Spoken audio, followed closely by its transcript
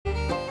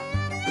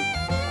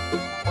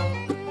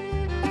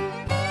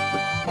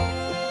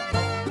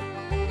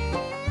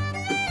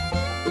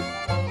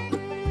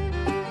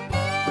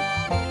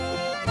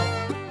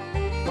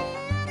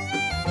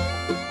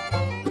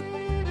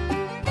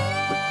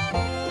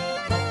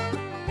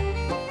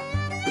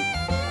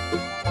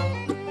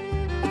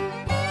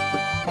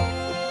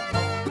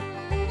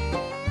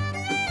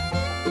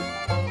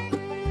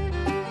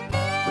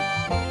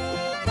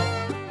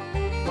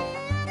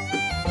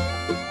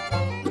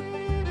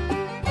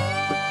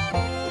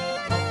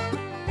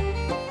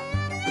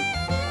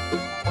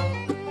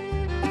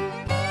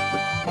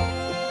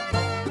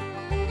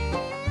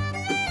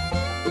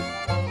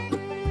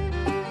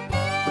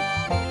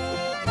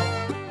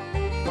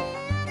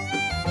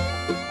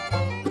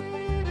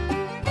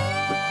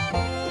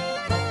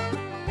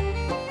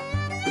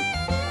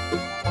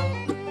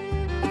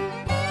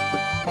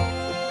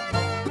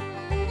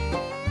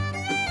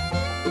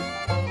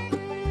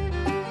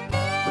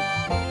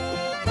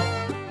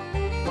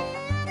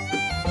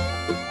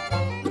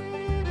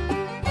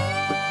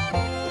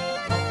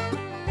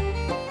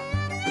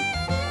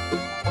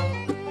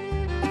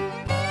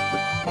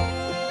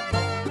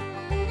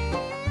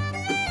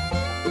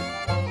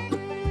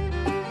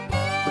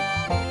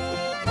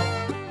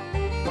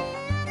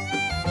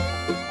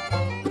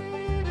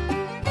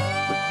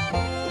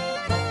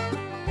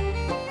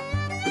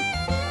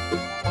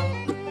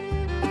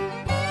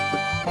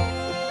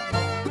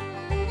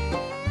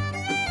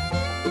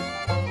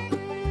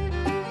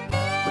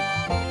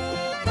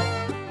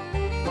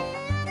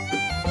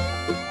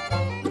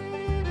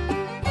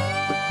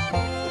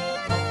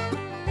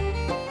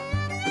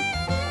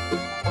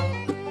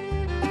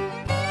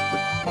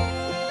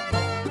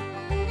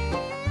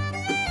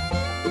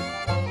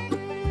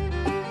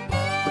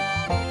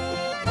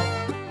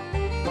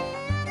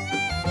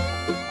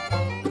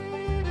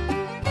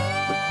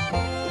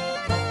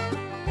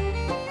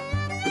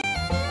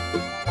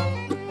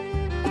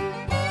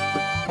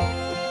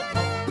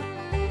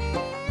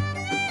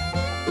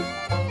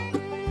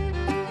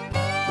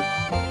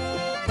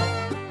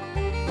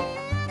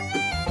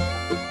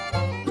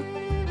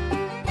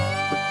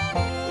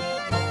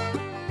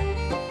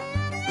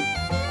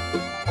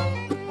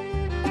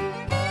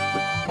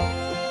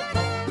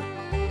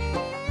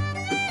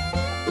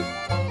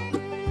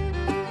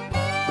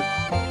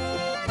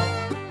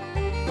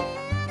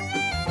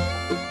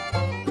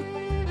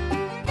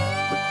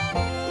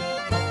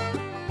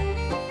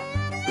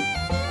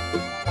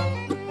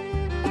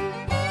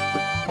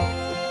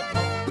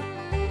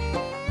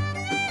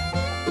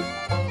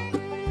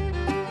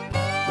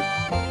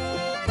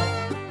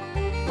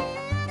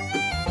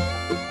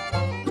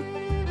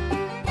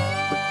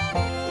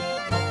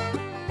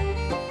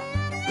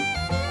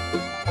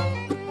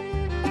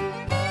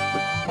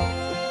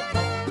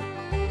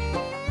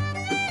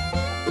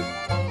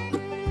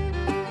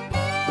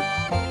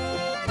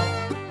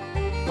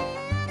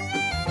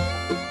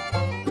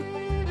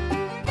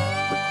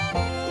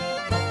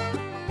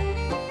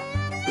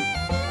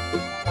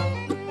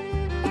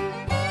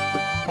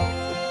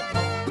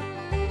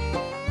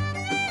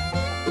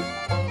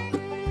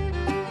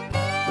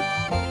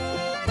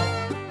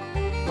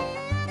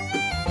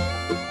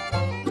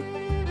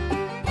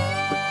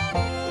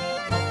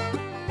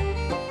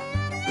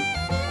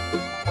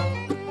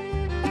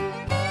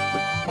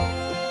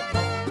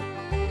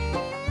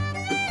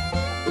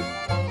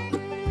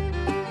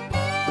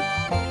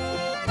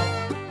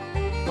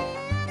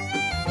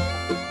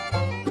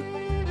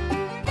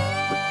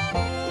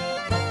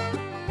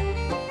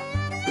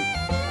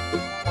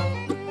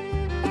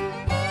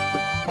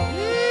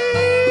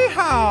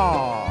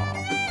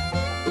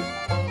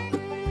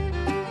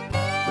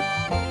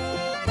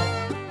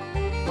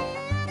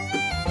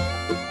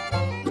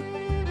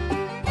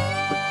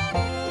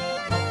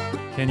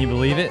Can you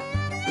believe it?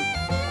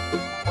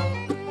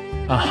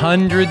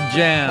 100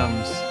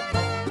 jams.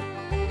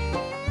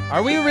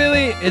 Are we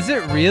really? Is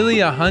it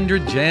really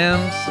 100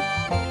 jams?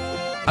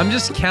 I'm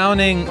just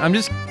counting. I'm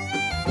just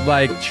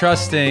like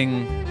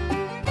trusting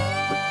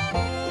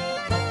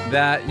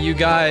that you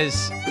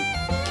guys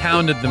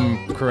counted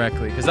them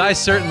correctly, because I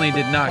certainly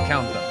did not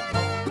count them.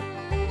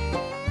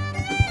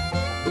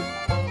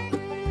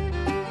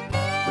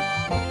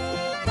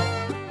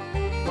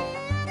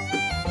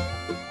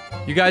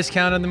 You guys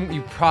counted them?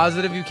 You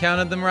positive you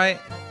counted them right?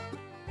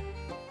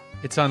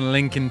 It's on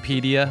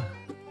Lincolnpedia.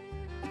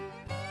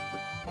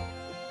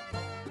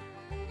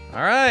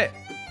 All right.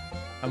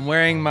 I'm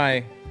wearing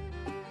my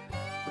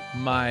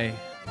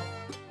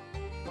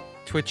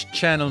Twitch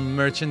channel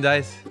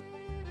merchandise.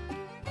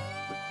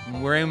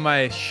 I'm wearing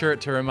my shirt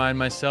to remind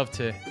myself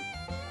to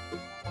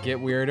get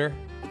weirder.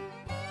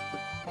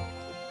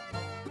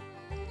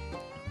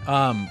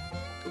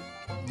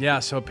 Yeah,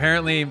 so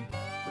apparently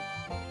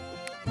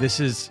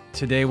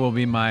today will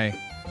be my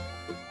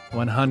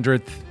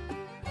 100th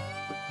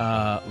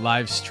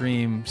live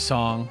stream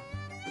song.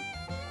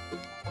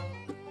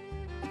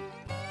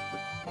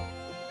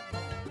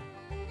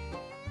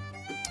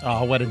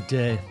 Oh, what a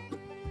day.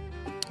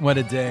 What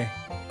a day.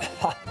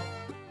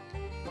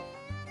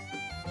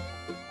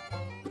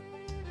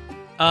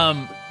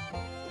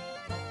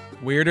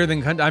 Weirder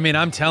than country. I mean,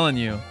 I'm telling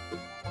you.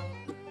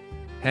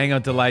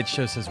 Hangout Delight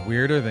Show says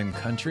weirder than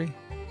country.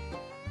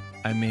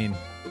 I mean,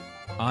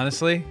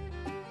 honestly,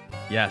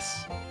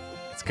 yes.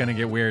 It's gonna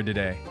get weird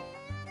today.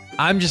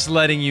 I'm just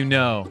letting you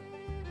know.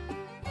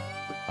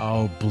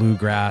 Oh,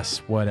 bluegrass,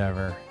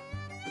 whatever.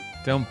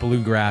 Don't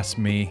bluegrass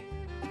me.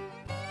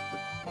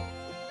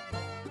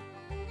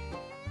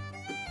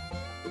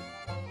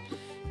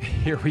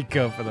 Here we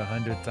go for the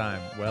 100th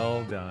time.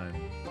 Well done.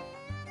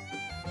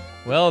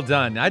 Well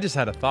done. I just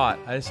had a thought.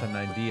 I just had an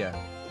idea.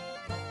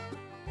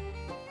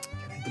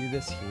 Can I do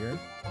this here?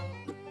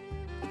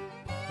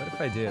 What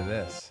if I do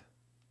this?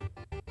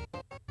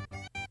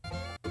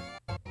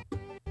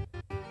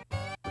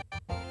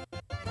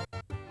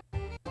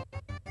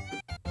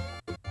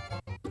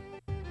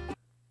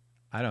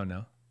 I don't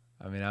know.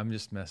 I mean, I'm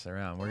just messing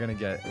around. We're gonna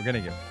get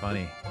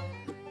funny.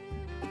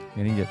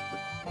 We're gonna get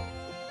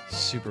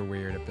super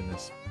weird up in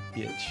this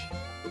bitch.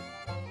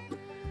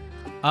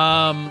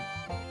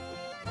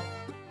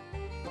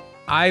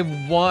 I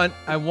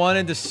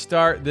wanted to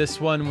start this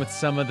one with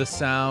some of the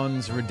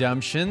sounds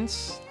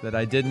redemptions that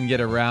I didn't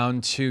get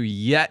around to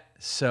yet.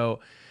 So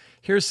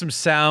here's some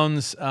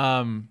sounds.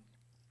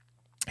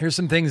 Here's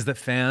some things that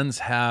fans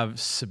have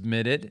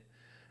submitted.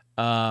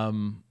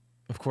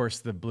 Of course,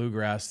 the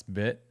bluegrass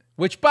bit,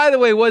 which, by the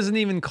way, wasn't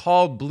even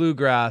called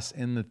bluegrass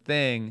in the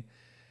thing.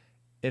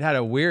 It had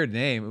a weird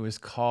name. It was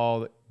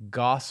called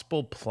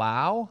Gospel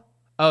Plow.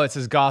 Oh, it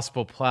says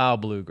Gospel Plow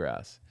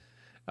Bluegrass.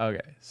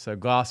 Okay, so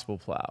Gospel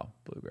Plow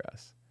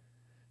Bluegrass.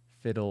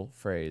 Fiddle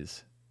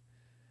phrase.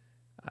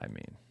 I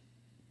mean,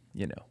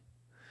 you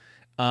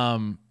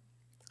know.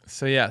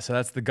 So yeah, so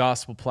that's the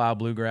Gospel Plow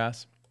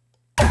Bluegrass.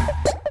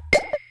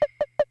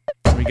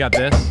 We got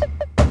this.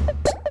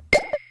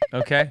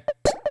 Okay.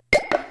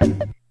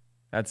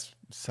 That's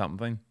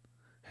something.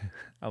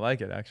 I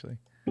like it, actually.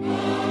 We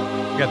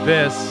got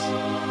this,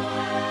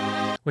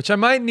 which I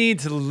might need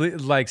to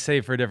like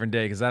save for a different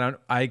day, because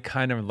I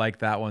kind of like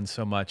that one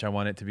so much. I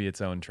want it to be its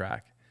own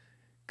track,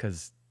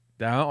 because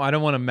I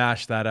don't want to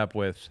mash that up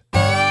with.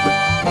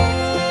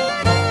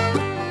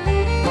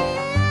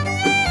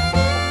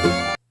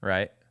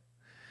 Right.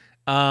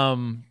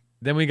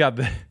 Then we got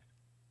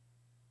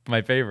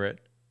my favorite,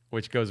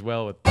 which goes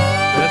well with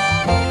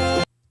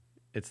this.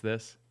 It's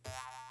this.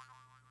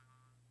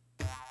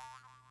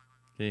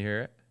 Can you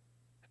hear it?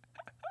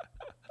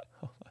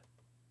 Hold on.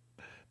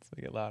 Let's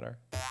make it louder.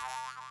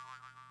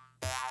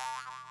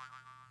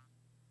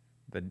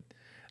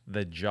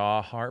 The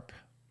jaw harp.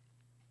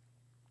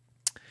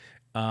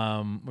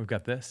 We've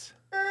got this.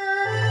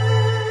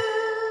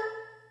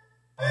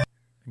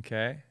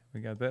 Okay, we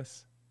got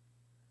this.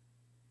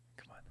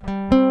 Come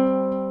on.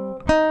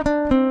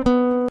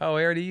 Oh,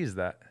 we already used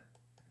that.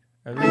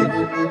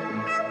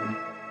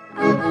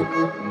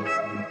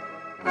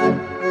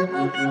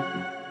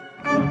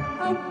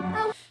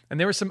 And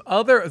there were some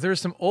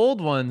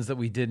old ones that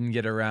we didn't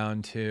get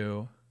around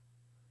to,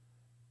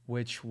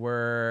 which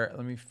were,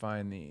 let me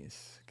find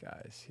these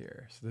guys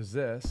here. So there's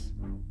this.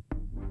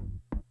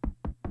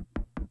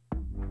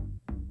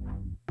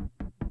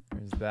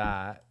 There's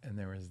that, and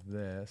there was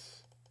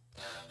this.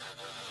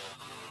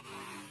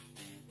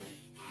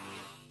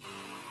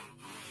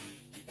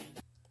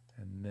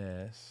 And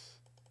this.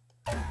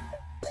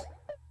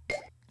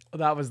 Oh,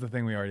 that was the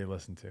thing we already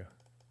listened to.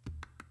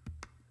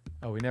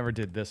 Oh, we never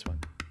did this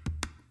one.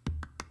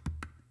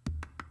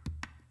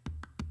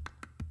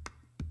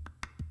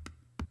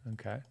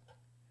 Okay.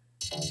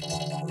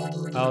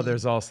 Oh,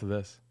 there's also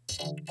this.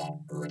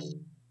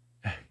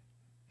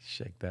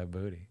 Shake that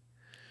booty.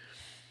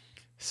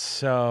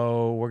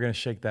 So we're going to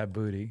shake that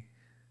booty.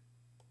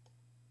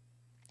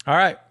 All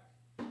right.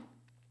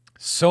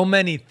 So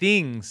many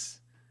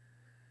things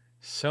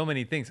So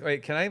many things.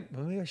 Wait, can I?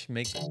 Maybe I should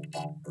make.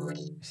 Let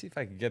me see if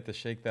I can get the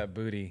shake that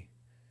booty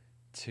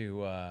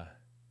to. I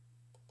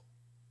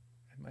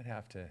might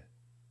have to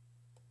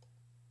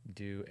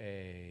do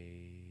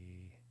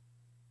a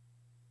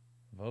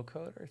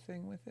vocoder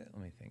thing with it.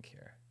 Let me think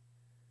here.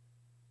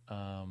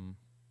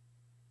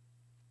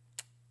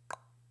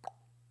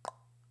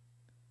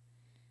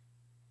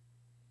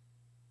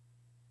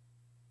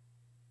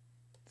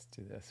 Let's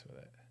do this with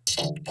it.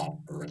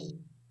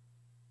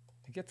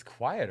 It gets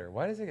quieter.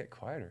 Why does it get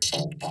quieter?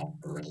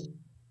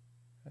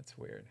 That's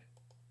weird.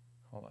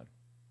 Hold on.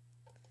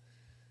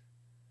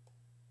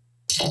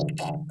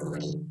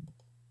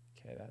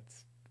 Okay,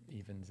 that's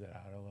evens it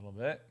out a little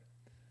bit.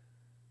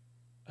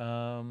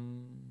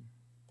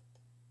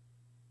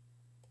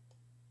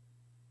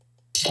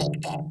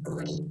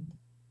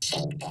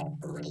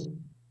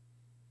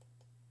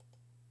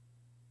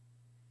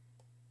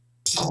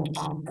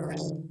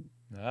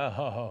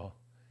 Oh,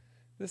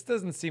 this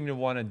doesn't seem to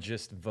want to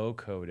just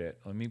vocode it.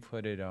 Let me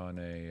put it on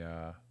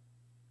a.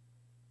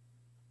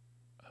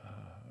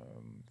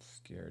 I'm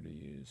scared to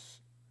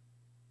use.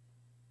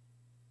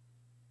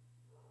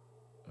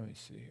 Let me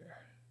see here.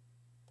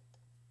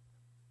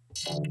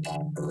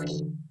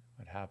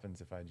 What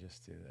happens if I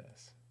just do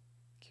this?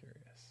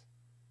 Curious.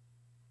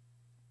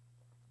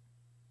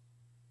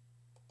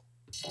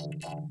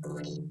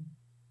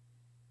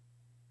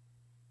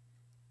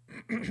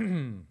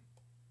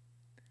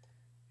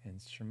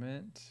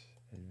 Instrument,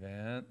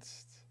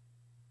 advanced,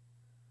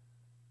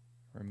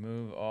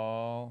 remove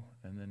all,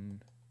 and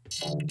then,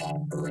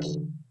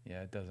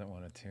 yeah, it doesn't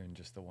want to tune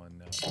just the one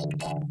note.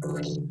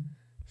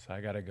 So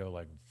I got to go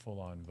like full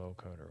on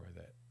vocoder with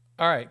it.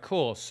 All right,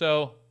 cool.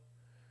 So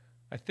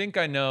I think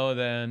I know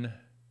then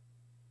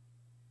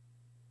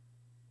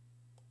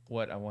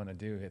what I want to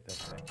do with this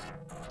thing.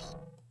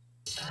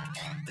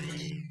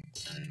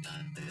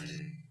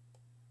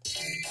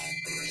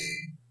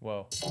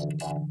 Whoa.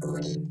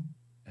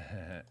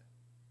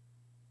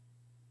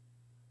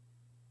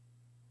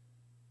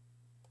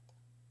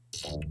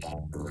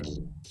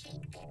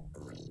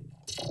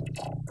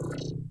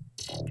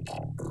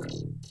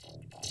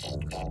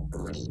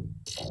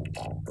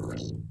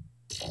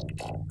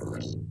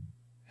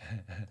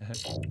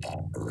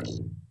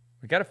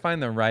 We got to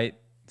find the right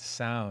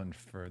sound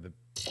for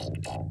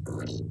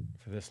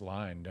this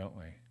line, don't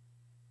we?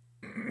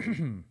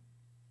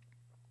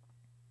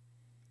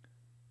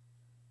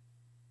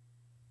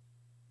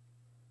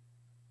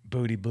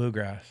 Booty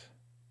bluegrass.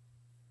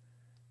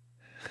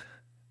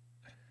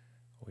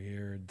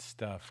 Weird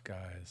stuff,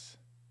 guys.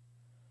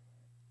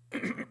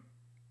 I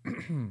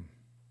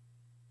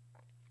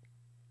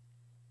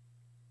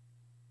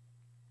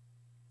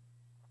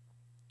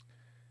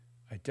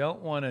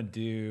don't want to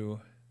do.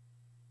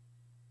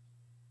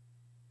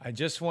 I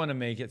just want to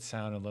make it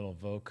sound a little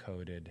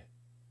vocoded.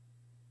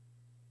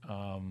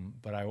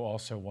 But I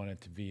also want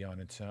it to be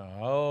on its own.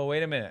 Oh,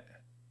 wait a minute.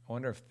 I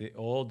wonder if the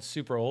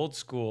super old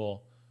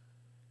school.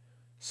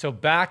 So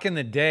back in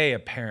the day,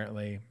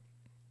 apparently,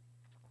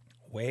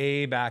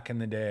 way back in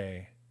the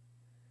day,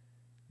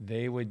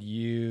 they would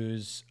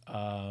use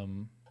a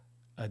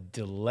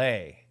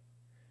delay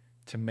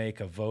to make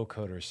a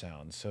vocoder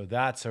sound. So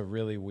that's a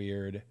really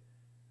weird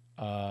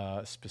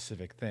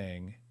specific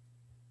thing.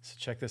 So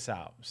check this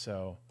out.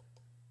 So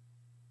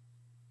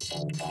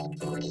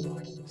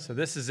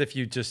this is if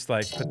you just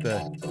like put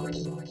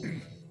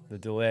the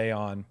delay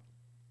on.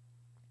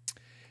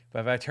 But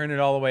if I turn it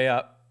all the way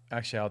up,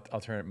 actually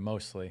I'll turn it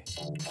mostly.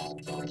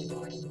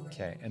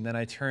 Okay, and then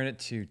I turn it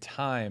to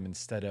time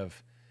instead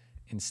of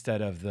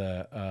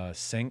the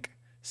sync.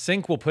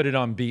 Sync will put it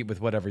on beat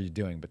with whatever you're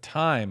doing, but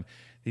time,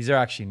 these are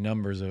actually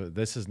numbers.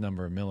 This is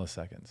number of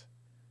milliseconds.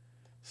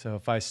 So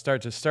if I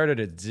start it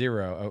at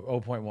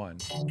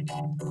 0.1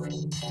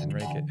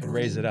 and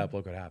raise it up,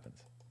 look what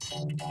happens.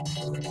 Oh,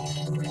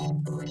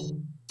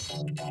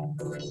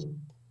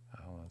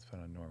 let's put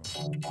it on normal.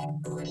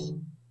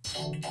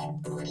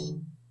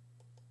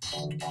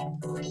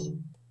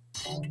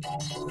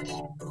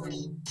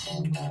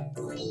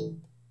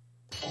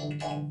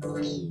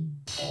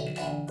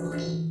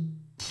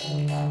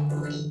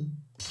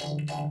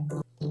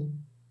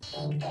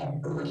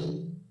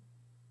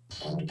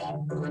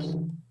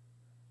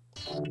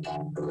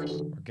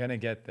 We're gonna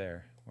get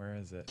there. Where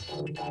is it?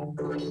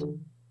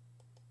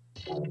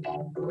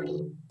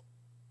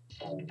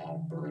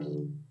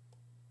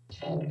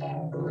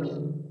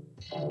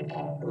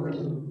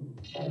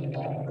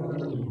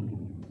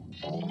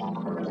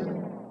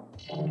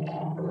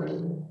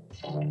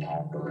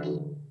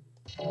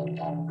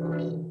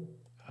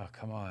 Oh,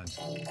 come on.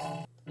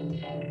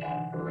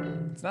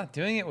 It's not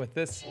doing it with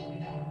this.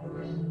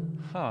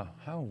 Huh,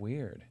 how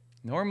weird.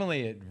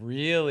 Normally it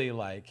really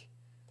like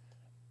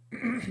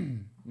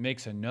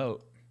makes a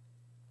note.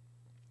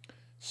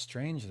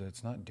 Strange that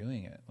it's not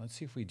doing it. Let's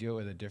see if we do it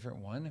with a different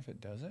one, if it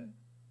does it.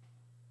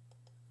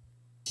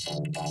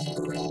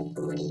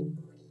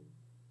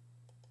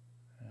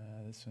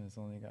 This one has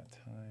only got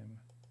time.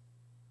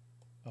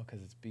 Oh,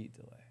 because it's beat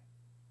delay.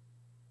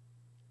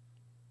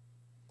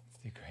 Let's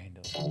do grain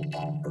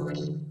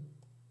delay.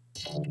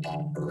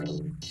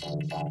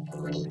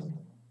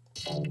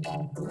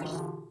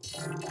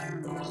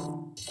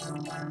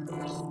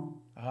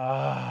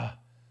 Ah,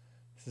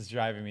 this is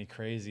driving me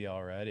crazy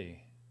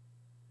already.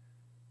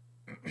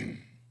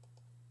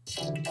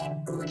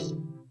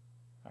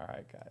 All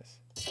right, guys.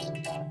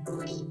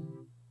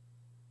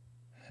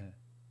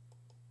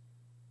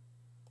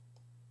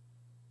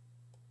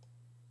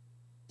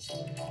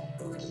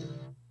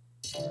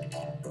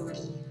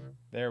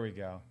 There we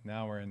go.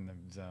 Now we're in the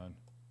zone.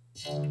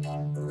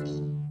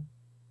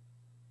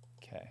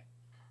 Okay.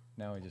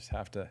 Now we just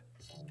have to.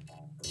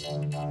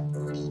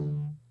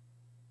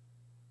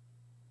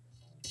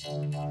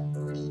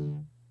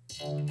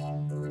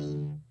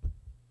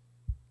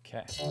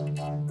 Okay.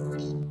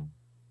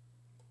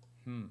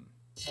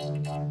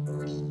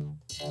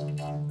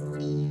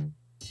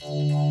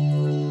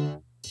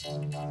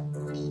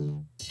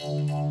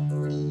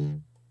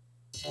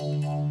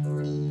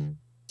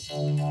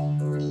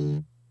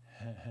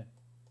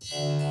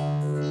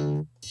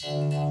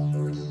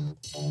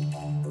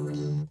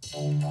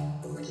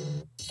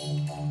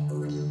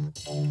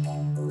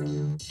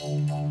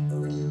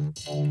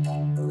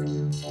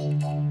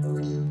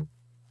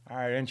 All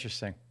right,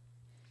 interesting.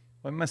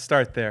 Well, I'm gonna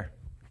start there.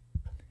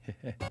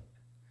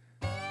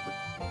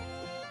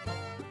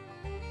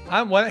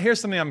 Here's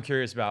something I'm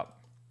curious about.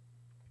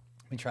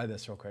 Let me try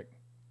this real quick.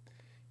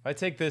 If I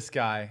take this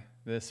guy,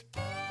 this,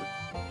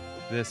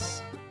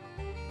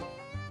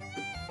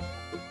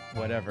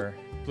 whatever,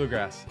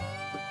 bluegrass.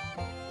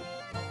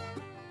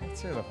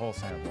 Let's hear the whole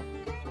sample.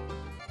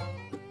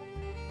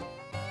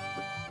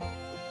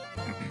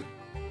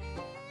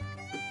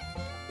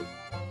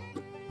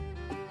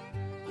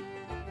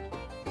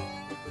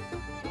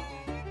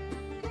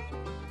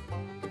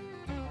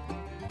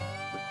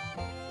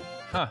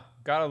 Huh,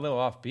 got a little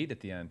off beat at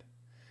the end.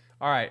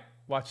 All right,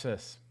 watch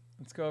this.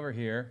 Let's go over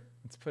here.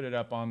 Let's put it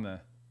up on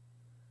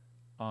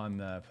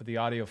put the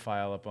audio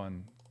file up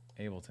on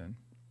Ableton.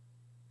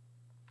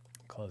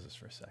 Close this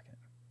for a second.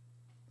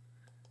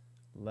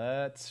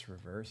 Let's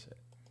reverse it.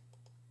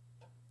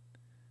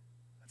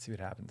 Let's see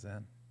what happens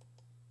then.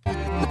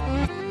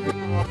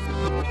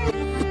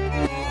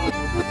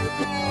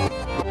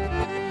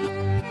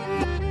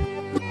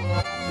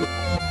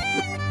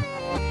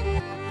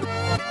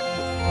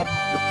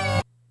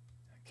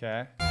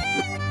 Okay.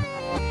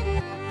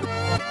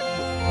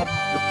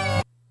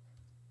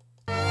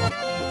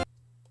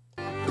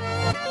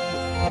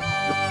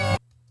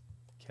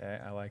 Okay,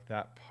 I like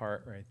that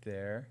part right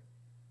there.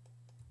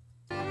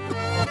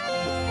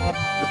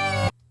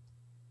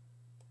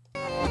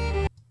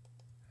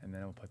 And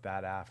then we'll put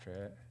that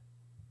after it.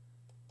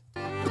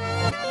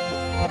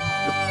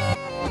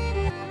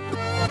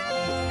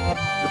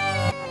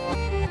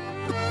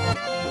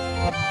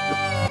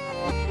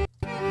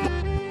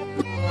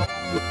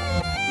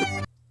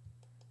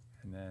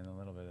 And then a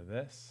little bit of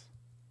this.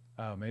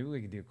 Oh, maybe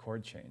we could do a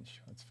chord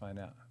change. Let's find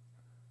out.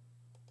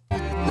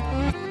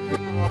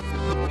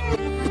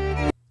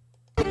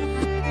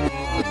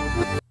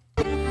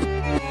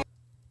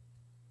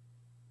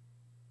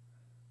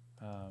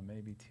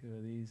 Maybe two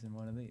of these and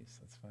one of these.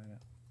 Let's find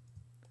out.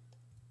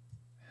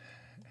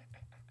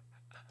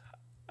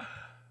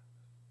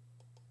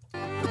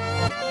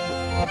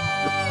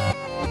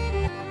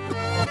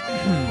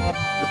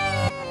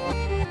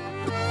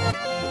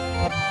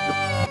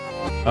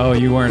 Oh,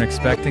 you weren't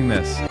expecting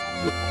this.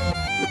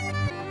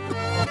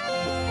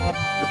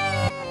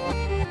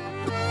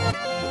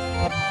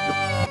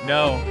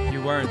 No,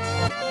 you weren't.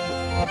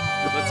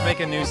 Let's make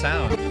a new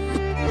sound.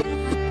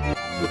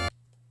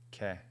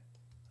 Okay,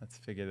 let's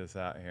figure this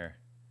out here.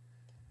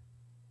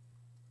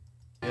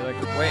 You're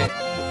like, wait.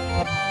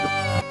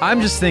 I'm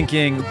just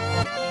thinking,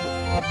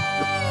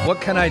 what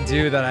can I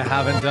do that I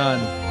haven't done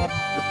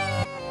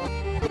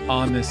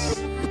on this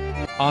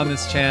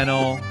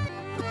channel,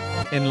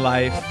 in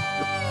life?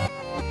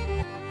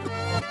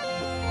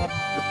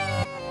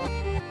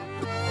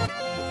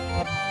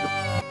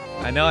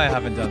 I know I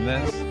haven't done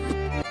this.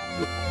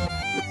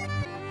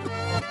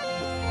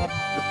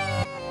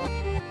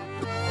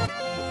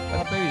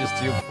 Let's maybe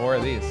just do 4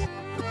 of these.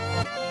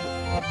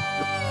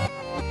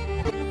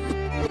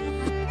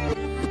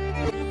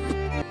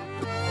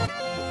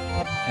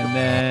 And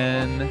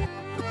then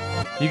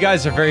you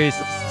guys are very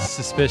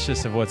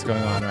suspicious of what's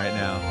going on right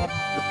now.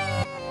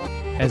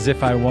 As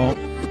if I won't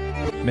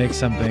make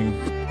something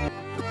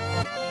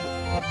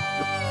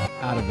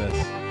out of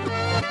this.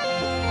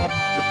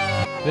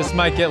 This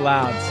might get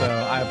loud, so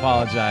I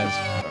apologize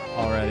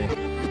already.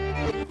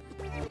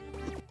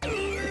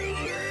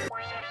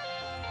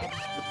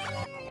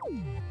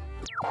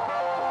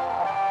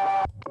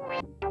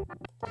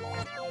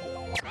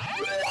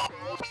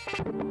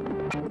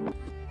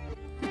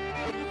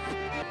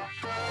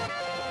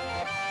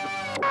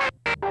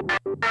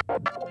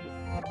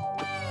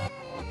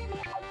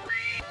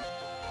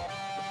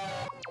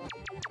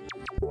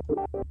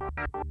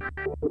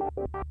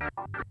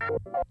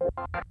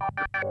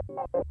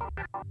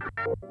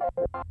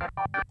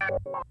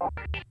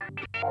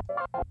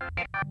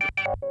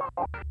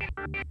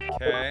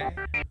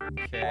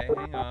 Okay,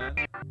 hang on.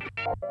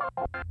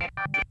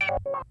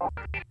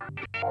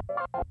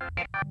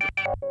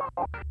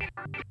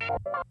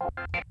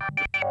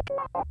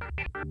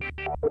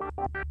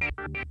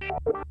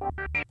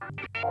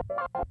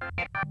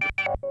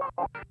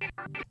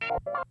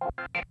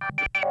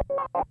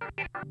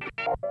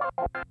 Huh.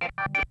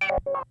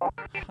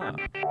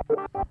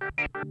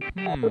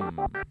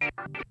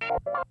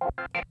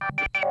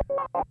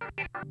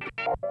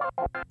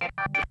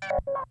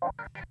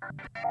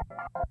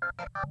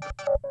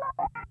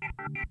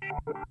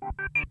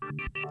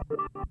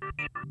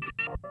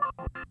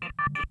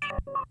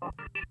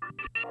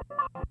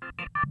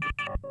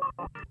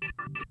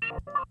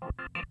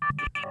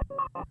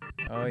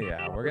 Oh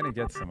yeah, we're gonna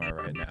get somewhere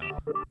right now.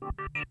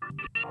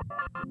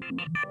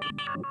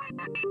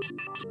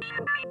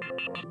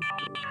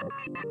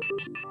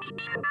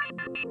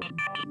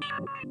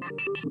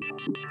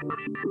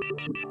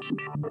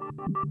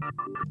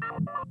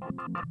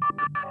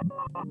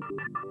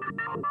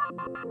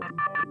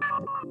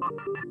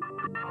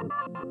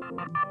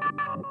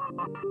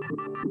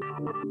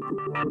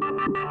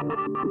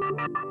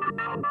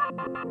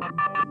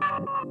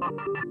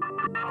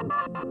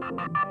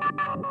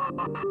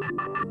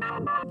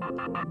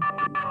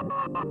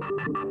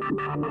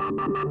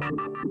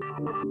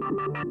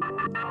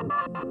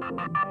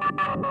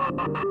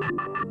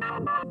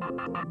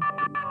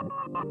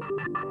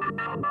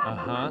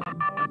 Uh-huh.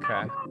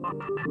 Okay.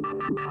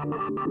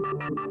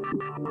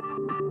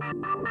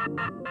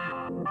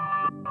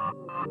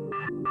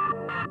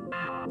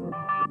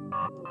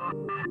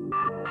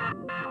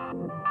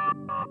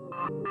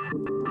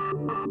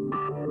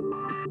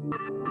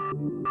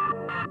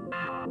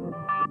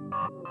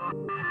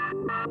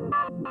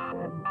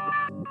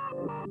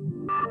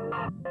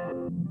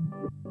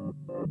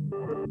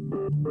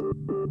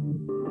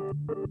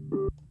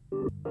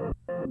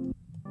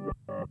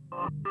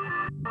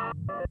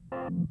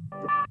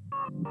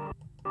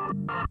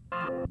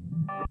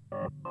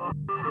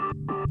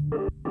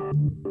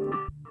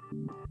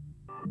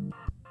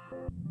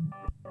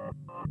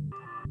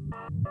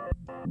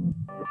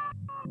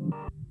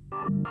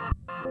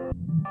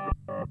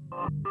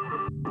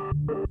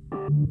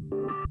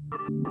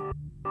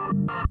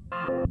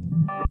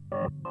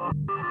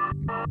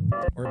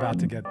 We're about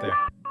to get there.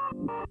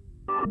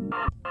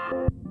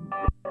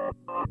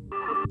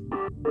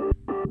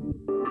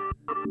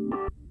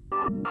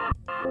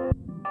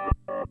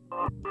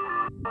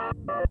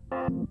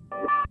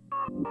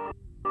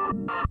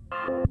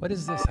 What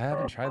is this? I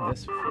haven't tried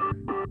this before.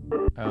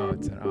 Oh,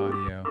 it's an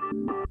audio.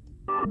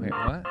 Wait,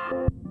 what?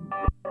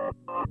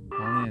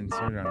 Only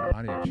inserted on an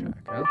audio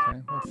track.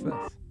 Okay, what's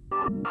this?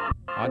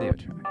 Audio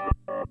track.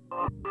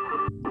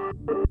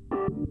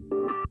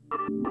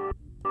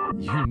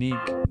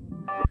 Unique.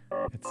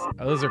 It's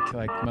those are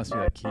like must be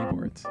like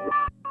keyboards.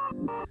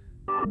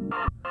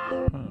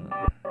 Huh.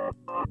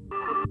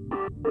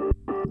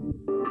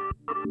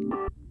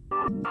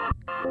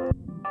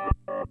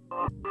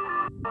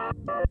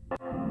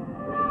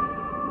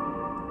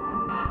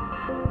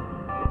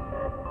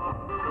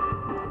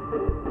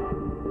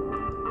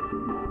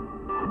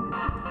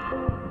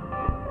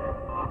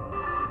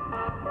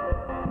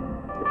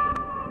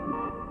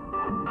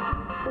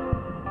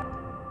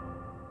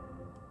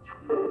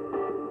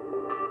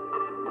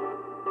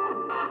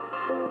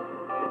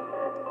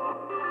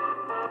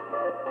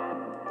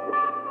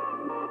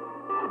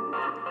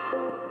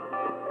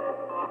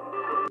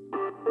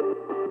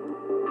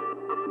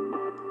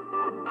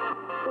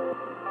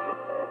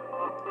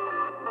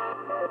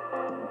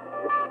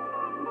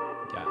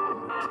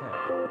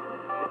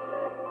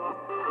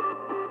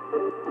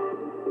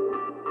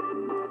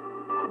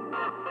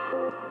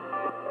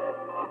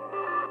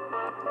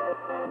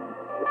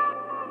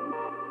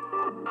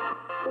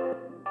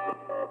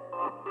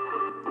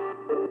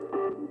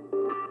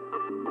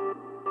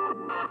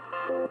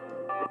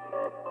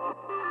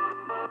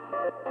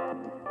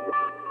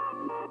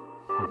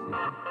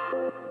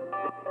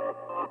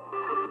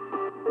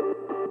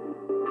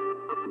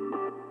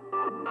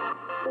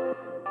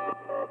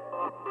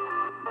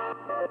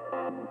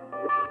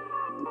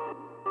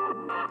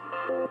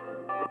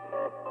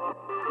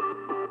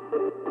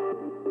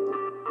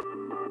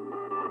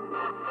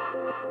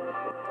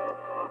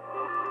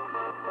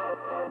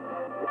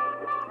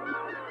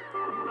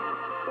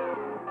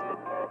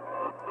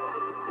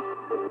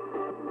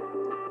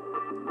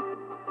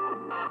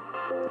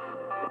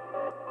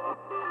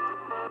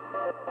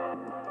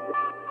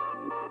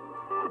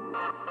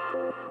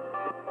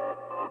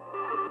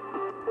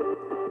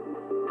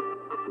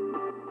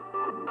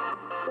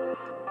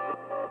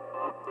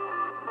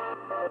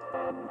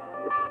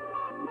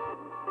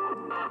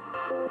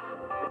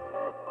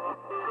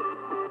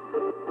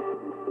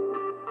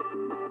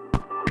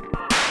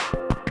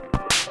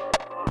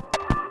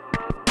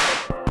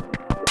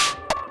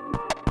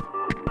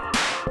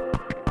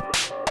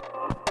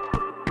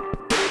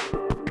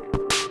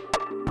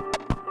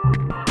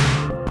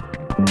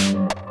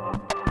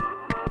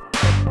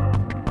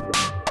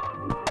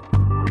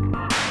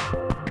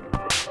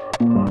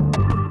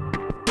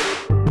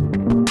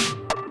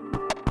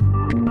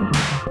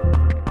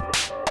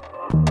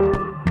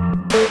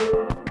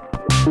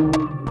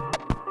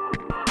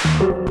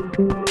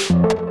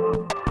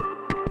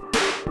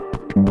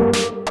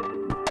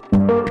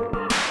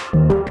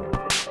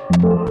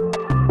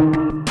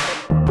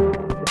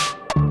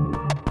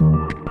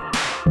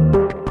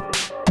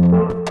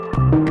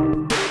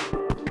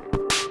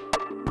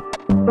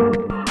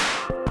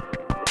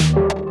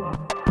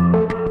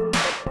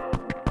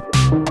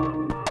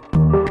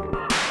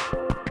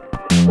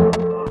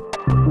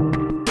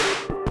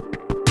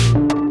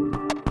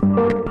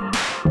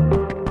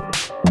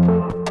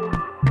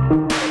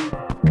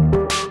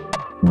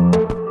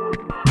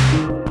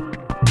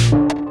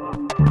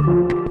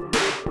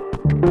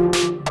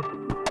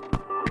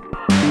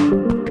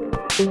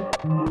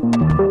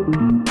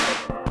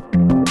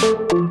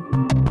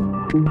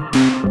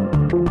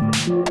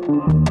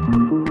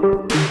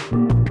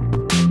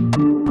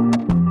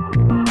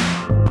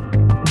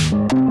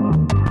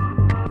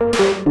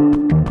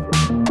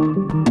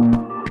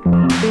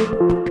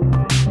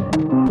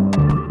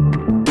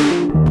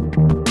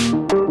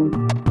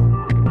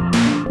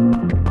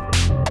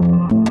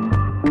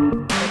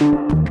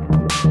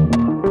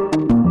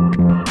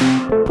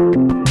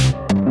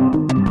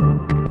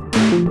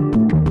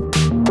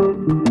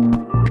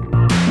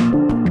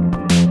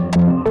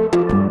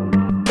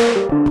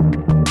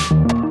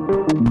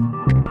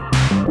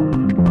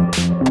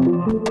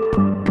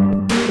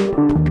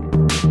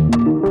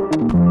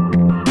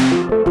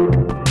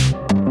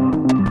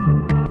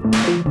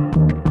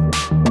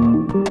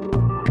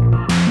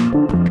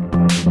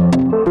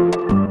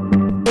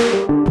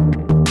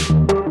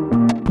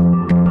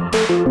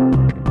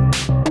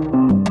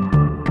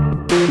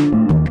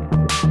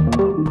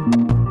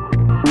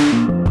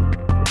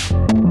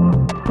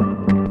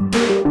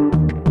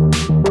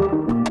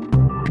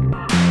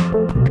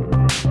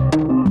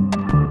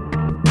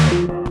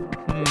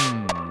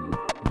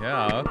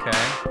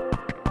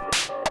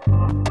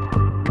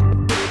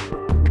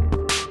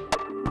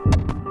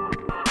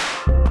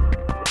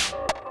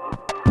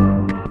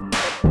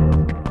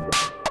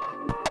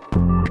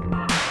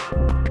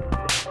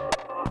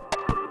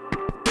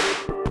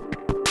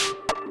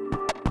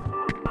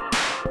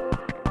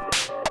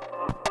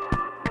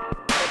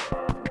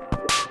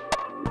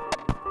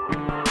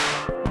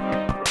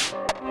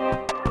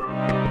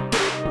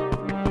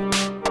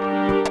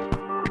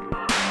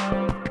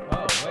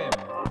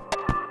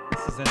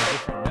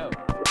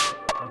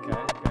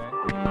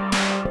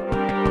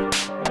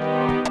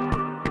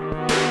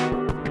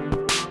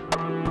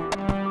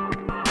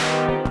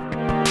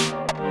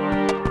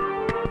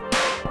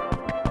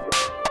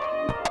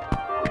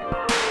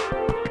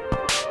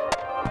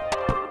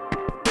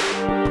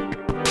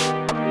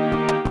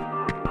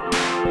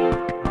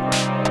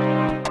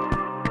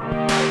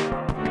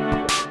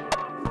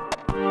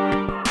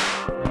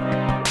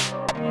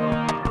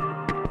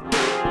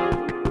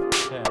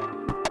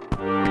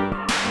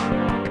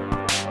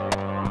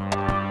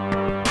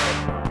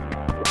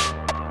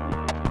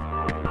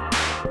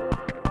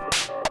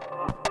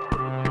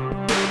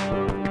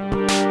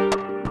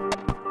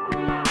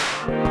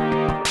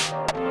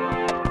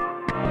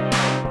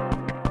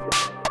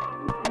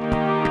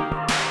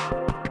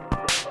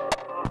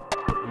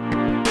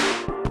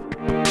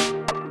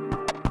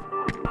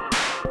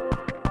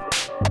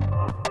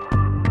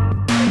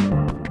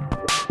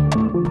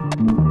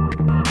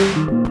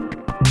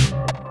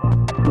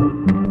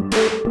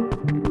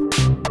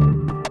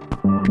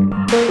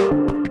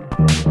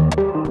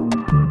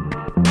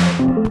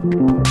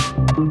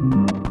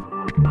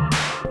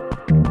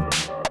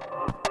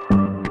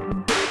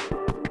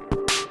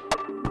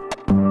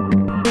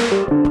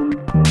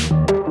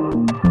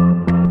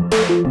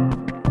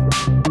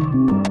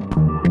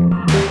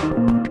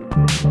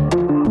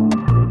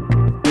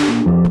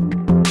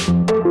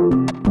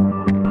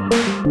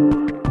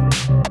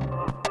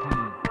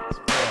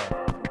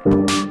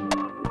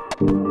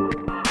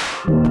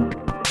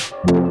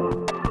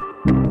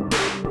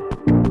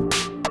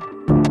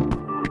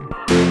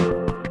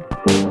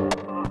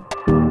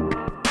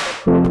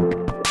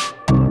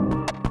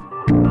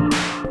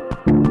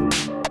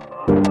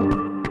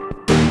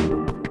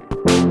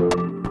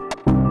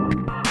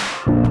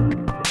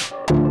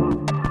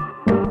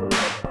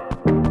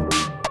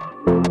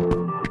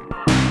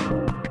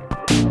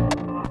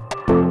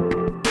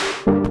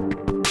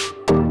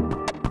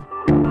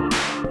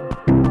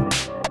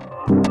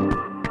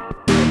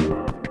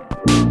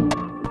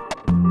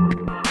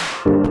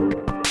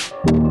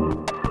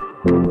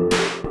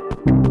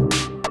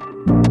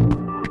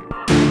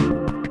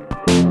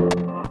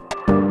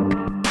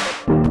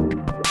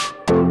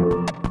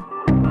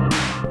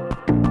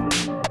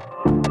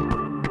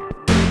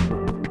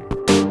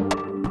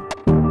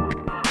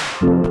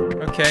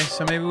 Okay,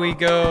 so maybe we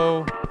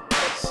go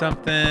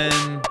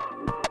something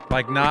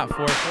like not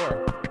 4/4.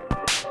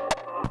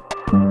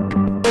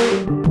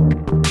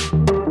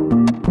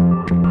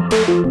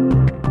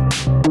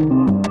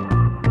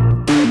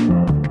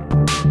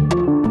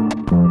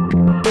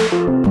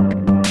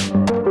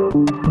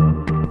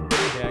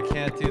 Yeah, I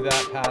can't do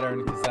that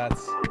pattern because that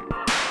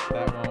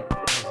won't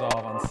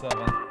resolve on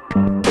 7.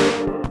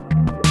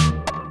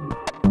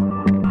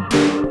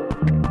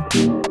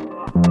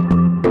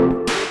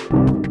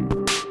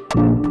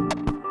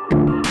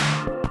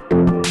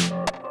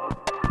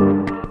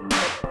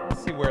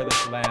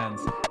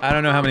 I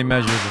don't know how many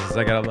measures this is.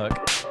 I gotta look.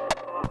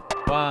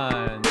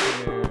 1,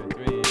 2,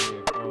 3,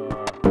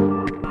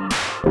 4.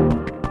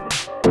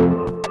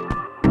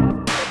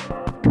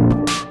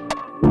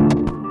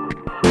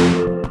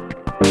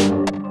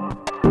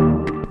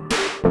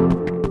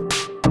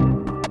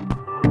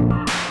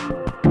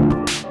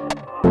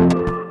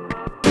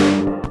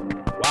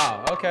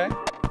 Okay.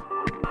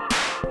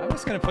 I'm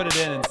just gonna put it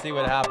in and see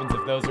what happens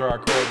if those are our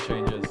chord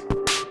changes.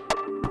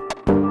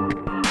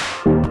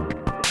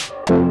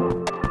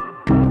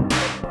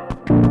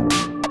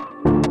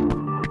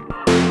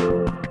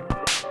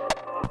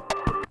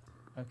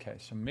 Okay,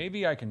 so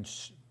maybe I can,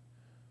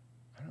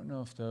 I don't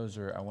know if those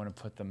are, I want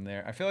to put them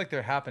there. I feel like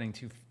they're happening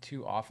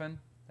too often,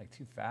 like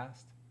too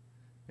fast.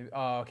 Maybe,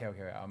 oh, okay,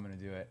 I'm gonna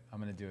do it.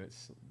 I'm gonna do it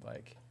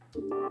like.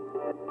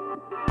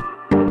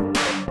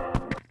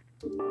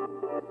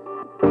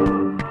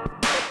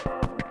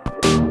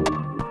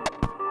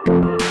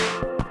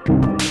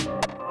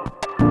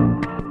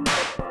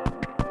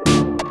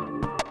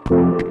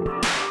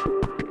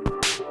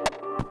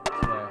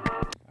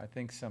 I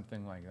think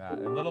something like that.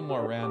 A little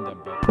more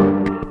random, but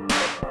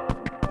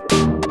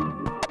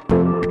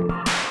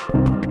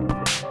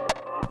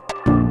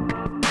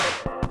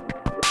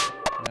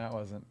that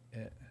wasn't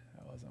it.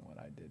 That wasn't what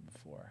I did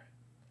before.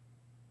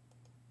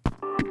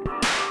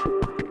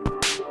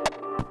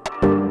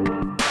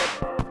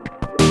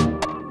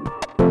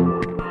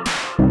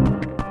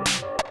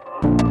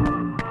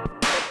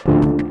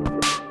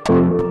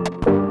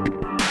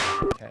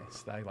 Okay,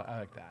 so I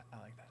like that. I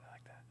like that.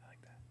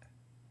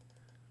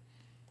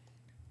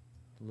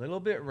 A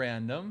little bit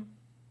random.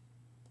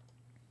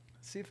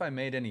 Let's see if I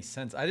made any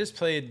sense. I just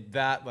played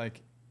that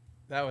like,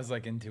 that was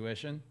like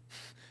intuition.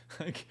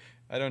 Like,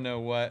 I don't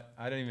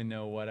even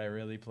know what I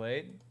really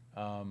played.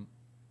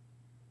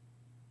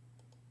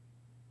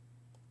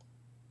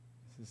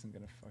 This isn't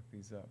gonna fuck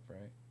these up,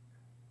 right?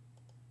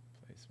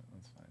 Placement,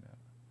 let's find out.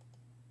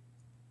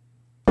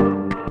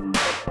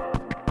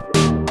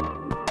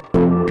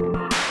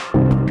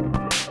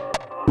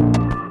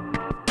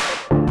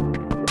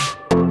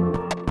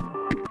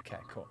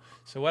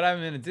 So what I'm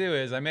going to do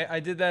is I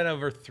did that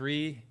over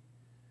three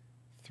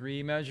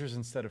measures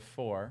instead of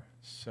 4.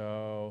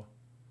 So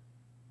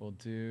we'll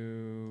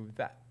do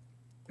that,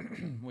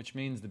 which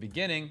means the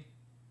beginning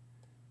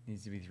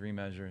needs to be 3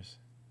 measures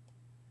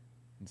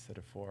instead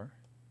of 4.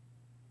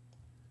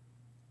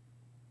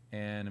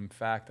 And in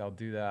fact, I'll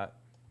do that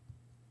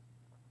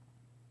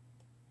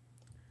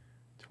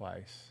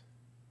twice.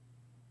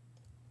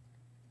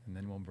 And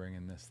then we'll bring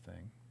in this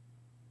thing.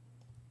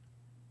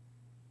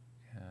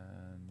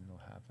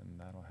 And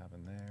that'll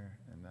happen there,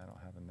 and that'll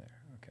happen there.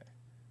 Okay.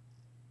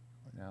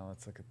 Now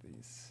let's look at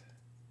these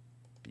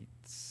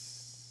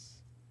beats.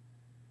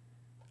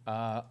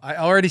 I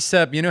already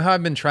set up, you know how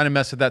I've been trying to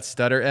mess with that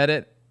stutter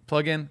edit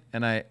plugin,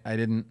 and I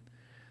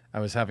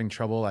was having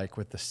trouble like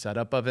with the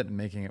setup of it and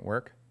making it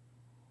work.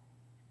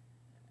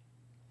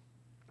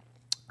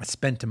 I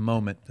spent a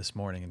moment this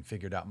morning and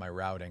figured out my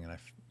routing, and I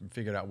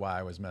figured out why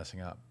I was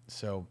messing up.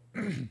 So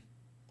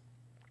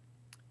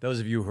those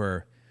of you who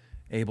are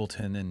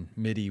Ableton and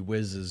MIDI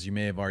whizzes, you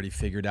may have already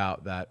figured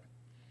out that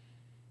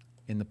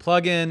in the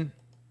plugin,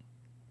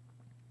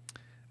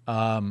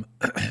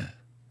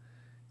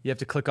 you have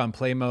to click on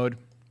play mode,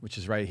 which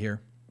is right here.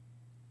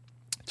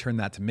 Turn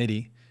that to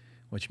MIDI,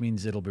 which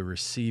means it'll be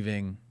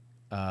receiving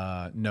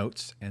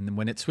notes. And then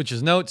when it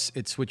switches notes,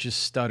 it switches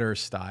stutter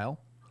style.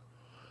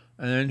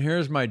 And then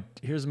here's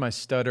my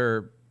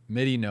stutter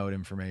MIDI note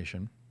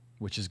information,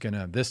 which is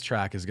this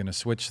track is gonna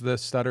switch the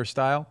stutter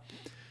style.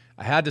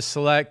 I had to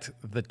select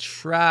the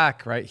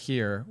track right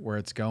here where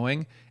it's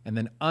going, and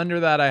then under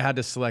that I had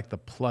to select the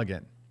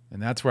plugin,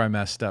 and that's where I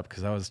messed up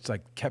because I was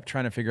like kept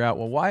trying to figure out,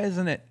 well, why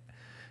isn't it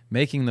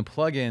making the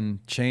plugin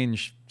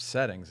change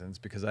settings? And it's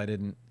because I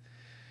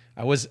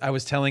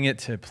was telling it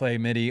to play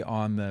MIDI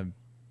on the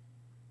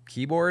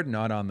keyboard,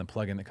 not on the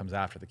plugin that comes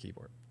after the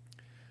keyboard.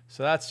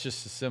 So that's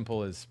just as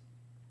simple as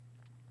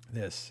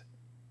this: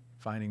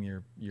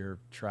 finding your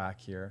track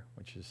here,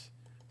 which is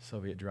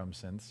Soviet drum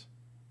synths.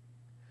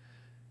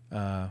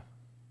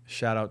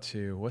 Shout out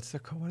to what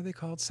are they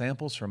called?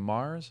 Samples from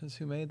Mars is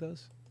who made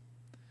those.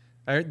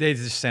 They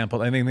just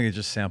sampled. I think they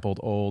just sampled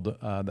old.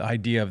 The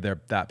idea of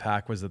that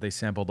pack was that they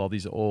sampled all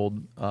these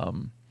old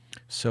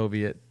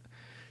Soviet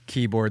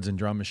keyboards and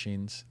drum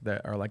machines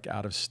that are like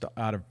out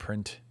of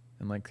print,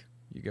 and like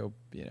you go,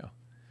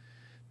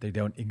 they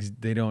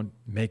don't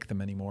make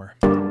them anymore.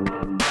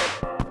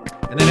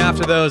 And then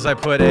after those, I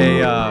put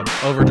a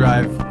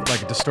overdrive,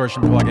 like a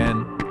distortion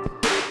plugin,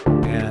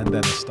 and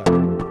then a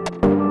stutter.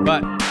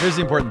 But here's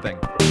the important thing.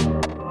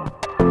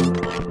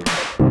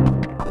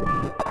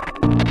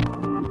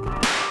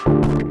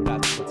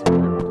 That's what's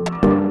important.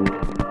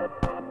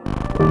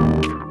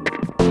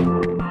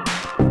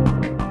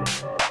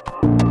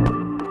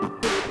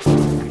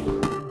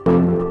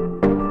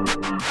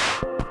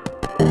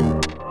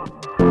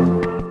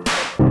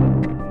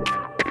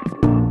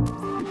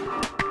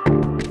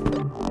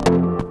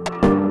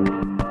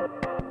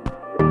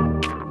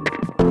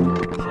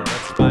 Okay,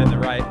 let's find the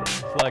right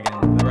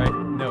plugin, the right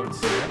notes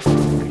here.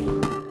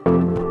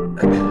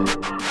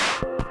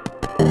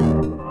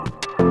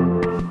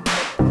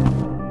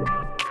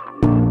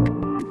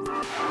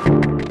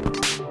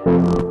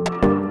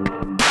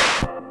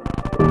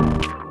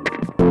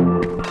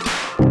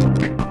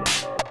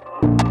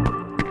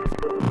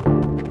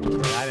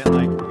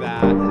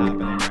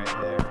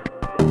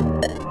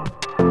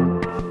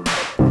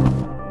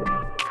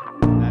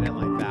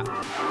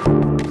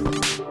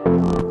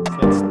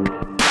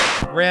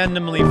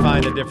 randomly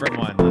find a different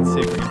one. Let's see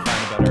if we can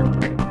find a better.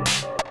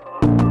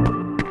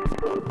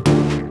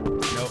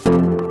 Nope.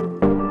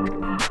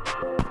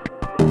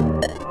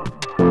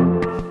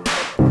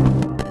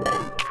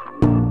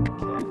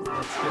 Okay,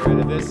 let's get rid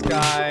of this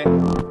guy.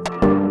 And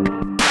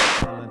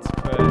let's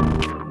put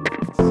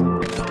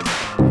something else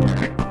down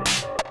here.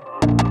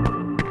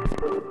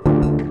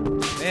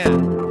 Man,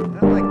 I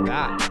don't like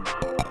that.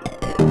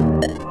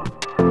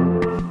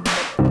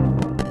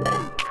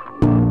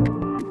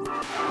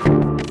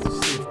 Let's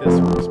see if this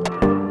works better.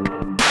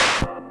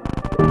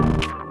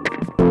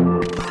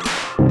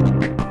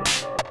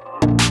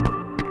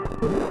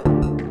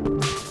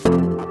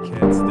 Okay,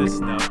 it's this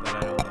note that I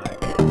don't like.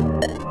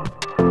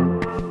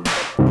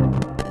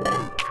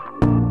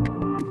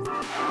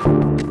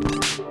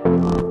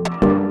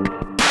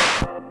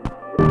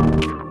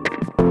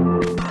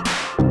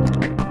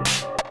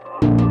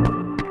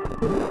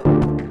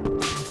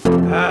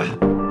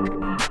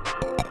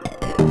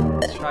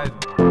 Let's try this.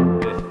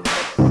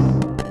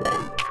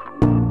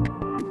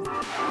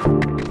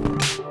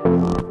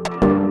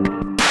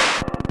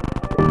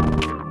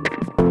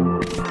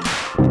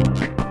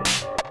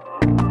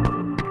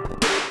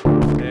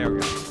 There we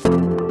go.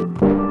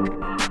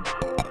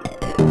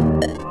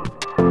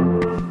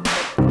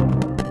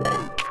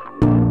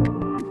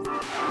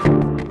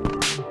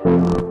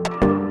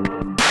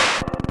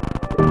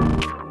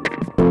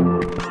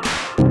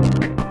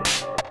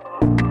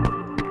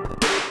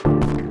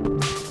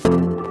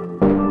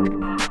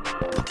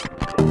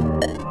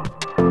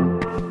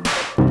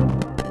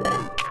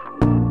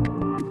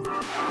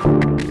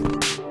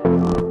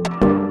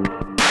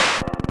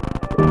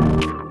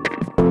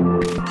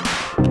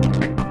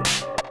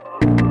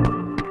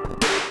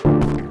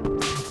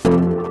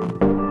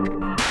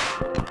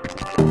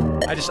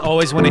 I just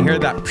always want to hear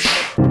that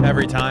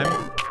every time.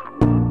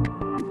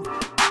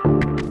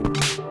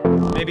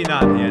 Maybe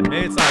not in the end.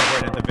 Maybe it's not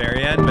important at the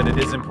very end, but it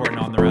is important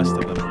on the rest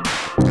of them.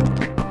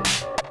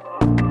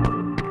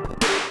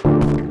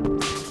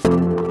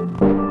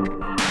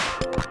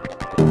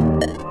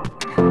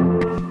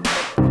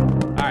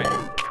 All right.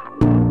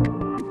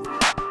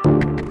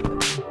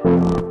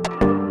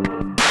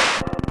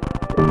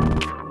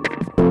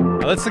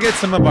 Now let's look at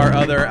some of our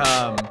other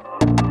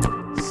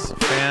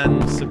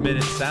fan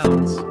submitted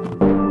sounds.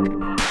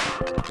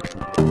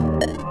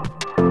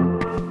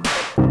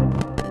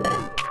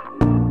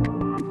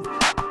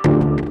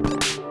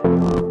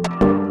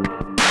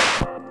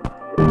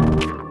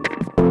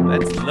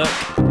 Let's look.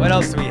 What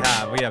else do we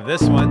have? We have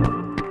this one.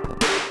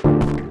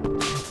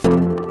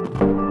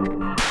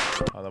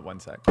 Hold up one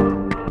sec.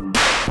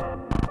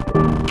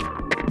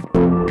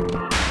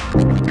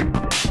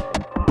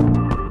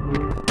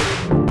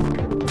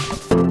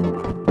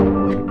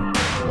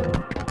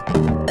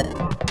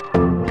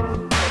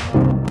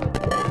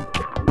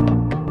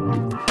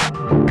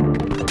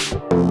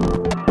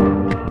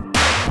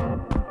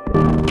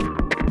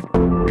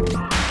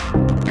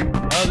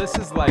 Oh, this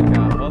is like,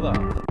 hold up.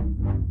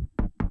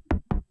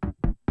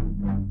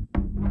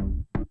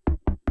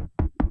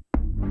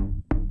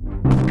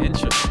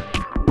 Interesting.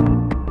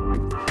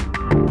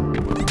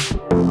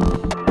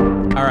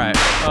 All right.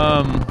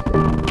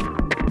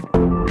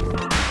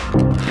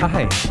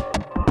 Hi.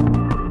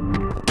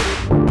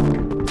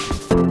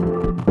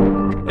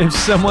 If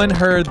someone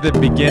heard the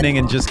beginning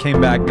and just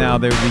came back now,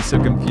 they would be so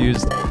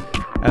confused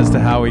as to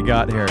how we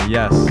got here.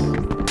 Yes.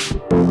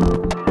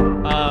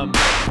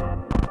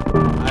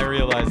 I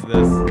realize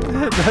this.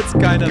 That's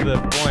kind of the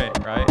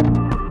point, right?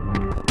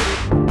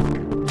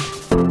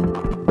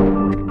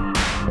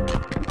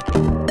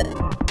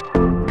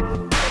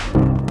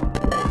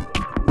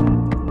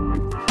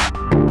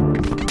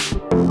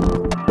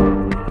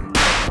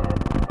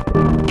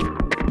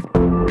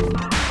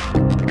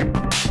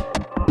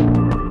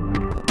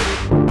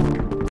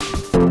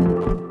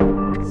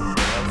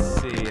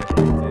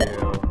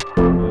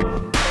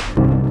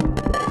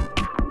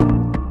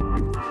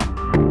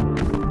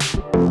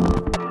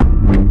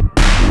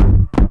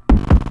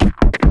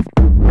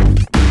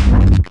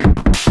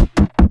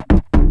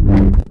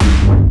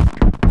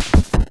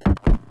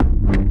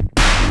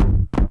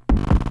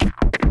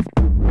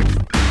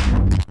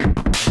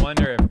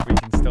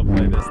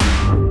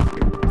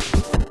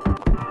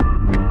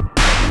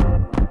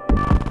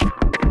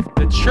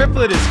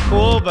 Triplet is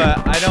cool, but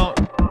I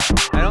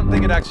don't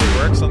think it actually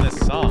works on this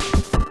song.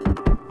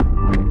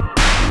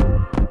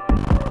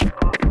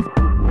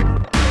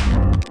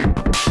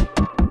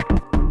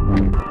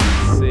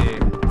 Let's see.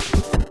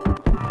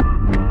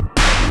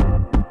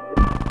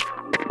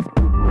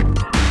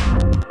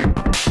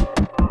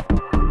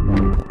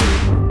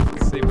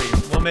 Let's see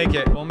if we'll make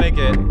it. We'll make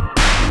it.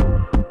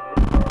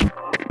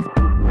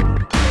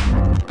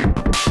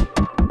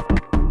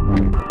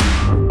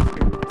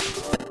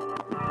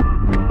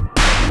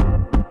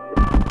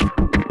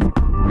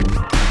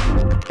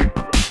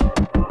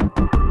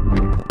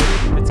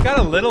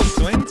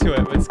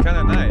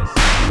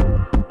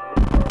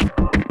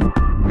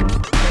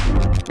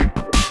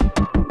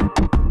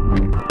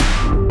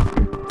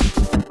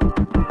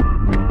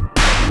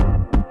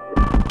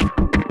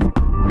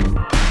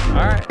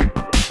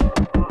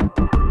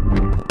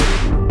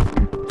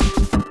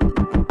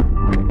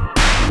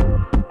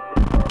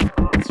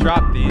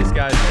 drop these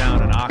guys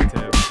down an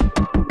octave.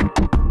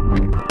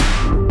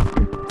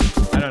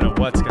 I don't know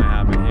what's gonna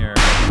happen here.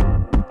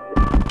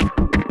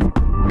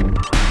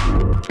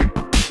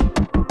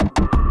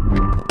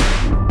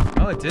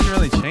 Oh, it didn't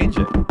really change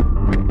it.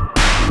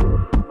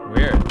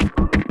 Weird.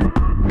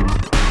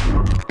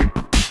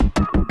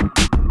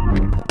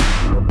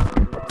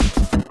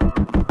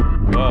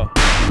 Whoa.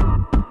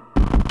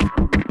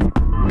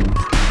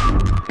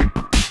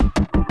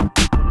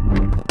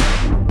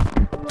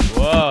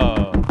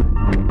 Whoa.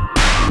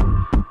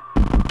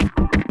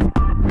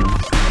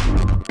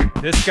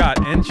 This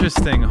got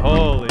interesting.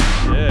 Holy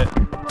shit.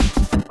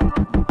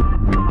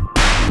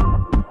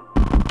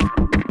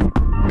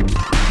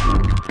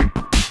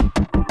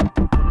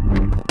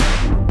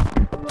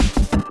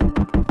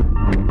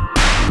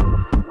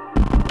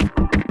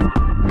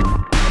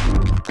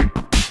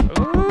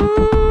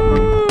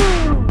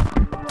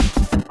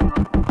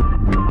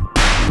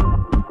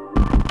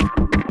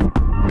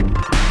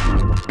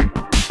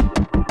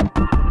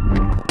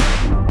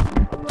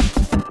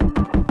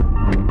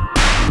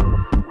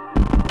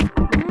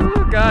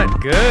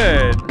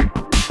 Good.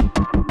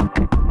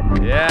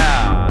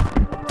 Yeah.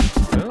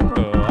 Ooh,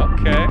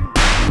 okay.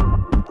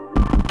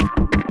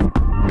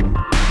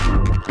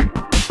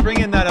 Let's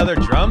bring in that other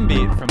drum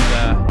beat from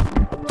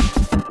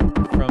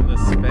the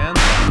span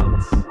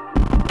sounds.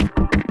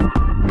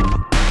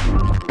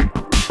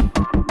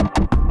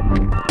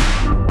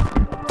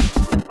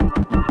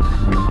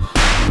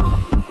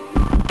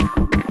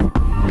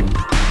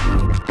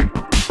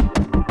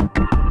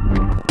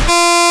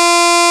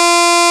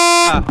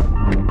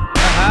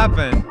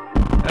 Happened.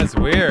 That's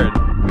weird.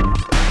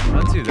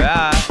 Don't do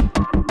that.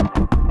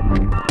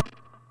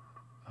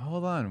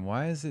 Hold on.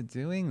 Why is it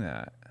doing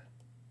that?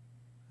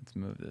 Let's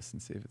move this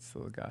and see if it's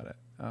still got it.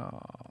 Oh.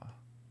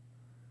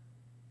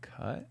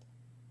 Cut.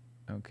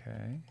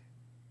 Okay.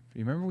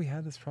 You remember we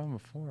had this problem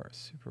before.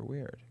 Super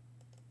weird.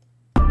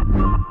 Hold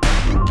on a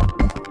second.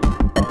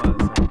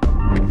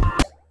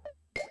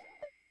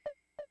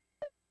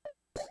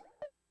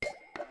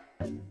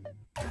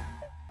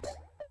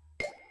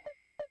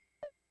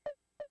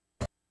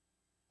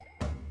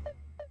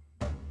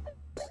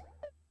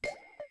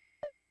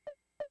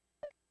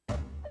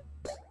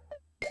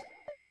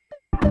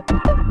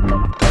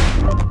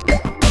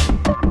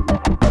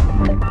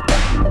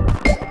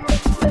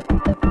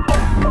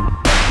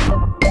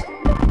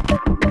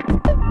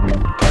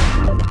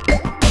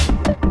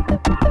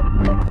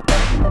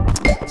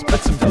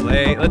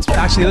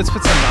 Let's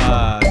put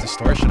some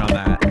distortion on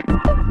that.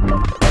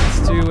 Let's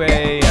do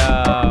a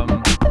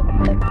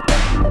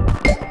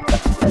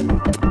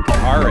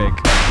guitar rig.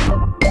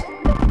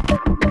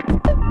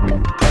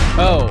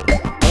 Oh,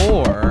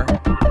 or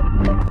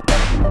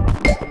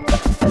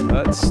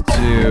let's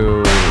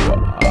do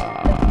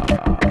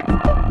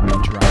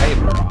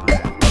driver on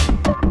it.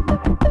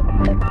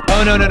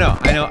 Oh no!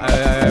 I know.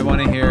 I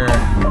want to hear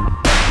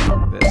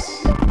this.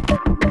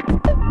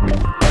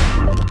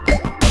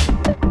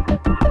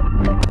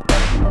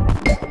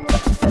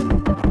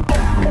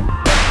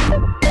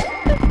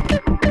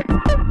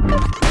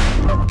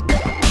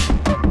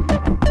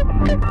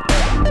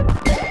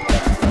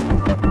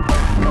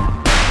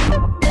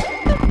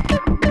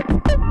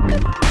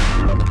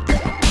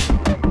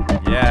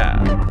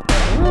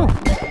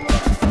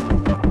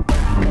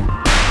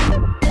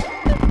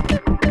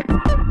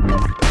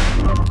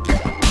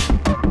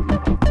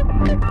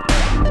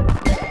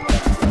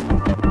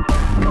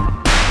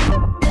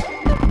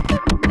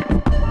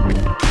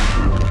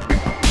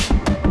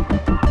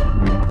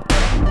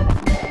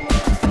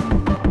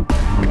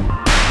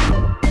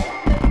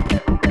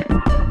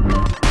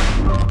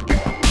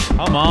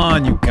 Come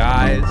on, you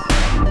guys.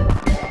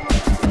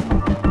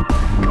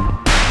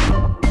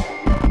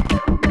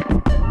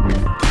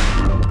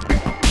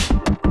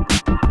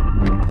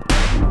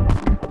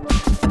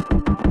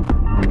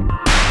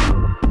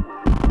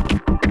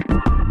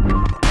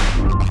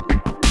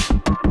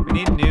 We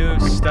need new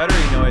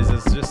stuttery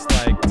noises just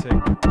like to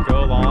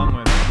go along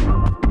with.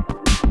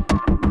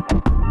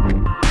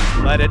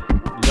 Let it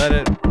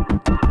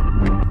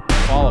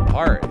fall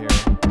apart here.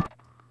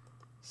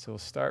 So we'll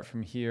start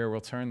from here.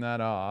 We'll turn that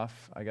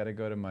off. I got to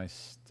go to my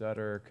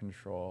stutter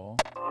control.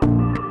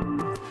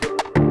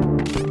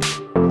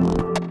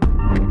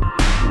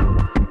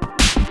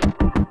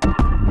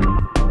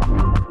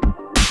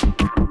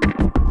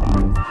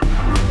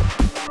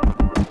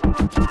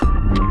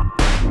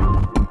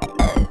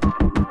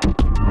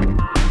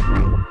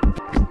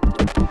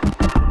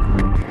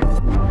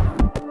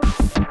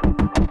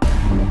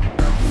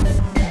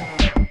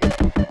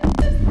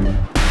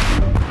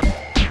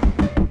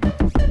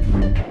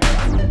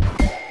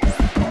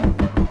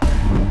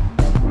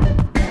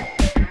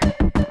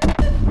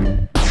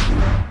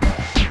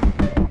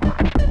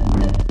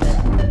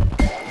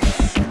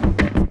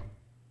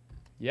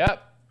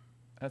 Yep,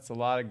 that's a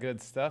lot of good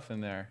stuff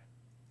in there.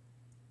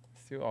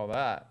 Let's do all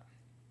that.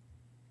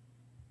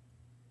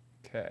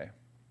 Okay.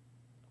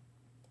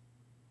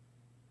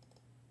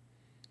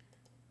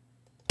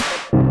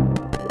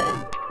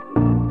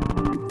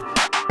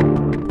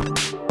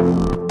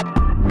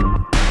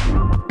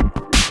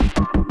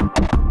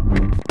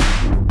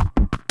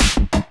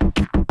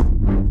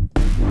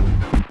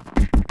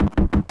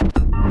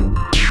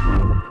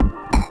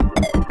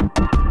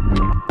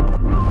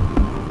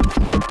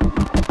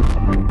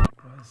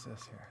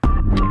 here.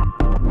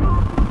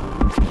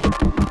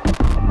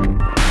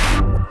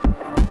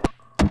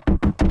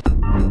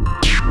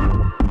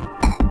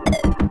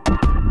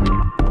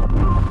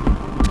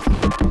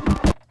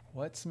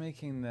 What's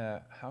making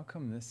the... How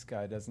come this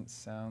guy doesn't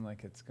sound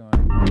like it's going...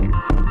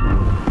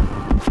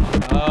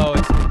 Oh,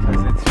 it's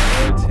because it's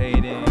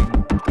rotating.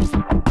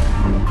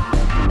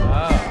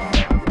 Oh,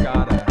 I've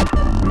gotta...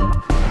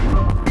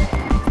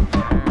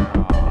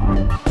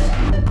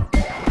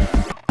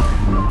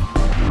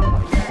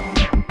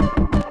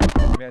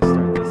 Maybe I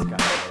start this guy.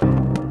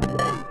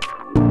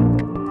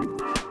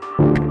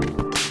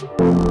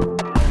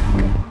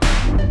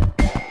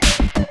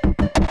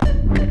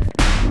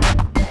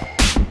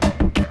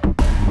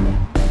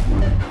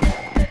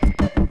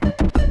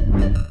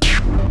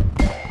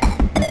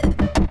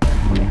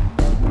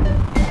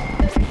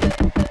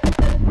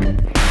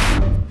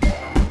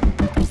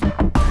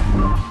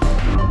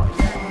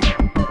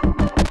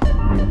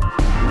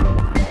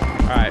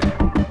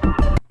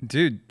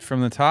 Dude,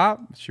 from the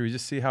top, should we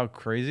just see how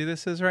crazy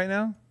this is right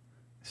now?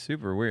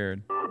 Super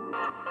weird.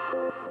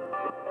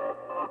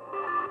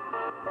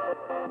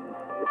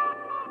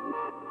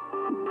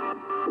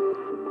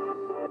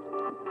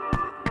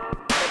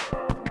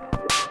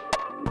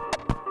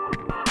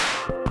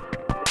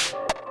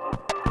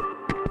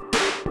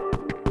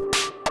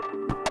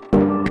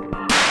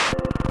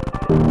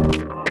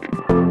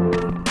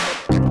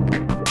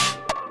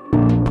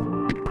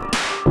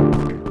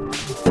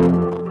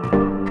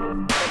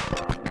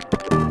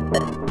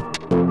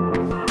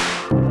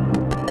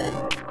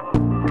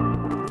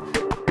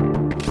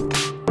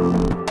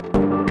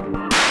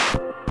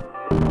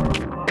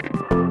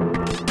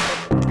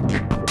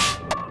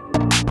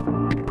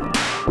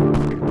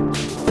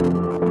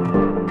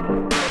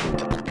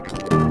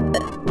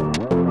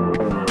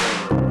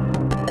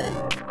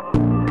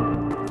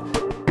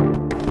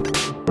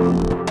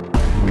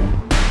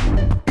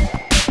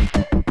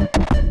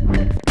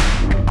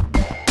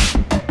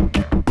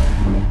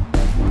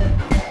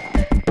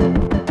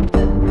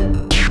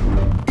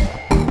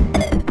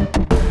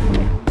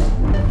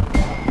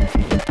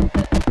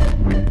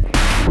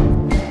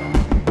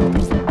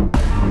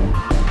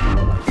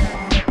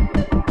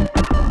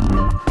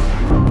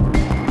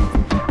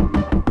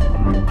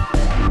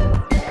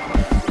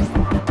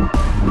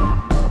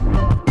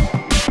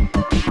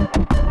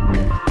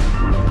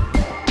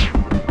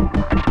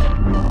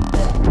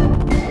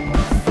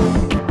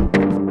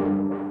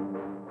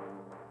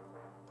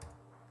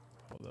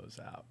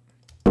 Out.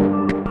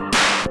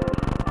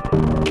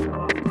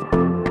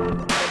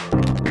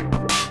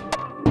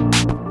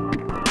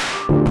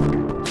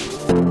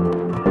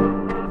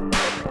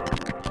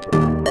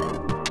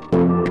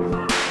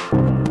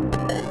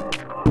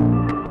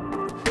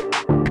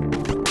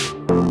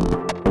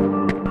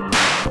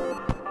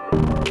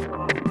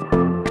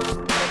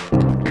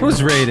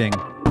 Who's raiding?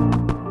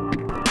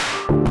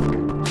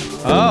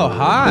 Oh,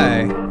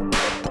 hi.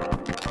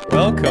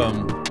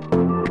 Welcome.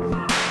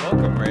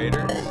 Welcome,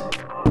 raiders.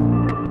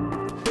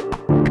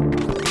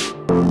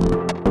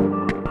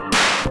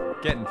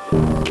 Getting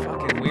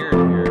fucking weird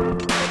here.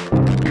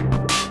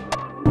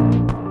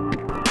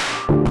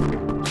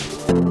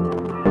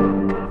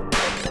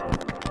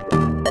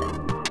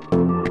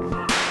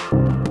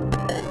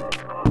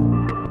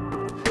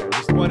 I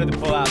just wanted to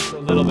pull out a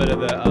little bit of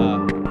the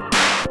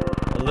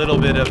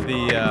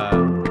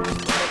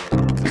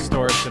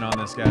distortion on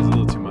this guy. It's a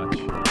little too much.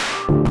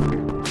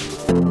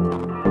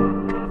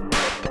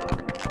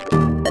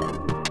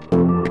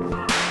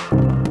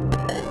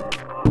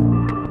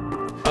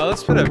 Oh,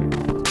 let's put a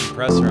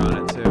compressor on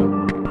it too.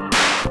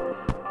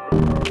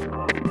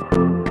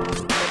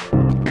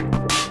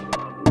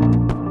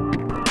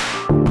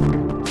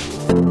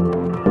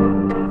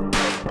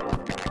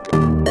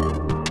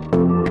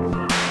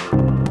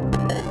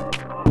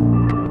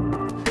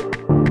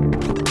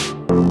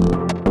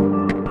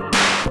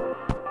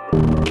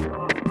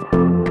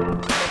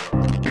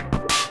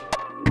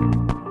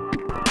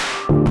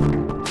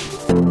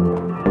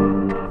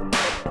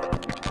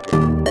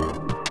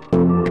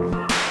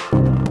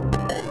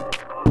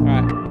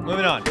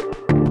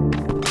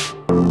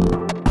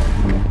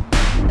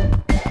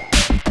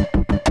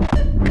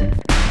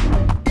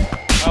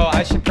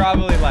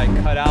 Probably like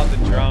cut out the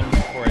drums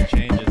before it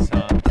changes,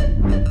 huh?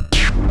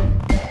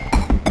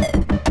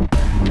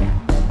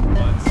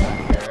 One sec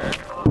here.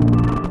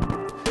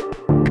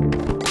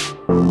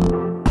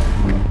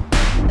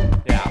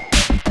 Yeah.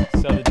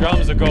 So the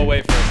drums will go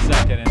away for a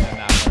second and then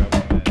that part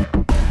will come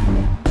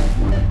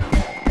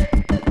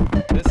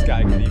in. This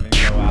guy could even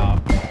go out.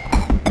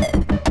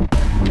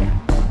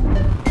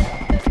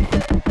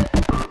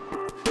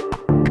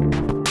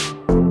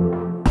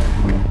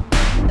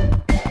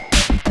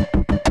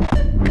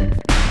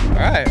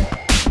 Alright.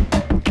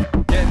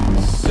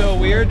 Getting so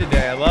weird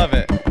today. I love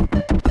it.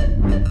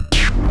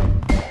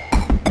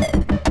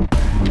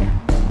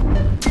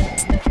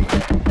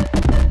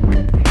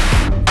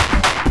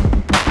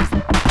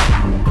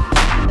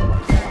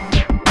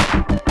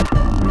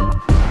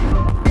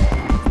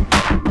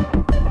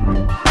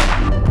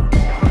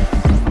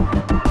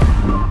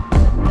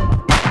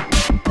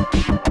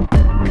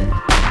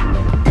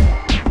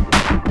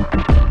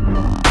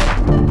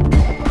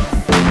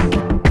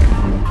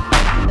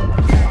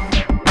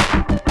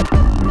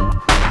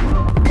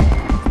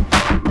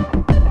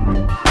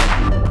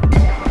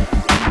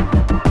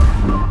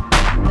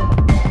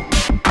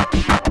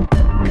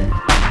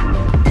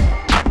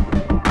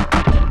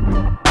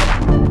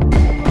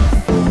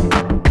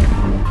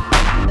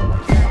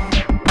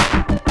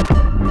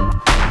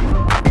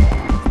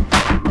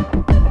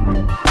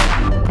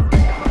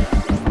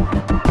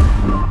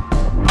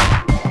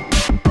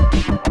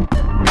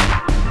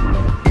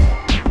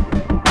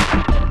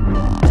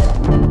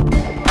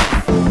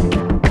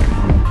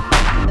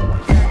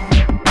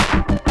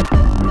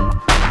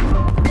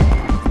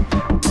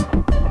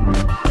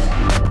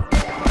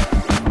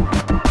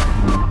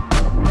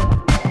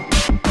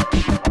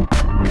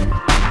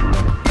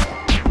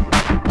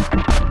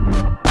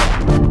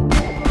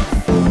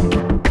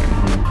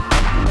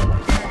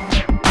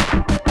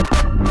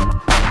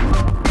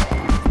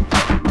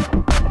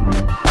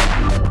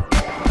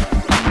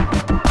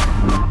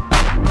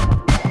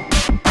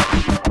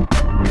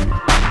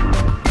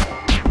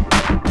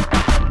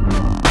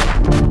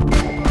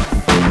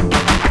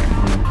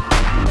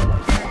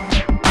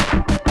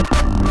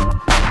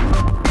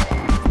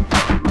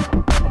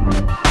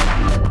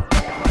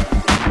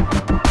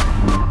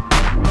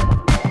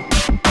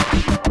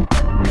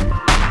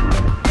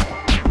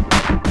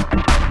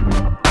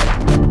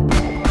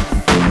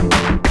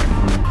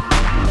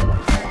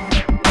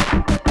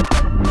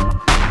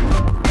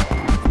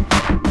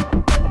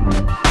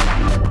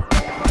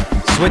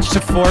 switch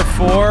to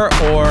 4/4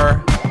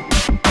 or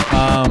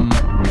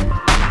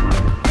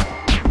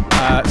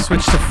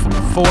switch to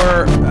 4.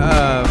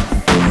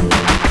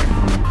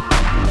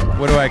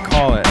 What do I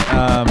call it?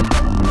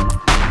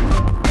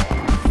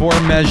 4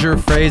 measure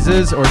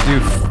phrases, or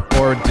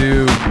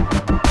do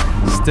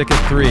stick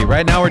at 3.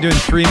 Right now we're doing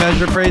 3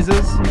 measure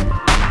phrases.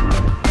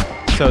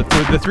 So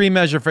the 3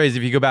 measure phrase,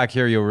 if you go back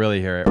here, you'll really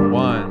hear it.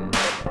 1,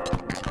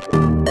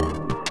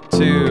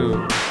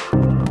 2,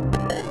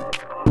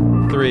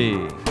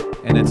 3,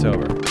 and it's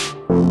over.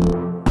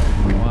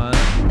 1,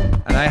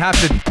 and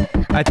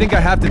I think I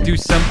have to do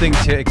something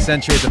to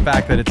accentuate the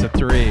fact that it's a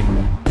 3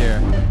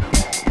 here.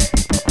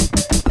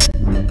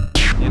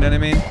 You know what I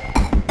mean?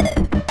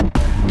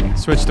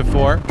 Switch to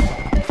 4.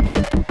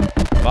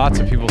 Lots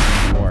of people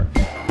sing 4.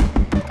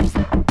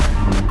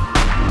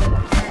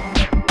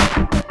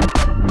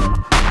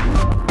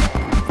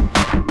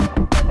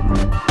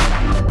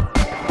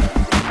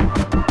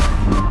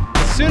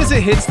 As soon as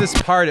it hits this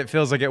part, it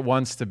feels like it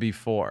wants to be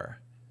 4.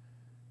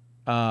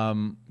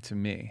 To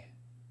me.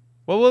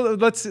 Well,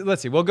 let's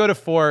see. We'll go to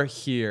 4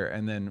 here,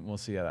 and then we'll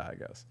see how that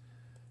goes.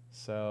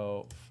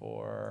 So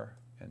 4,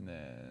 and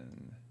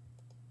then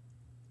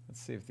let's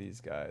see if these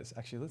guys.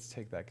 Actually, let's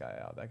take that guy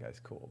out. That guy's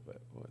cool,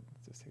 but we'll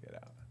just take it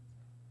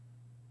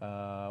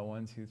out.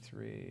 1, 2,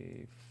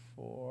 3,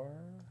 4.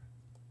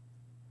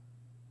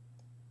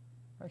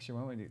 Actually,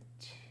 why don't we do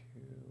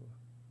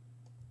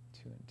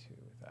 2 and 2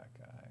 with that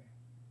guy,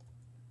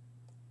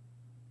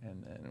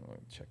 and then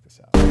we'll check this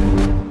out.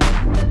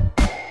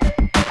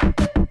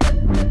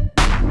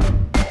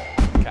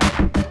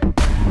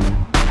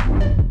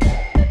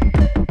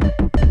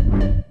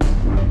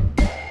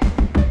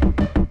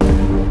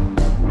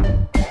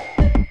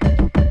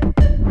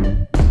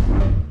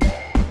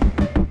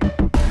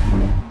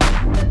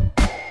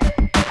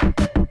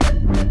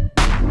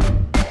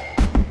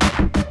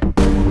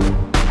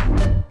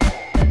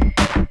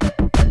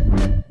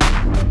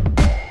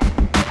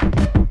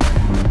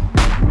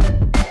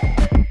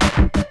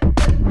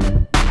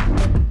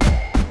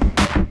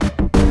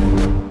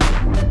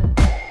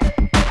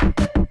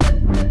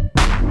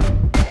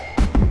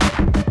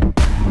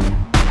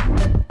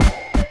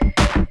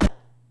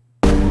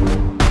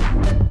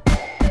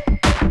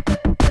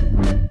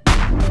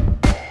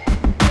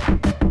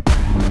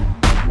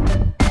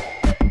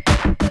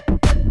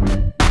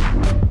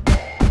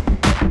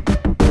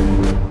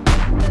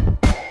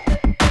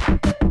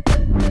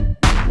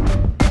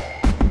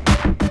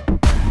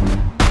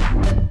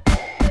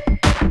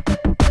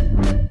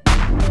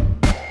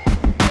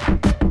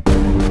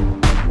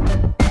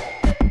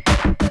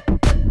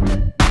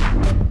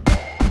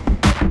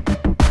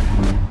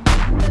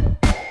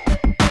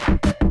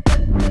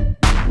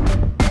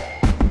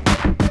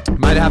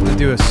 Have to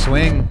do a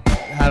swing,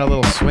 add a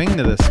little swing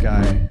to this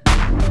guy.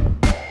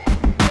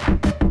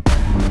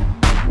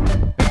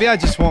 Maybe I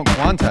just won't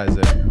quantize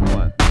it.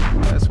 Hold on,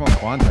 I just won't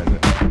quantize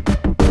it.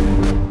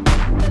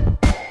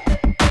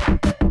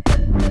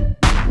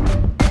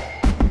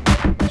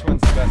 Which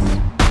one's the best?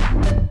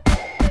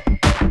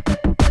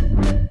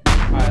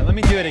 All right, let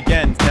me do it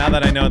again now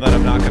that I know that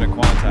I'm not going to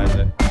quantize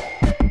it.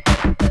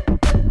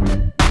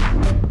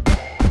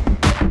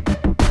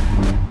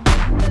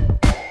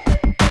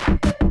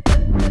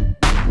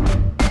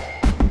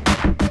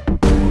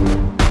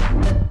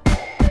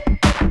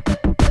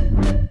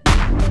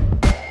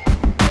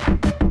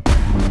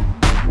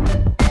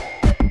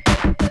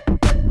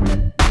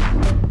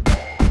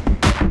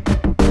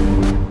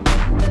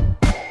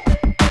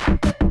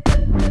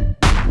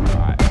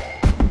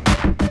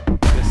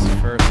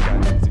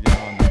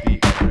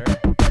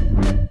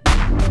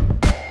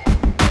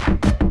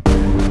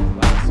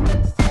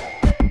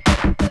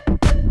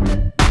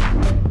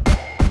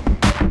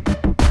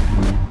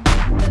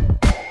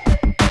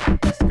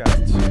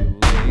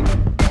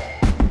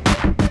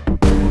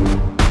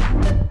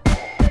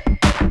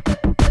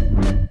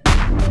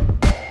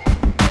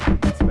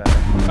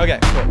 Okay,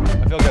 cool.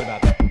 I feel good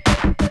about that.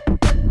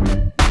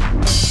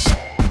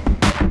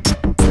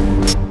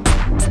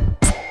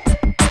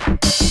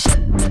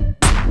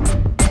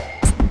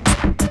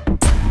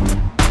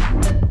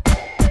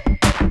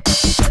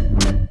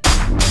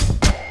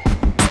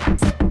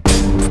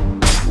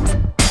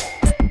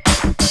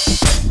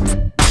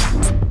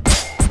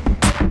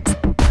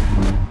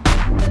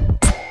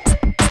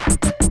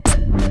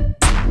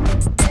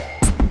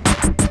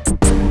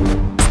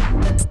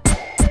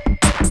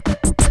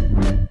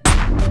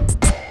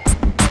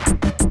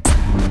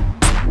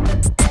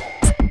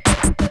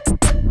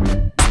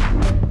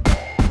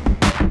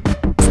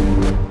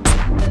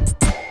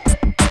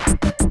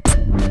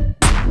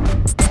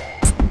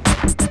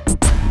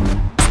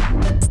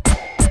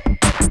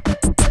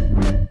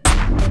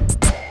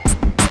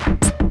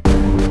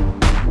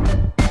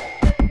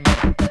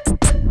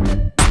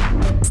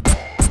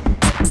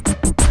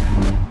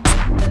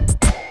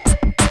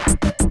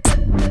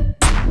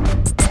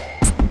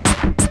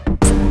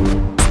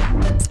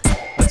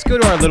 Go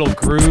to our little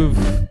groove,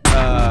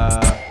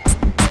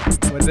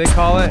 what do they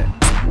call it?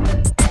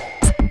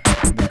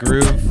 The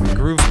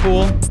groove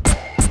pool?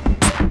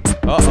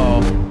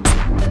 Uh-oh.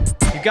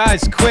 You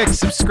guys, quick,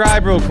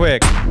 subscribe real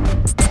quick.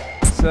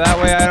 So that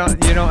way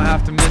you don't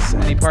have to miss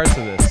any parts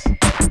of this.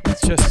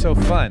 It's just so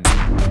fun.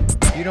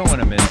 You don't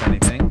want to miss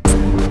anything.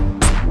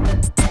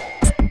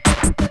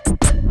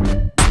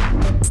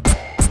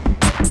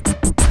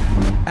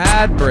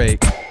 Ad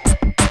break.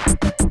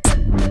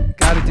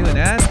 Gotta do an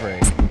ad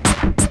break.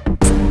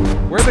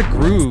 Where are the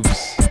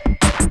grooves?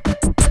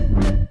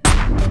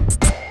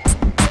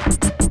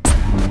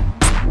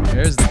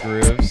 There's the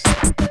grooves.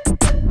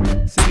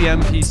 See the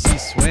MPC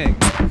swing.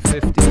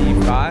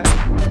 55.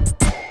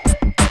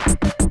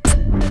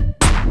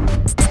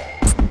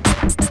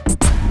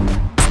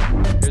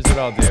 Here's what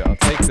I'll do. I'll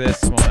take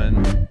this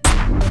one and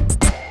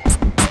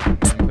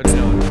put it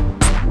on.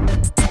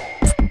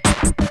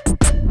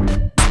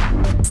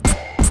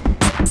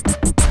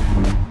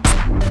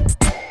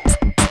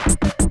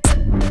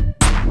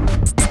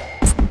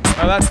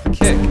 Oh, that's the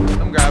kick.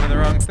 I'm grabbing the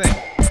wrong thing.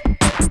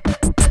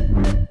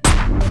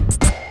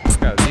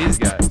 Look at these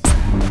guys.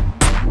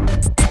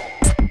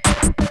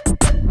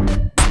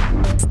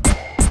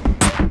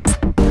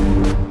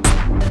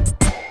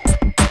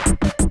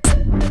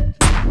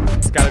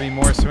 It's got to be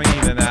more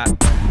swingy than that.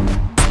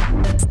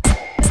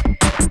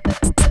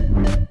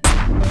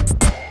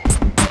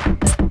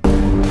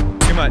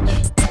 Too much.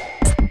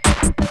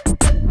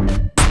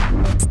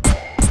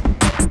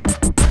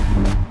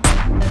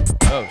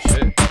 Oh,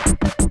 shit.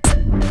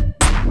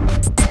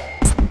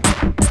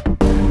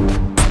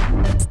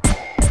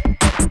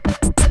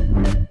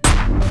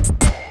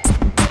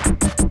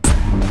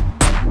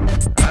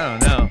 I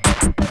don't know.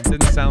 It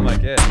didn't sound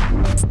like it.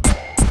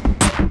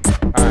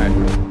 All right.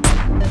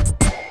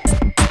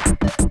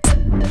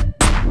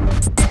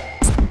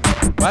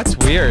 Well, that's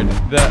weird.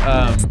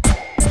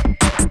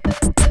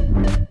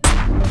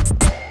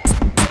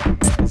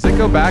 Does it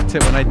go back to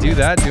when I do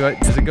that?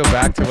 Does it go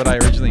back to what I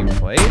originally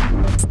played?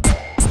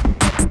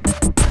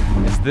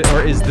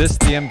 Or is this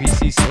the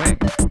MPC swing?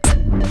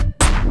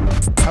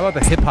 How about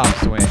the hip hop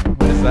swing?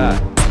 What is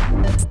that?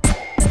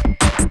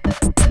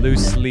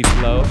 Loosely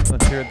flow.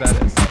 Let's hear what that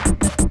is.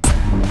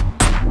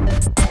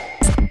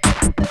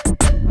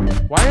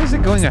 Why is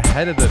it going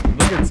ahead of the?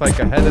 Look, it's like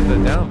ahead of the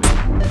downbeat.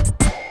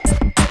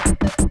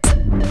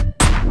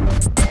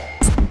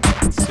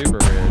 It's super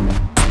weird.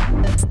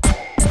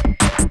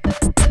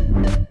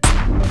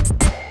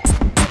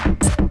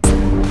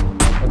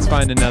 Let's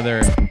find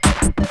another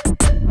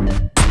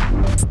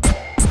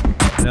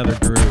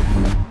groove.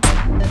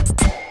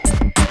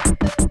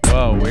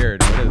 Whoa,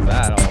 weird. What is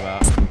that all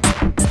about?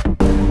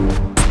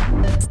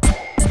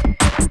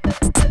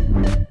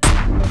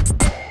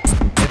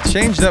 It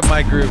changed up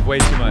my groove way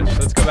too much.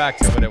 Let's go back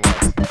to what it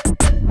was.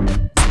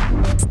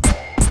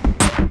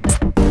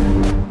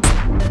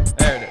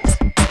 There it is.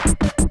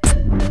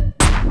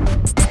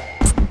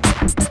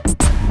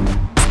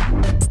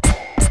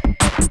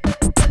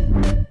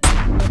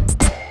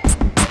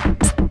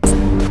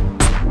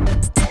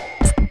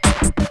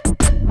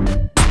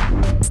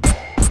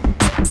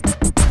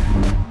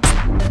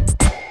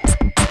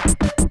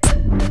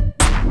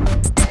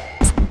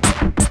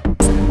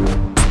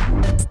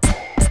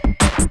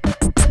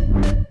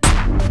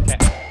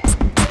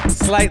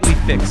 Slightly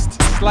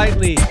fixed,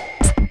 slightly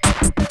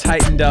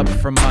tightened up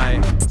from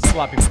my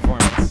sloppy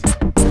performance.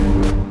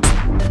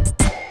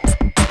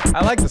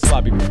 I like the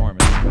sloppy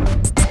performance,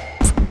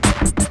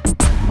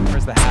 but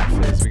where's the hat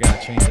fizz? We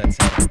gotta change that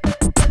sound.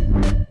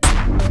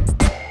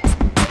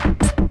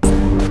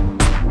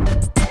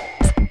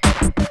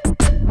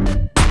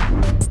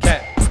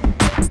 Okay.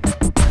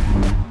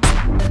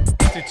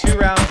 Let's do 2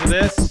 rounds of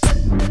this.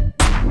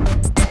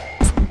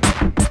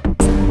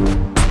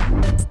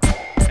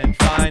 And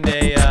find a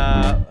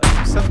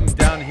something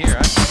down here.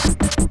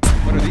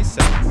 What are these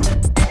sounds?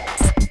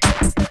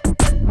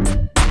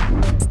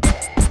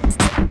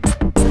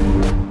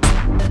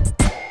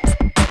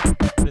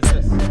 What is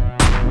this?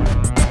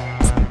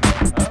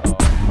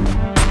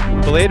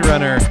 Oh. Blade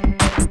Runner.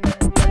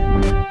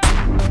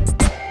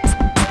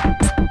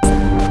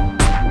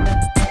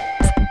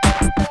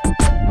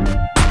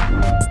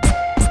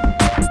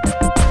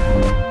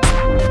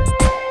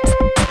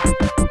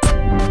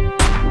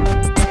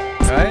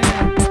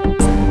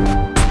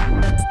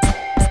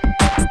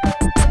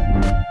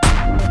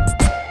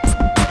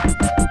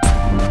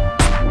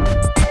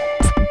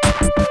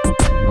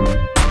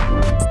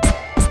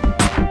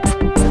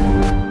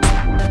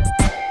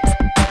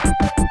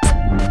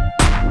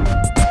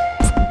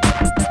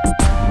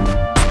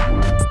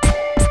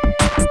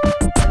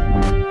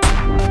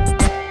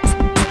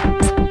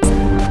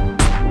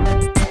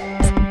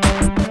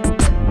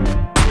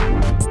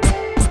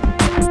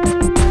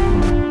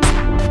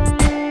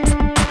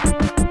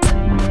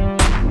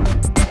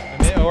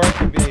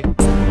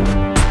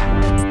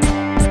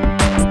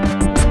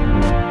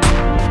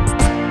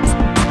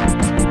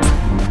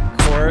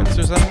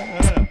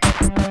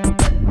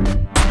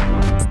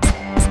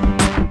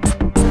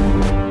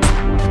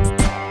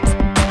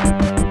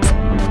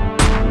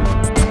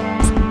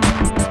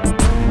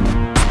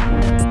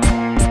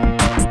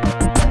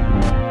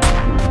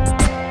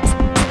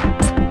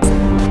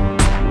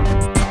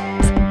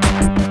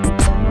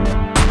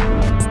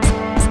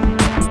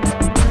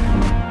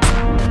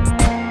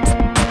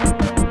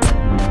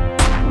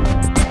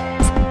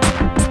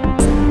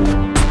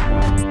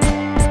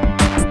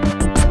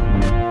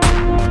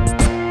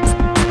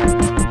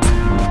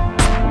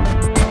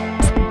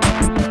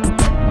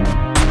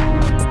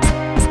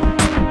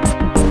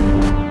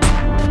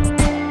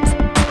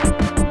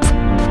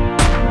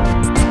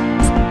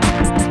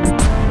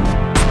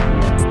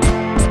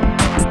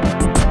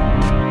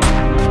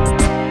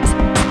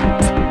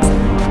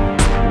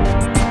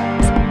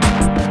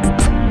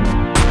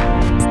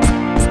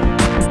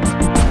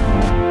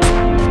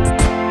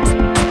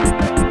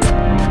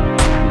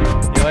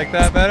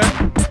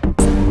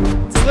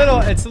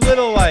 it's a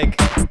little like,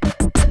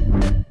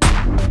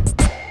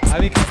 I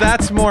mean, because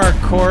that's more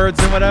chords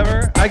and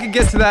whatever. I could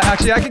get to that.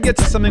 Actually, I could get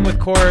to something with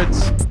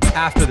chords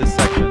after this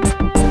section.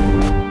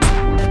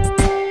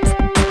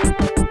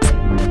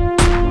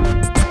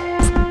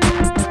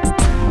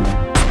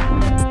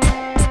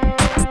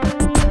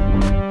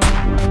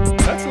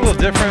 That's a little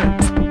different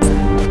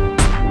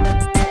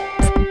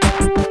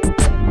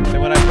than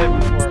what I played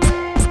before.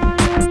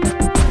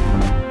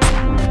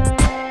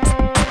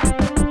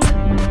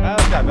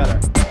 That got better.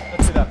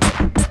 Let's do that.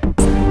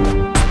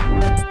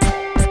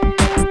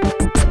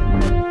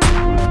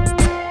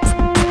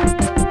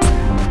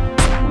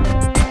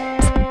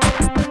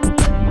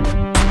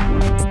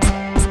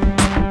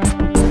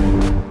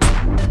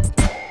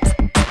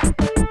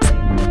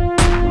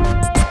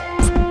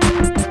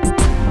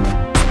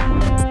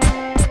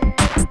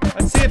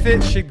 If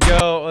it should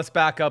go, let's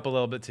back up a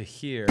little bit to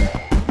here. I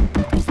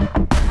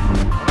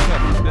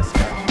don't know if this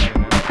guy should be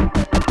in there.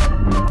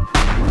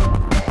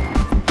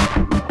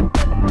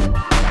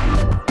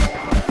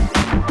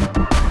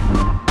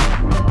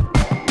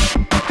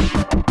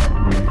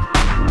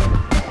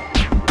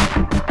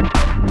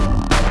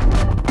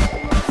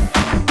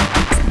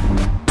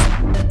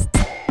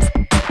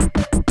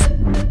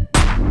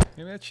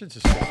 Maybe that should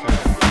just go through.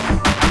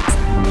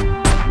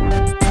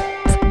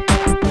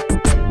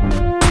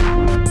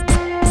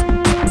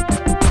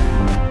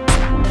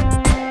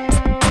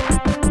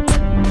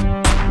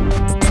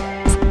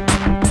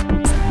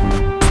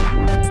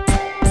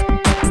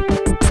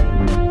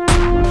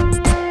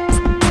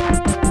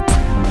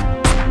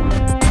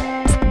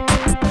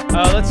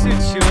 Let's do 2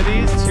 of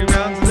these, 2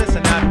 rounds of this,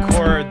 and add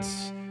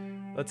chords.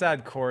 Let's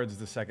add chords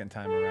the second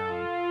time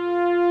around.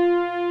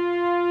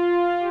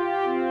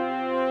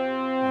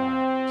 All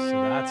right, so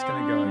that's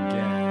gonna go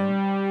again.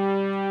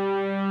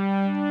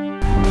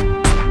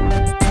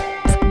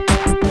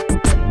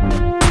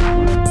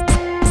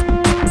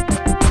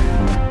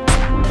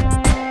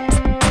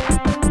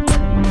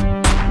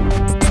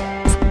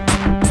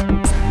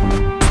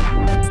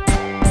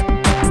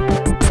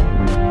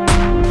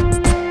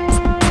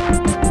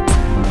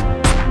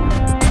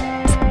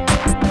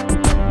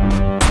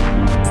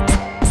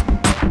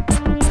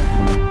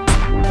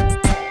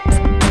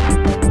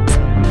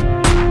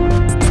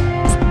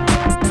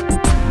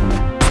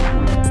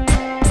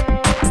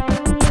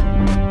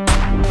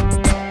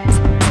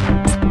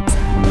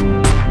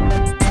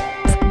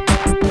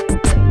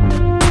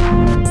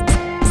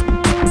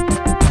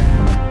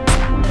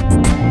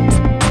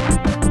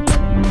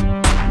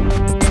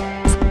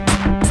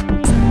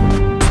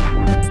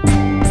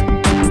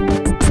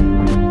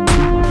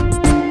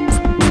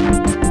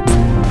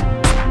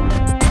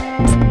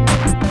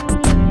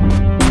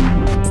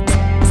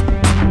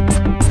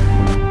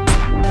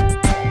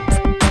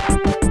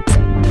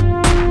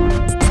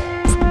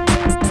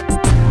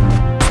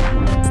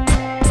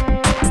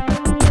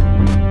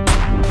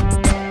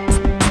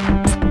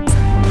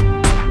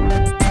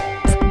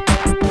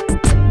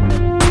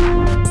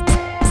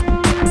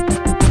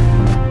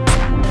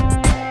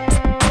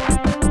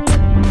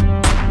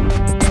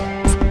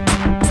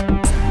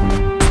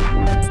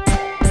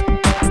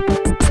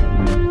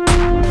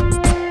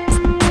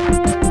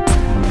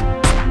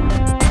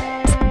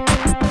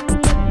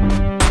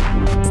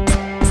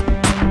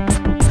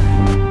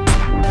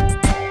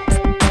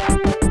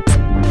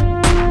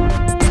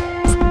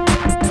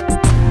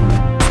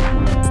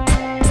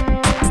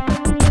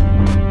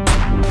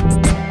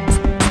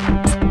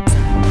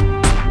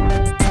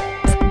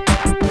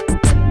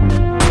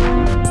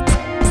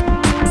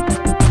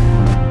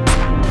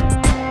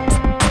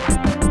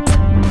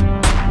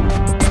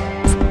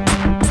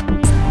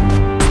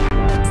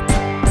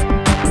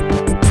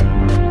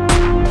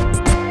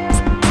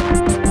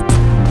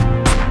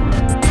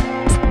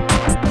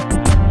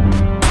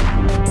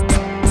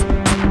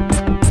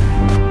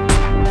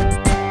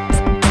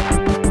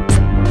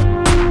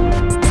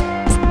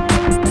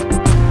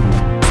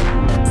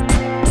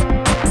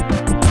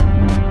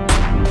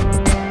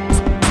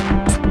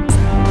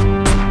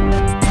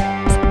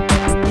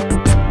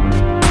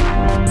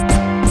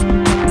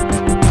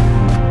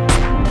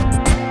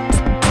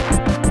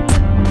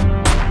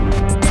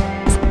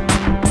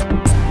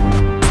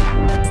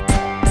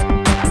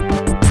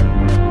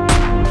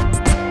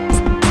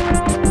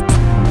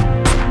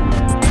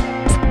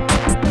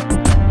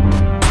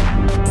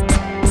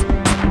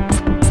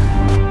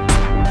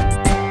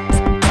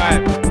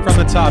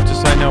 Top,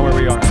 just so I know where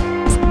we are.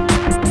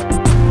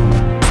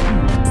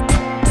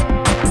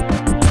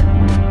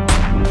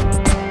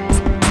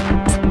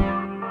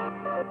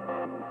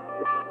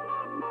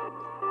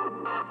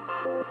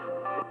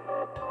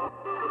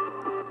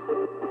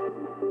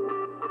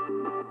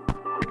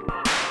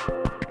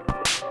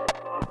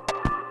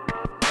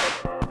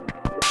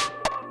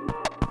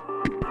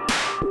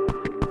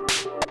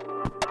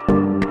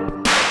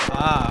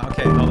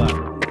 Okay, hold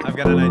on. I've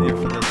got an idea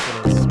for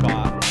this little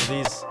spot.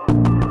 These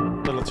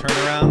little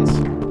turnarounds.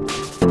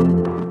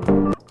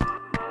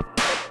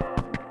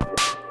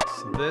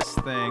 So this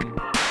thing,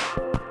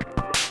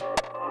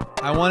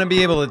 I want to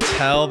be able to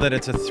tell that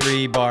it's a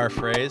 3-bar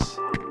phrase.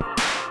 Where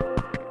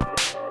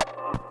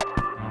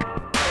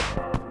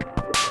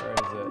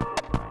is it?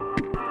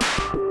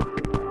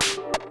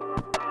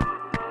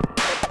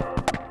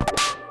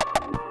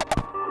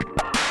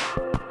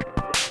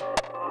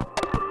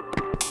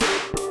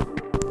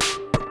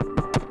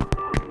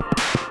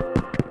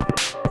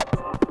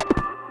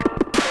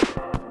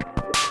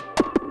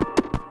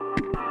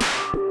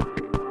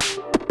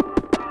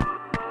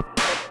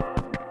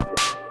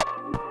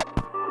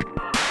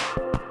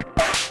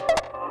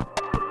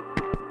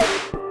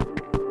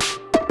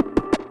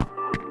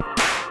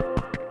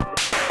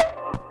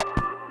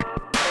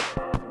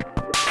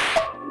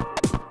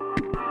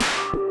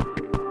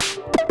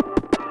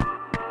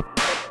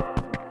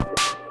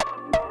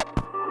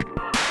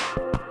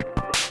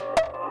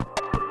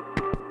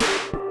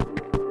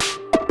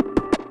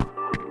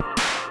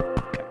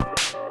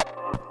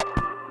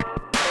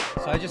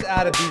 So I just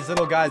added these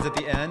little guys at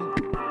the end.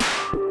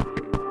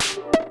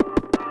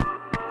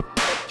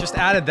 Just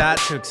added that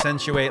to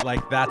accentuate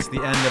like that's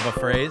the end of a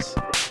phrase.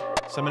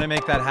 So I'm gonna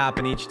make that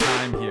happen each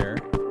time here.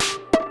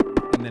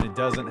 And then it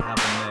doesn't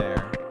happen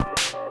there.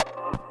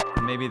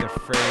 And maybe the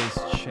phrase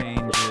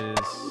changes.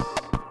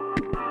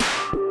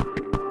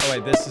 Oh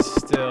wait, this is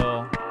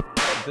still,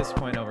 at this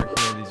point over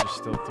here, these are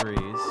still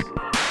 3s.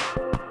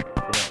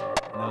 Yeah,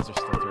 and those are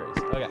still 3s.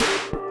 Okay.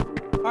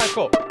 All right,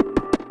 cool.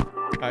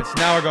 All right, so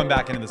now we're going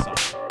back into the song.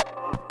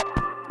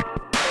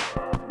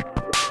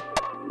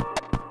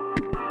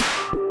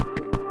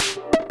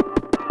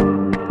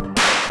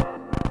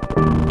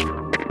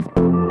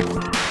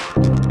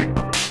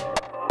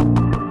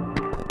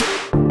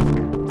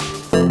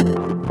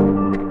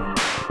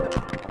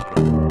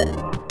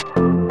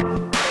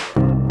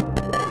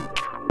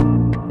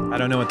 I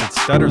don't know what that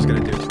stutter's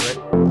gonna do to it.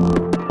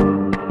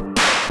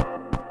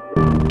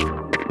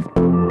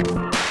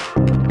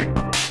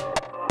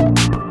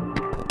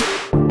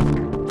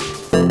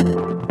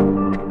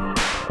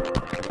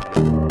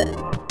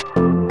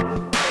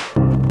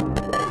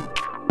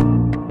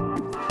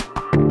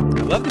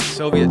 I love the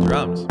Soviet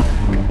drums.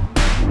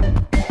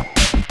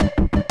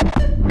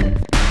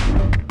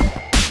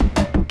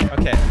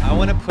 Okay, I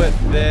want to put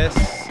this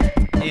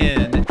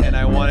in, and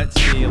I want it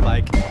to be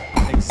like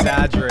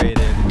exaggerated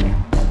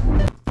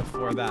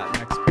before that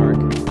next part.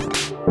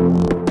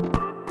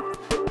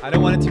 I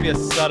don't want it to be a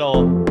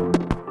subtle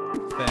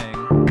thing.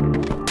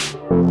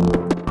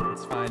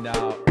 Let's find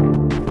out.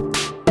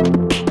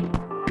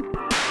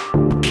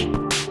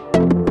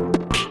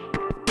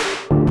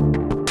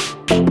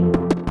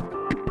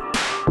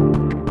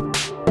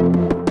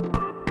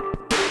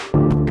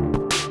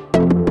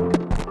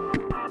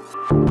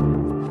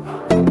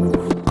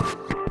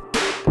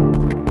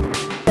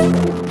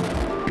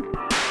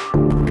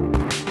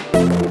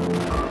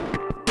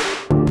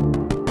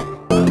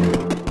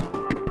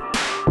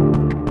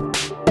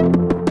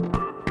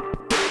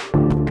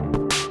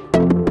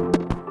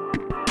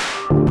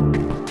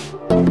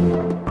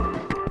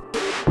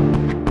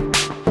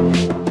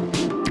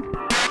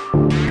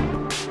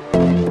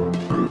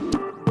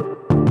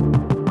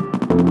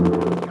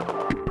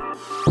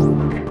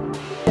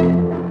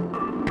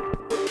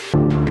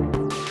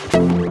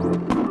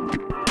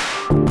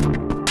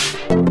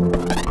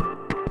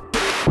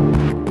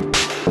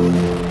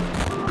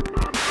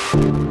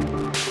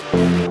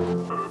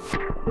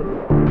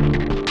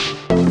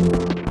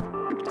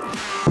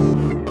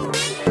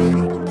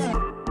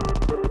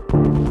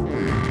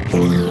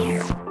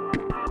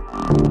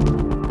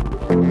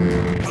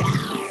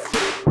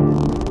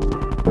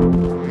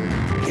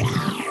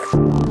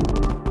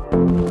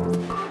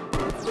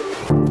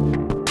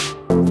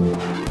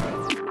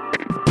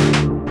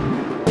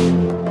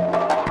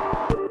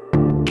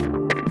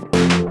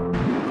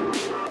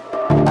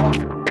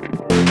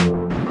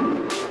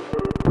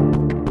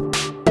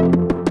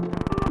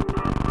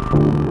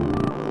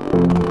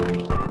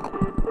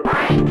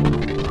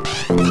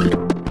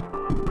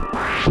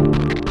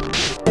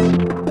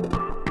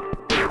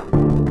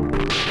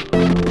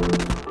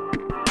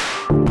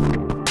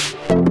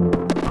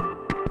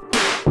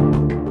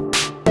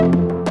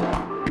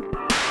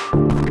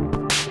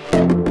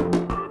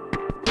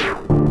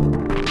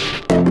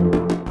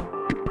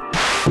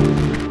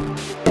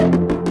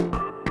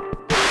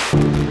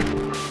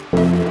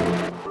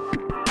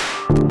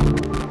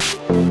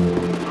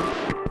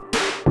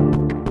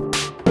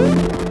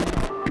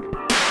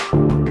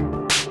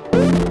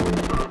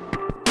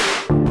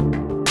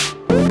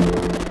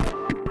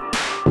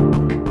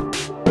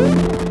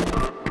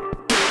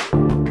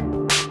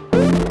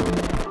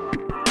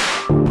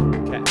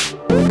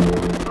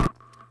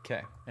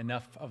 Okay,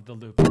 enough of the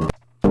loop.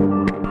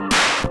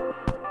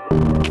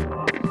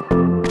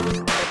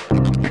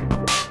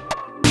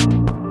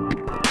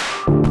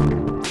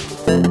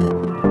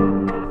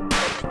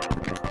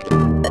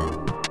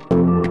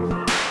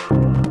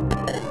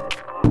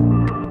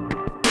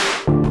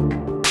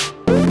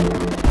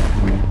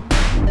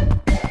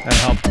 That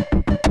helped.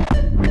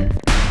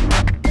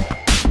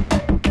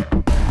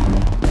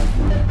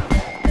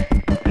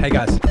 Hey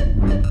guys.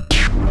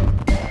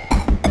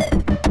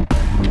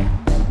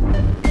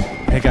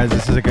 guys.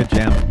 This is a good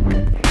jam.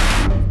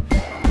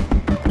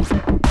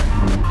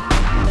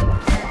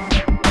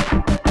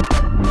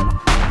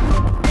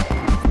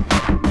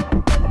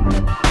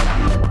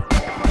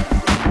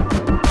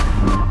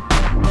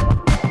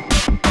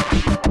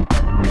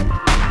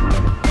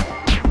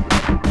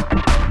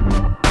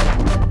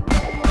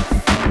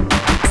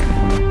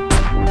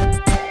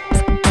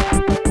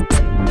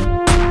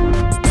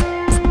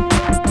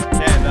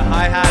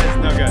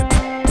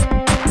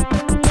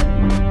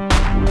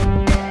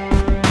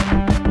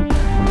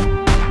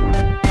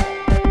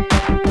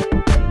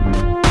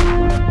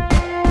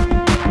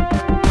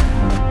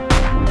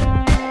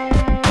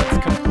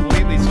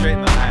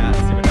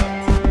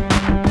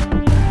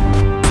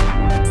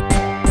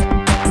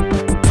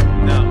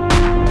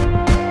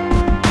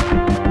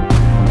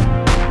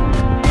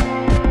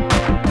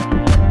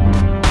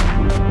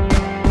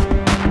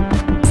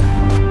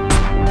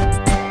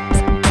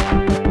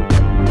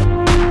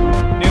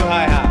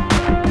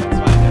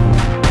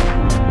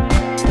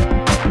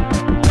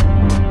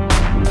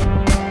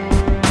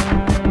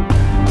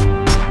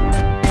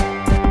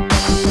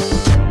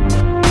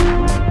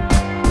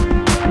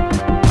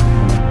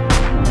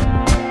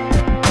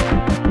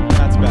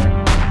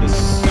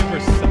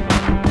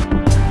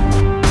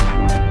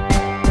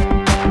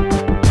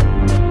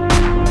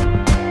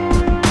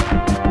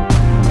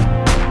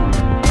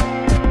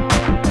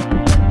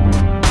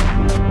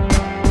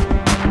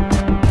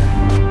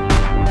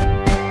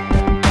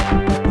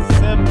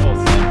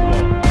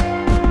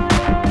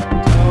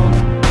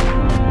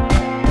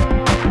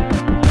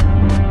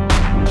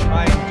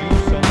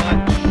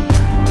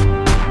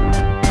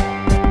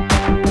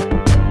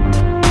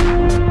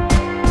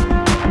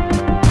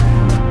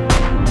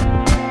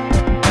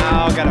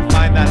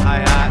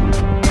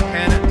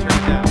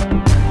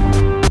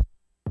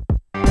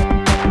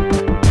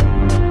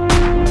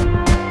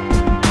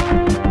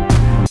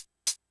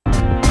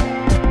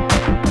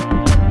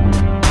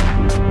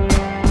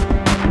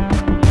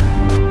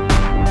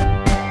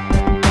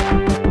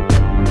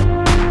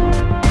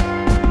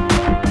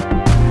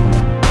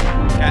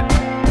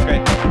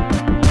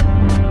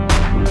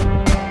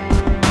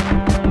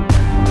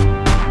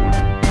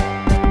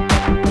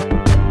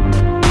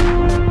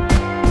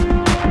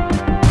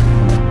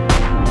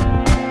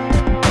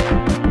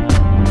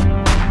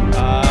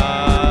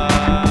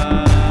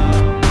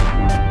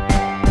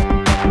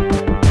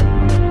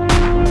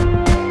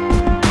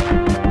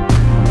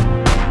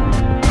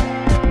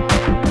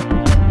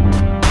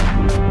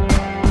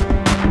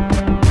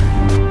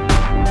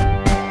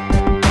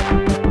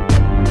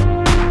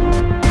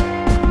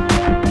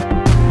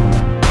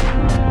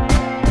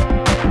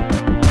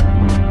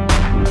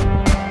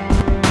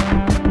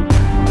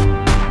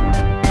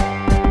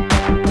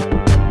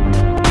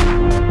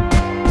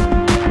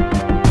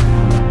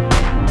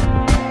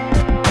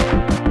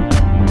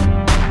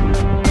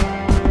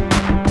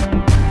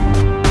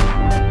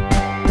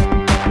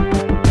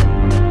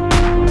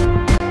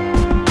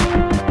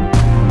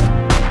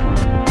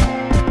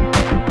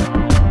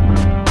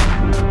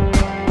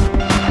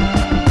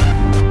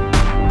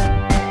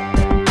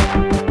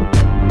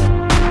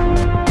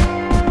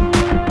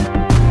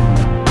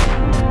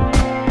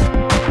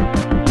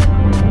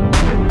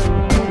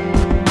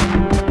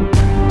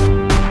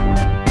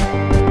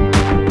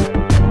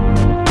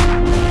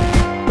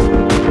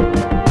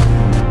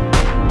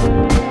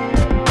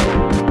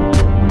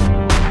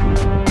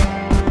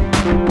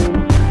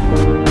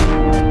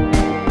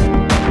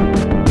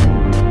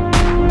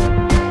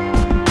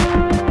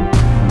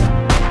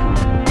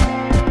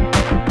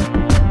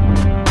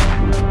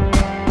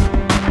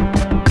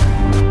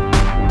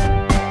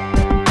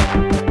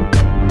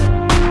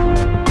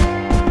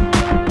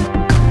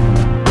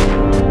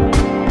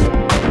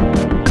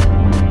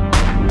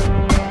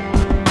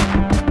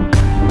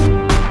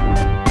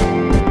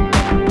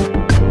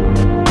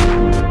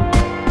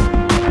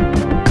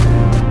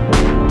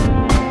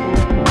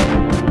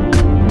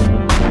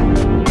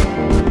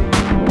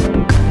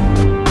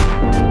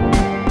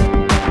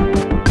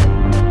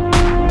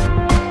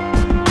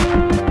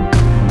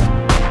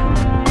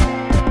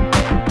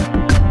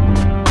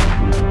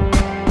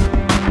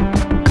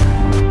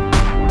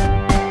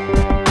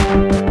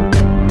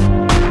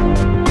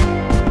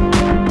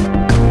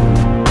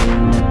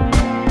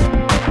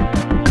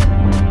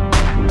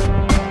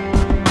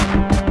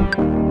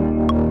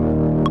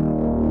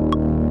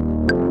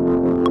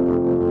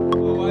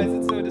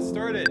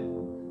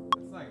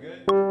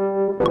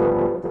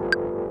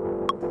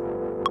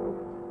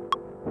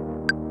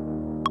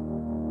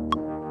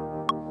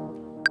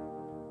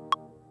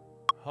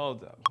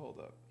 Hold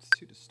up. It's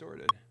too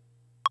distorted.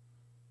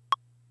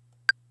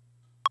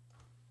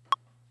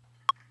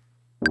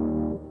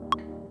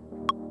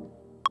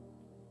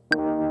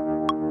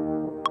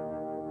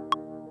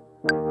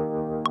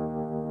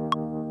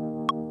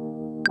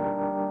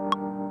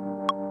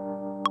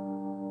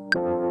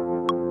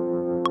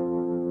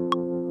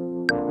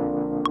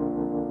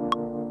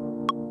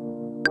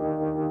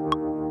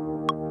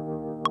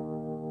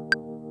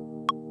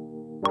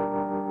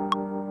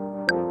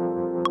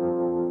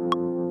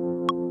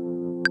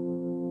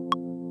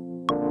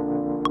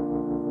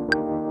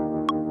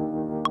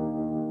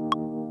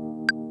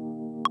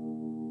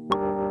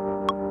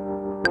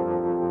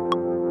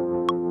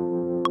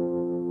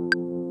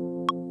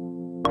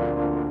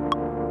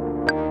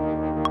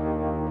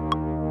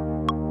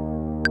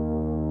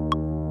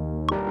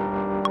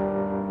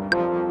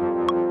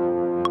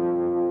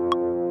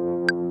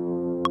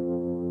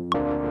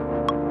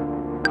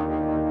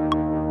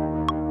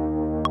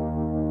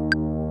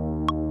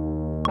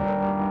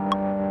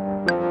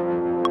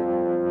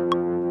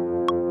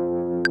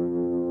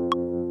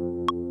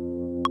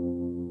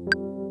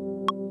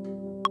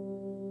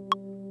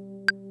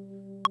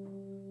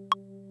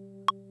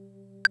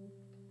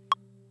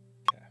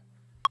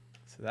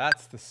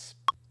 that's the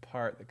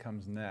part that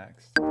comes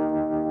next.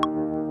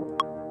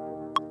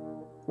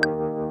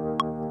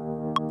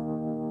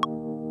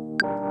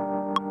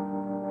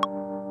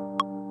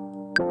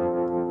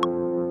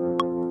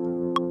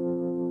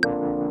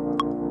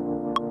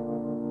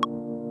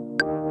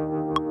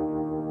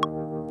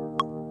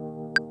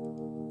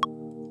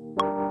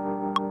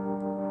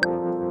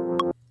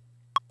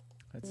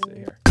 Let's see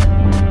here.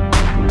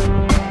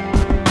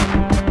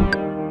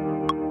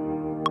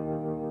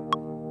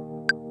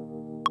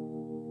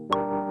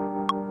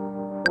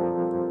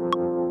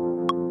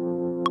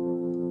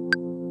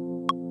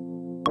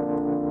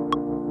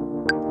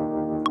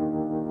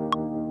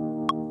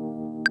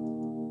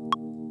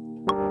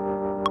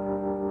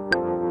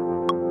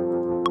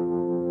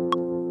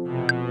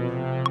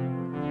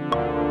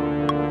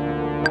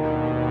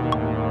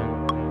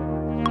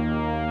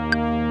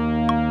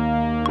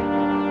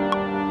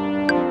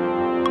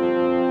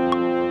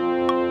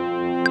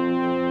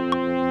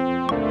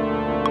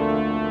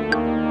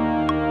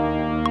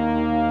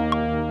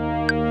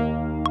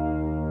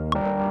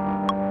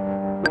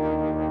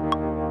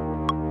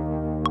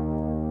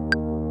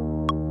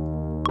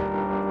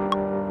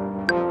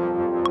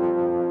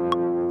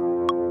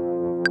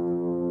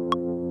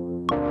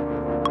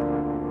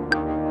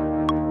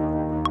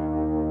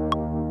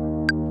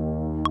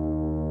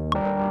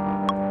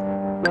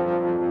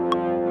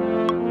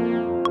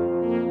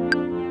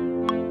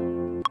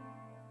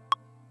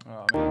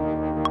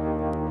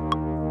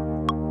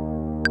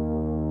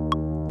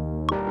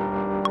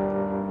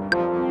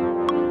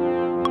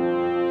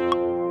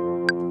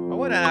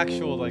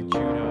 Actual like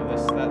Juno.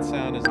 That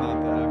sound is not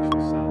the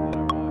actual sound that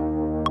I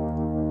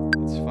want.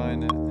 Let's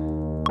find it.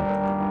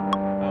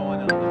 I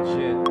want a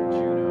legit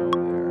Juno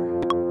there.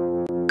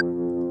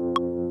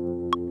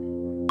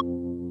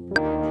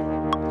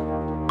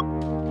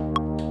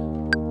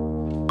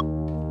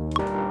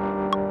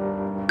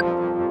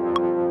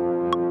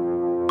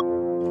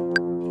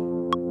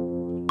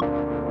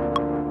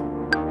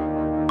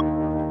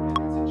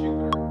 It's a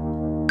Jupiter.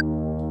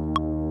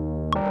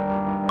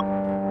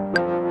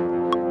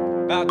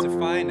 About to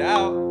find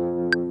out.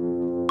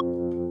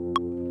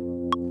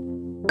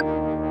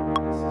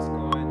 This is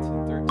going to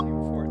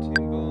 13, 14,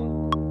 boom.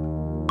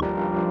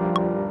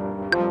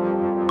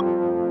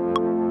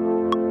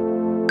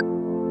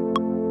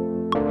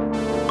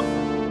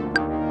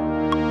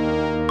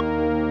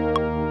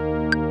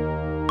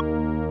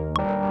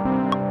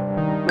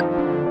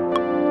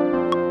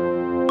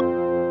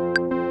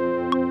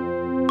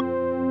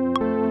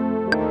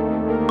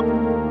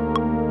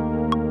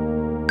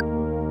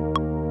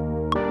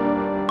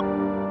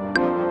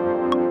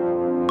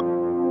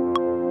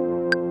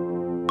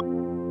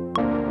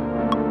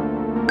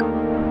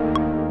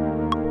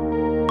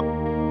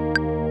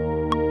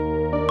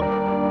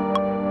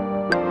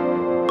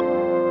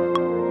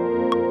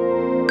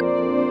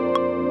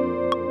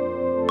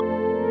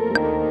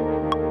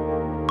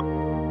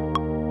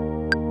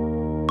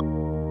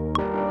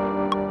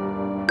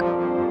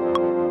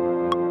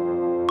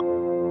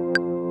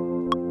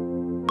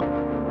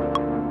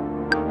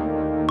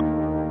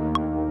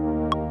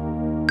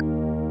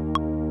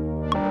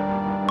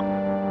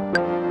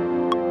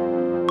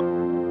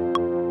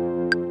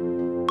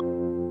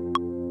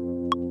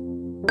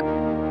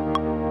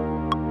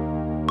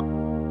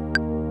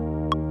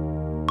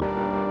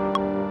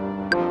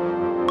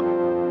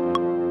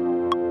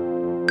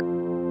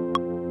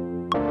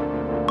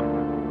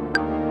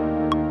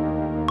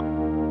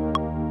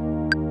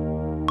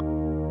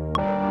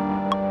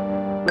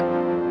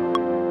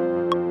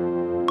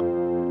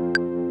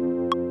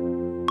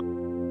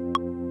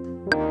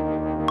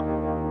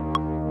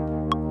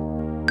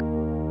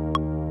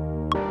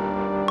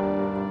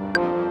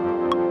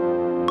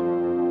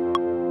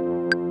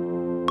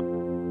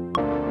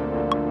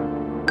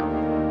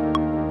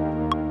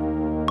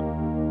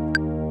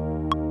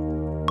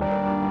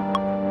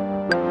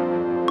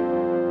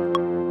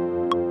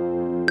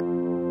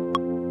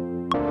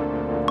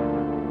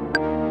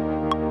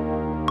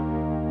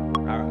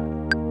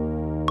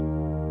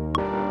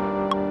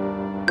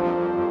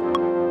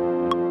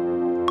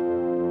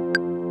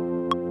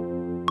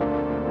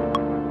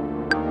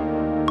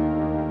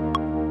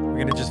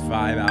 We're gonna just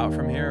vibe out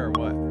from here or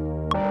what?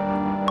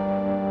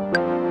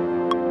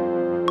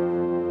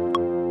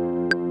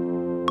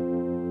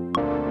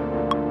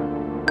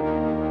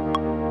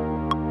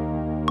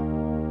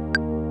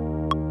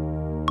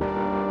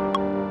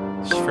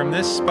 From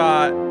this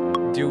spot,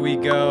 do we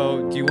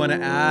go, do you want to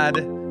add,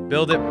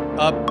 build it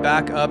up,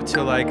 back up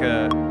to like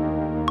a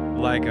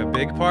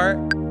big part?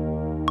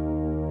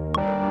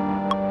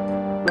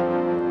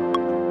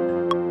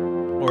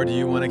 Or do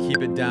you want to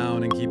keep it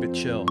down and keep it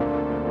chill?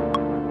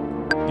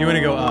 You want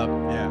to go up?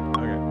 Yeah,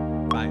 okay,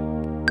 fine.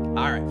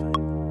 All right,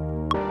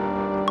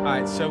 fine. All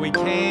right, so we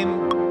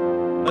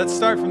came, let's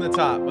start from the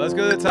top. Let's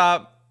go to the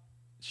top.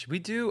 Should we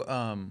do,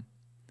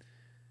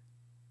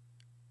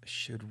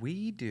 should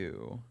we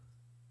do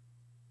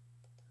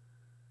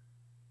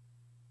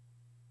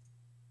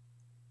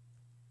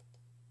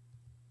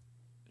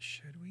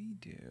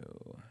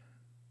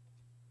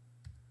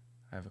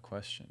I have a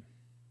question.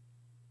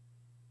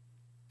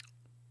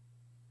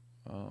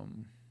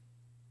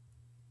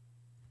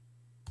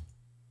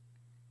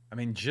 I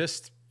mean,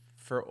 just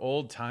for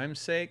old time's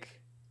sake.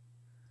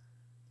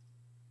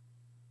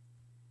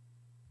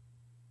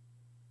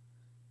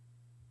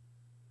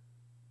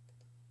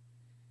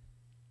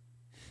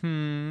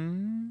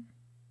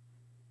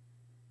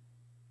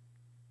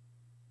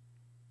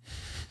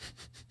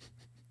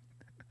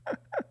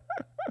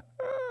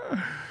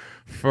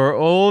 For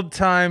old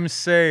time's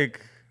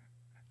sake,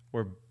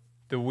 where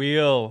the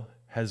wheel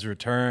has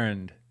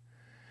returned.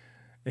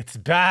 It's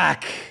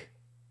back.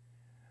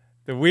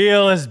 The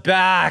wheel is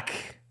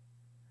back.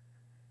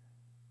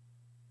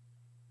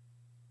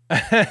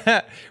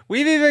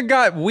 We've even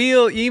got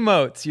wheel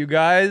emotes, you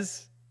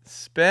guys.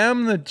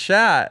 Spam the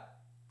chat.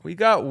 We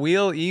got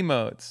wheel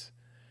emotes.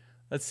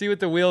 Let's see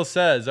what the wheel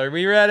says. Are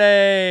we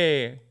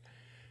ready?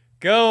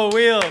 Go,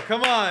 wheel.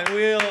 Come on,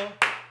 wheel.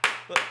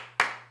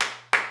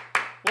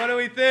 What do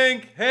we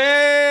think?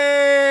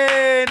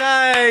 Hey,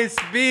 nice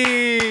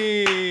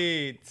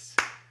beats.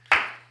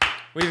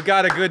 We've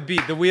got a good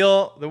beat. The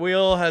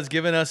wheel has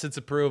given us its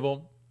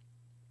approval.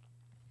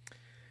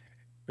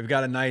 We've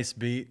got a nice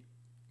beat.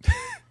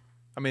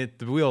 I mean,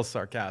 the wheel's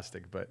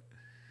sarcastic, but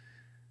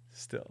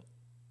still,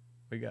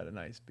 we got a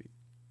nice beat.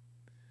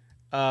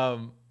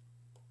 From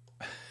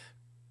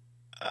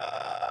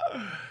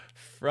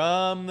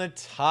the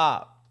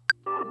top.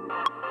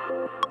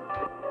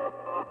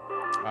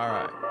 All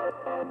right.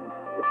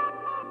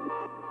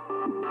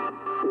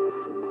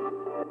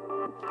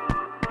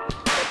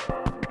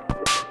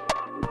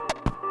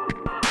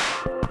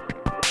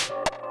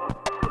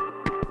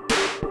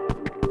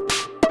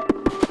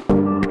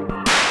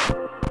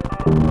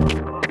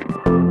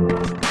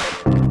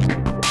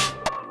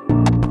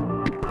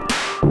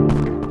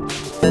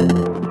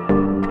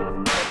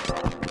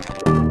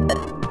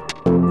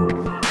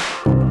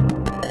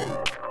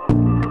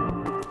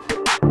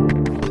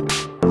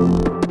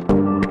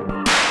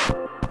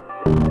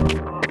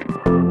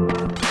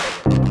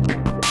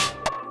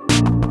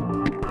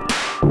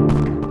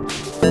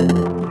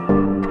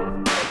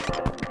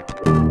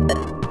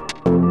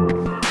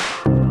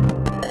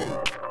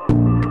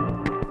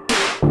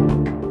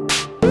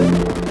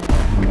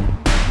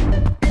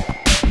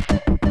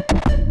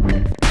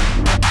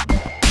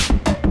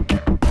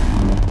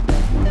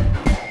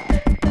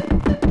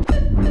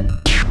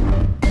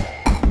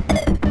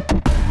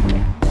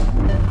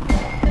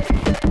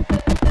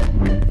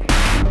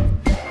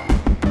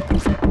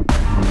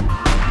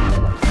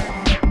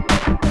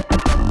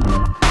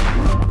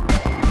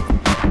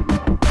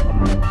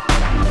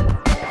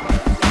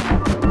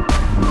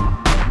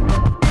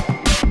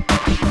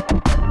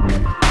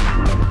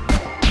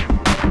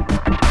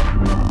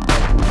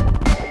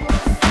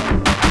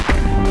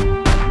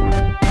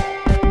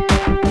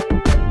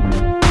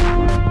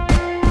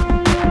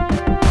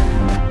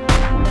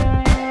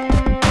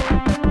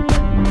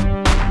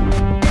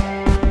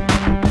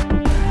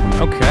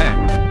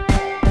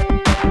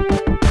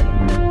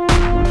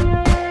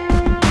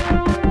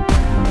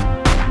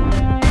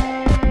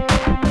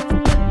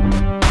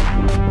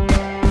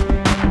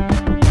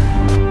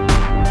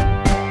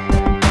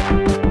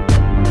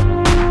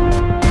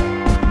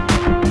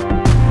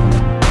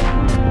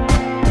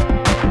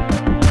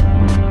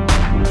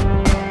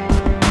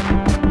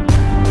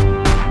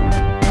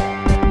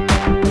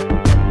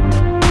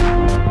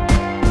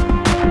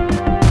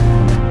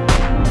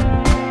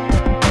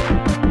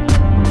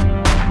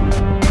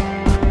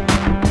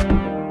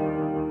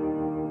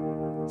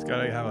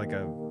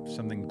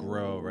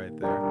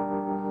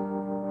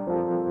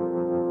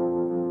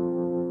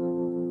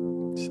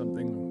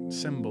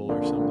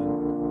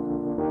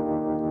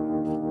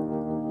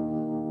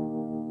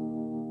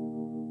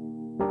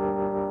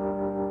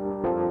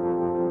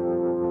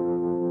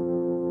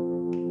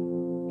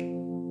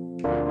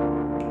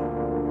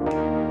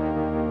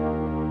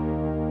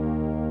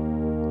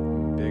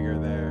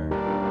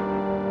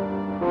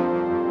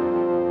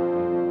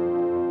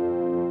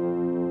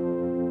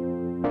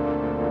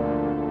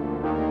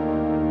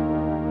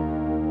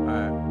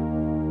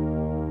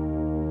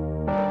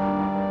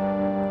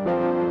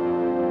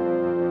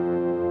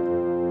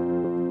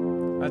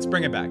 Let's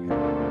bring it back.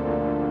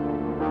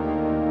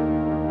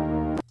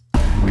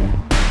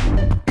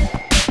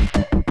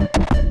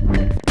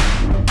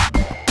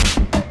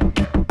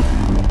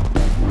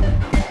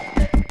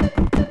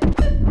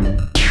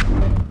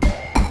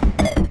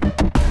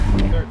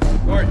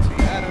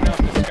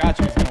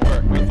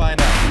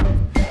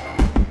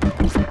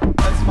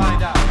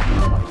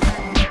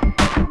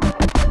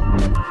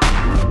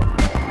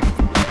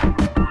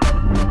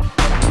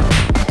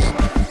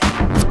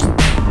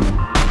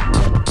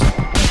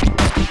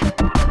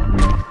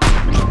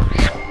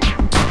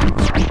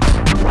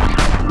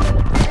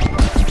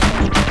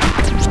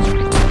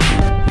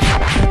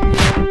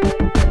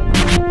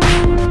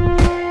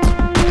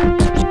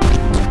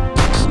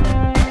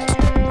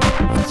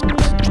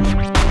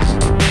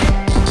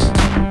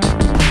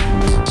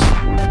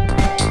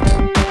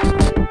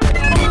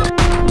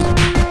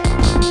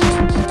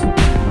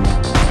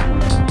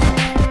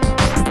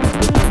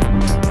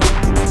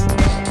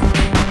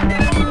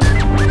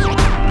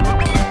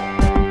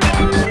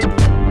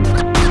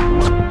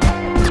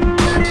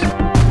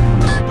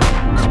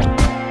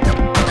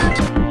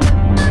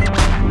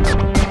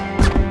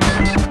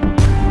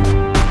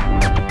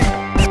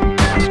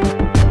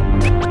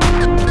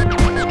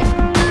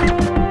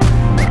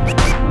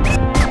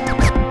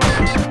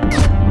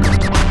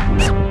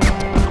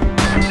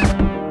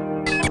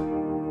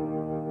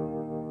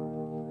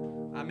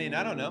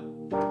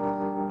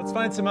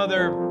 some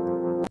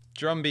other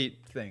drum beat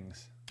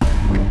things.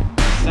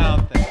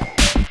 Sound things.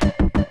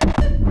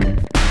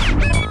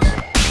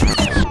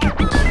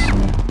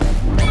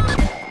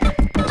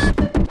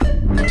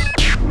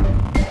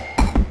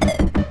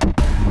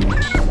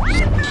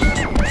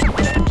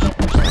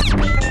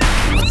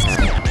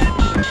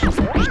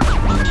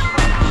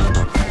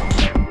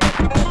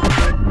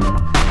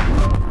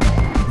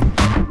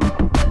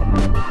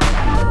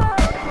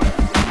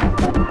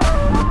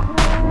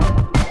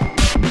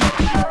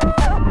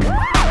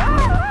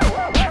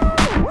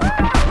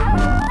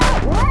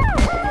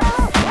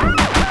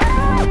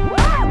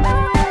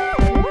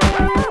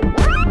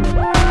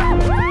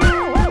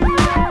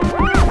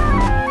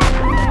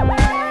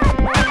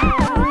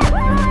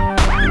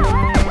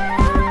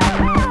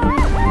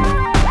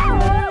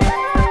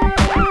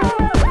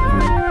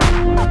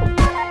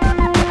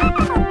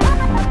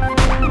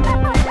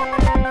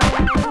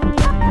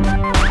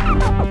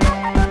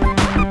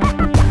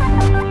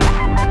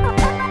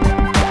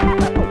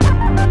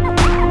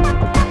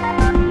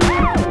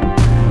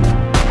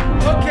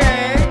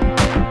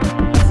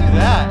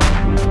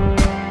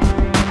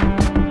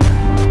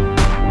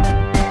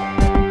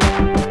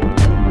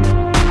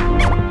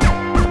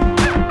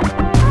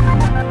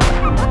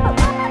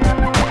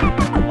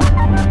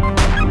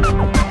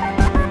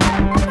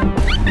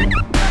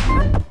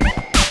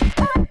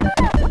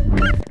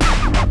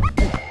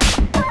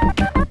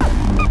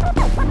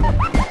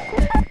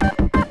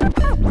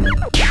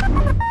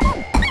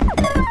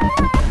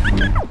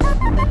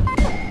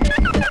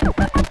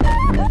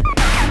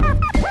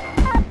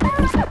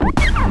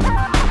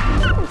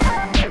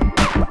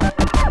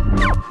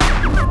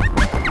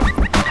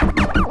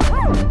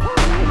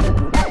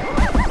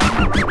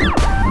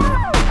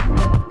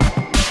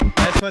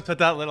 Put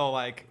that little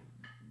like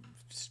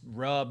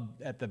rub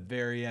at the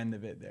very end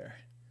of it there.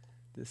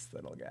 This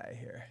little guy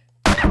here.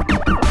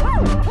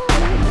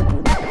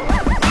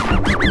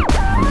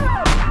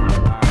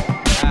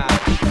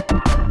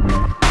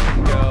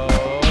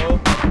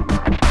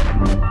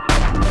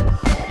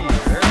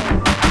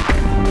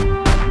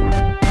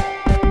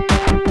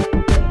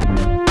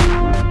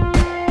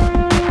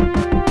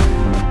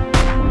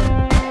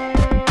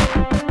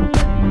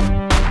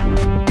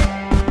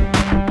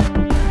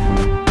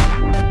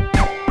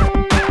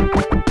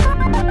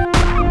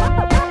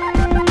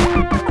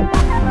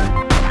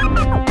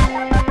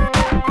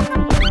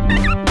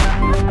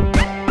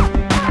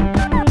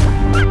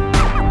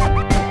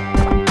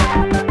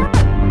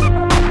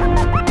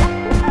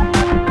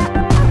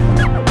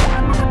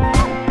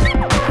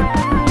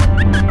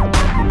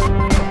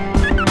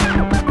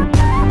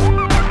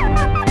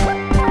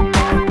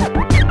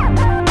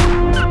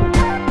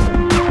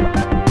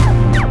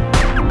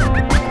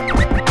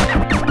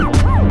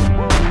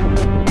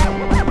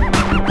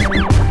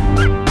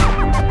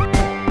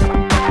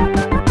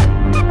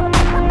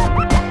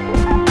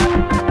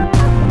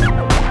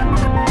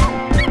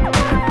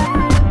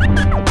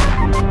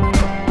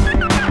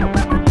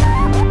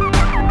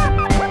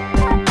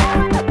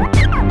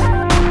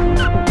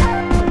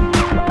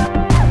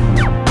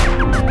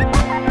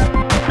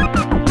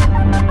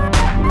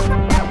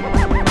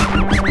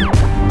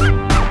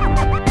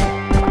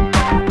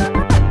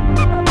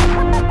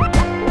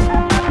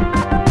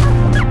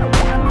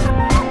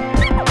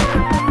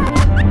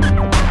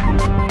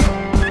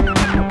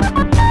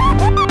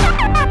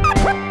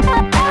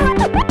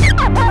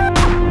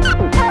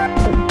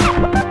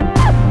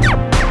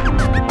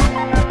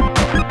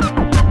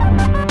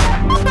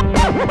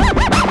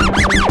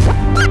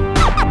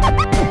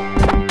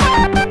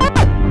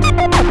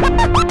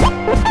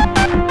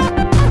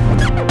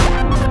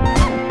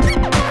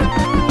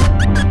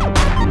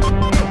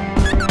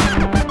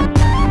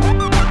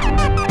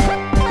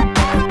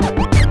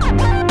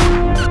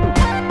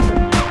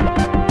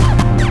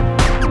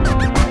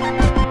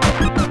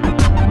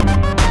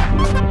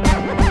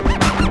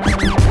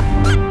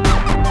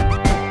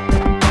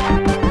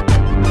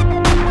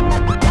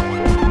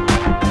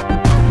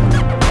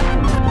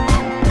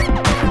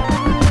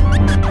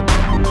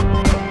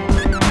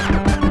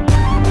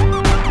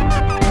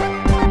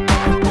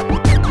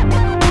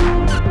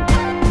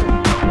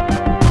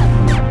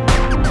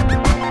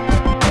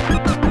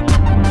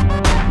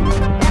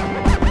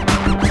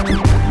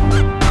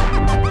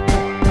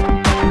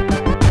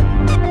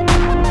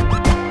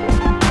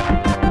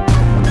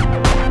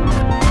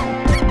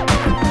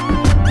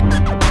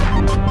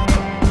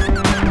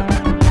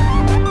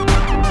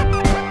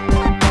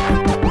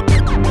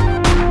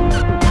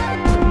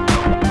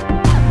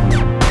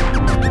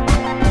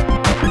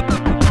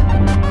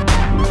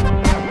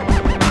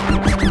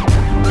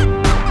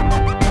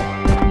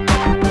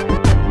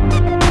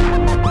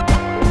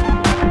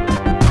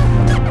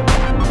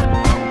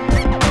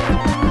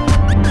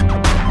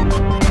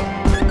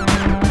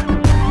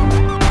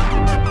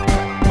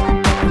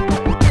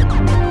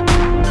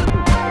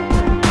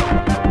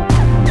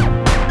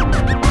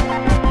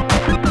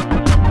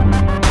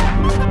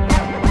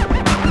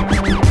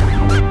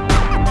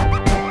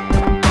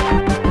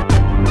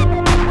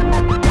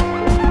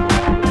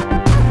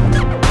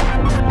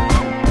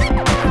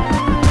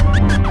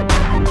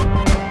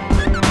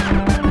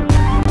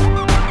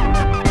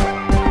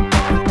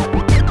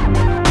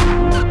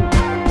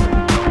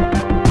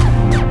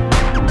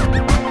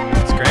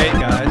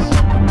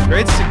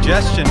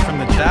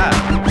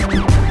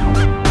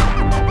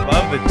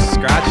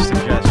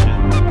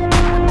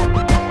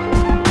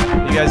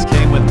 guys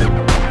came with the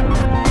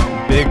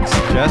big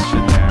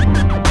suggestion there.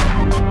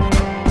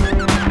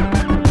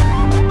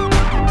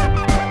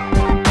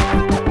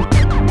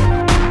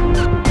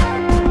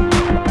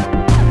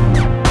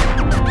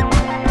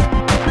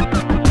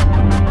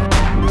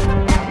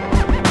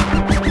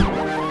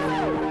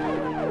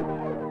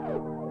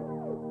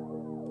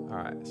 All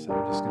right, so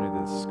I'm just gonna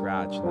do the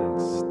scratch and then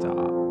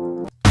stop.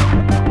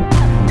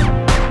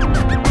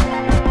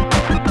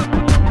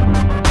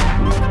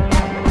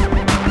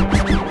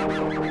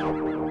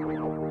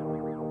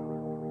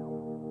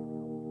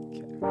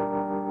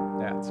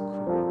 That's cool.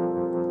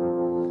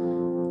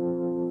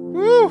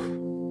 Woo!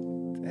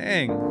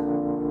 Dang.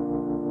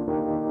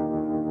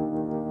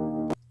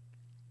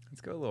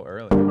 Let's go a little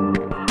early.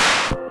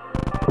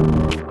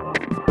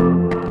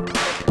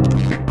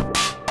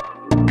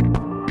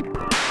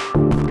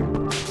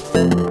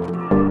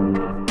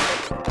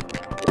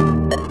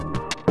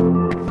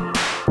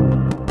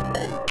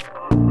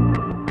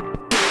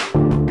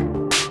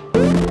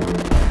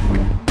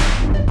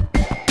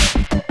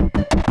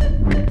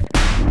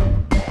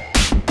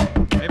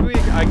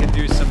 I could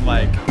do some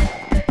like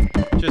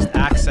just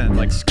accent,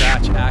 like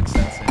scratch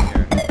accents in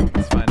here.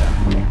 Let's find out.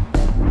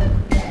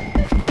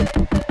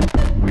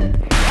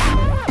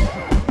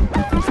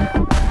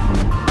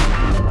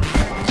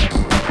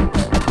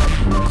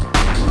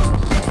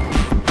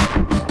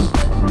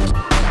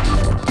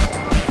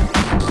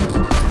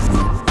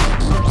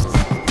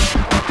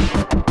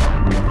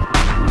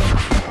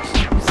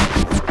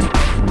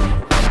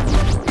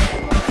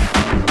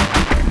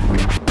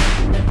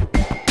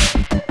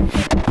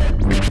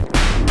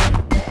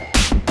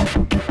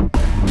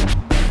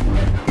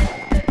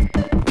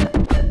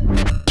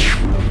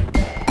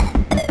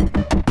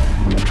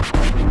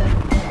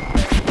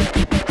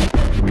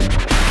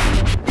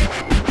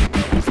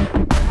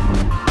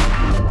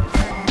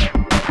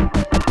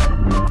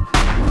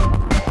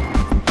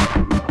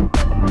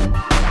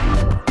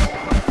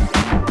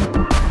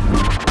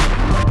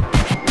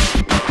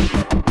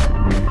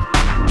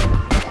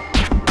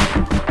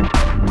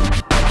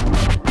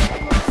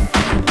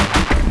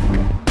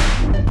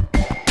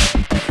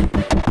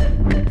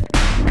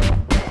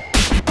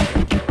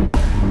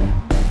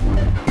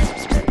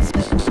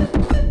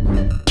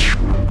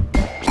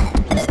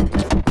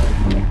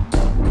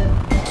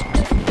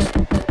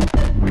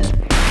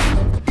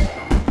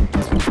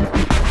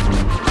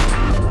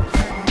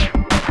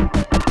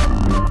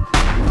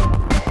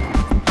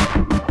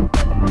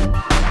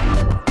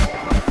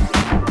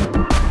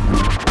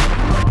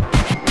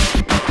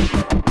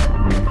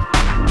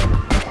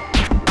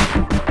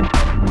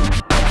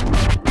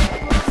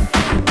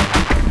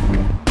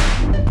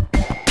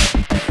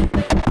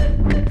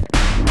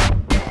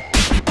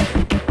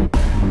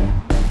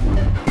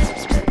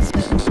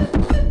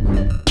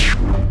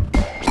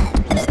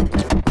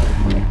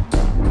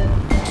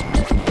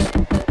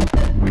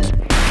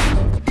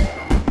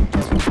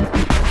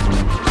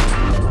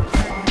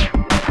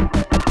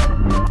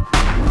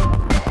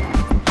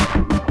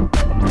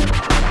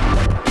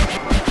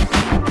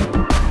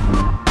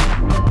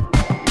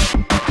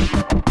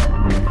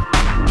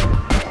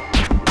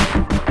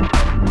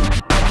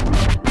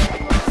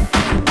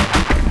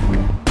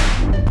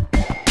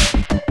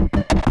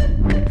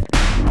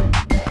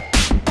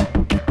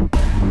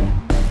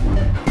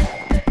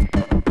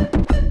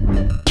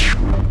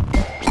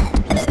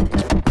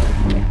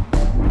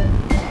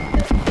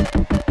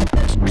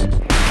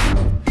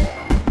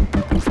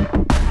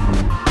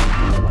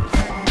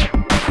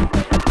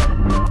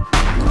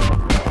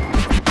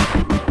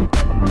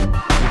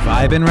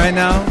 Vibing right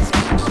now,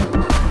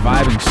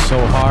 vibing so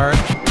hard.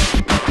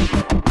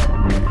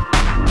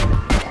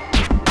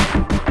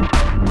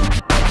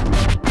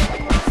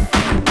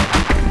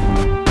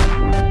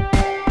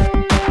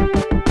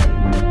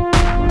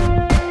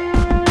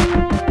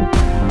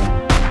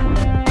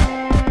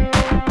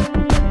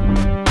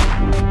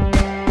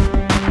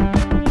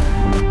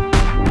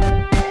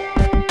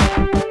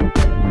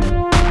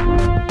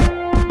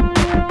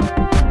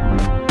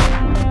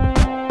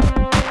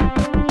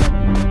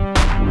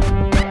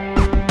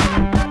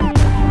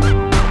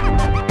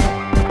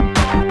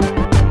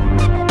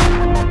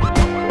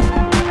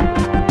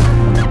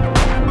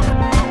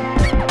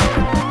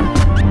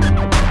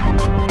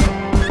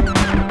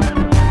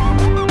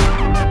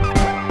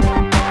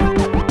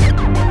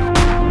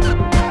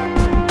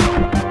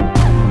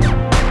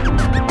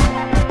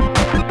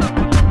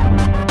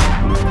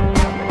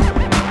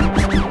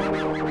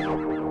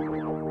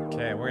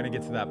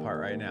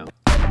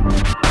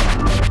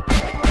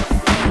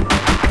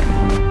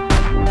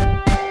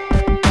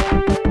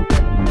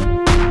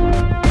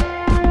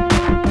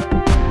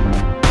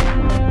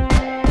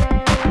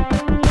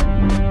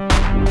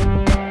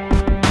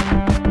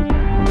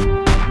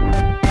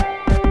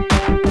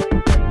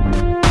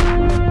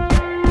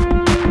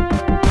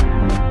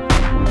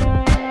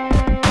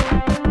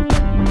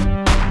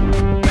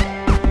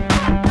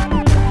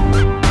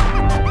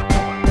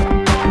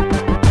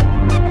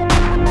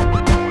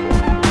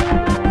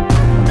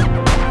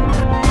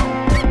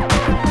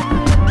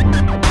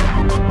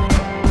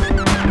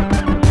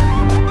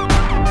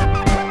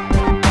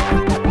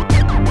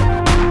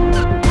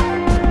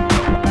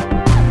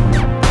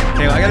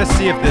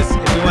 see if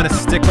we want to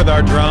stick with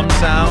our drum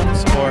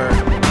sounds, or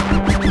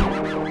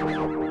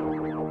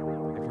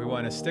if we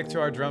want to stick to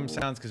our drum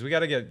sounds, because we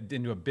got to get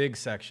into a big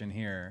section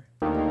here.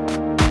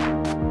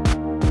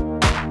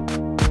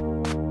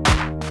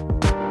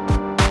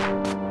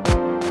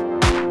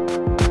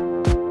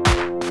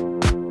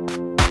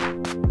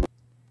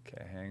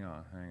 Okay, hang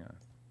on.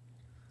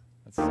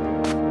 Let's see.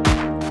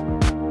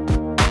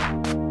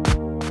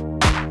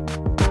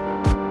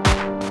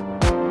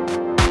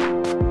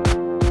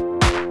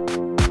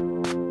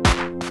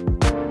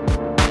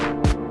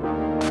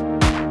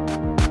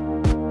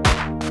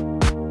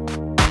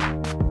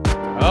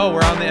 Oh,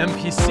 we're on the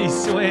MPC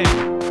swing.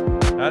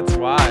 That's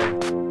why.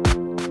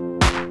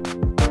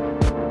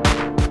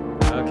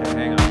 Okay,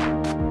 hang on.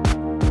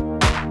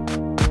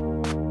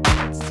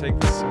 Let's take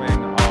the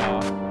swing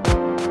off.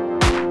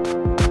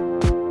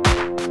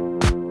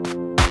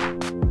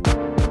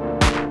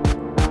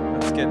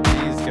 Let's get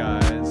these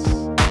guys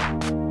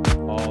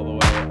all the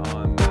way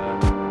on the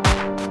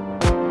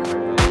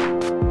grid.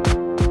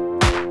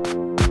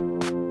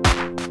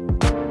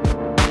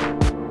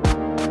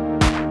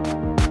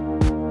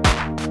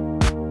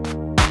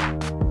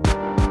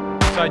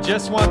 So I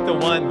just want the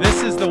one,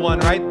 this is the one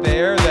right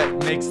there that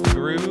makes the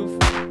groove,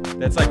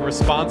 that's like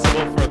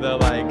responsible for the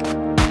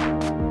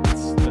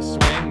the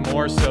swing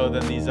more so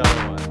than these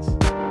other ones.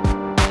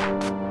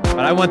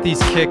 But I want these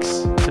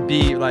kicks to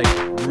be like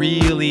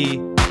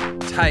really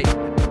tight.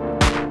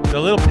 The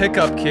little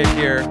pickup kick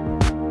here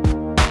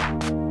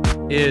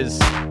is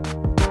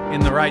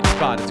in the right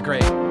spot, it's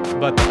great.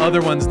 But the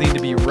other ones need to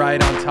be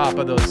right on top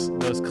of those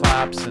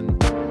claps and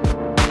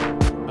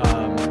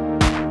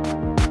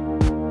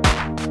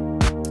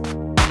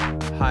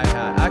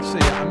hi-hat.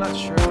 Actually, I'm not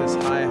sure if this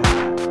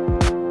hi-hat.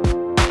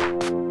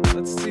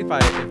 Let's see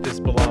if this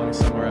belongs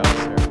somewhere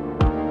else here.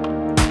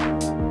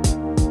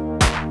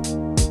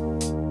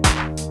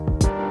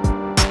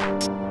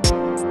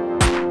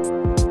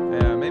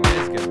 Yeah, maybe it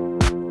is good.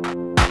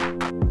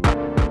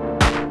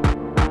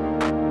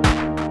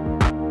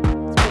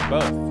 Let's put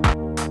both.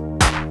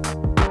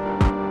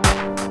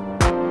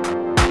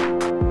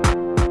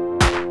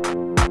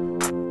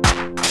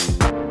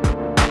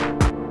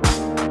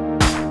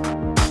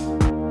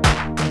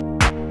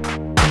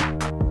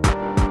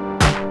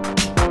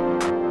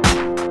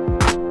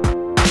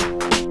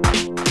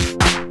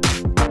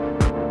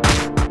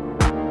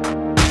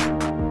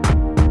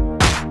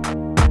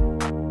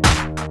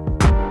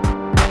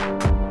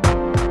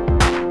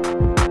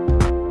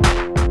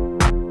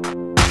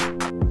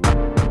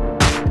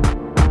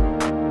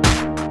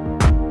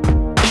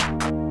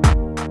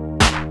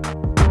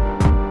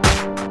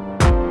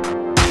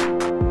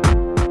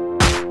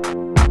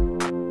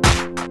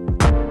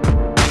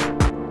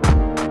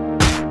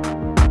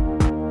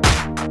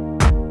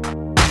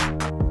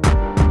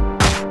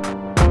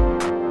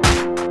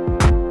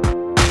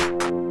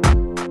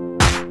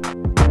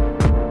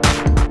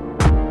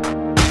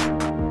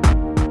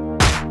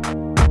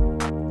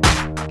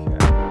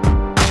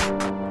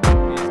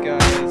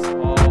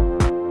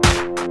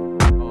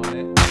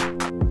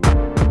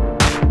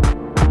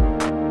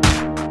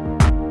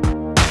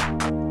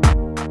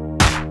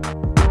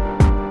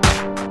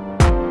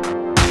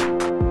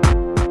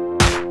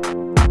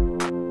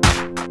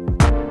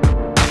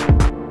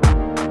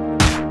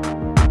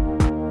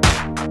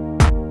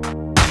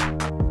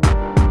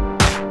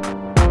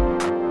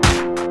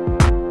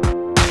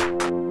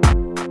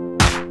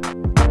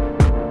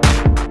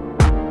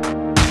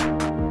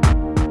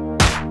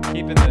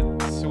 Keeping the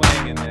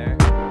swing in there.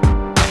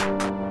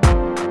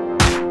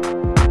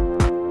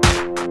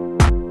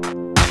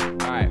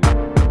 All right,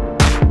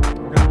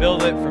 we're gonna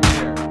build it from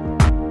here.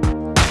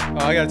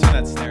 Oh, I gotta turn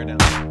that snare down.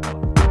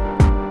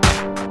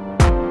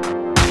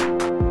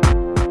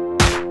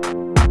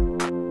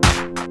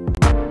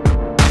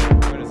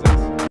 What is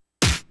this?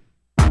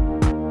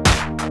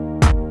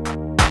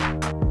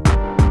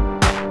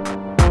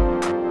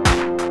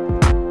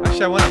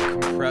 Actually, I want to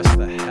compress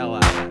the hell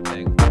out of that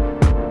thing.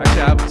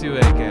 Actually, I have to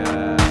like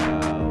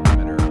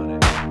limiter on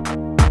it.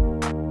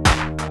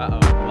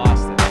 Uh-oh,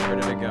 lost it. Where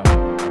did it go?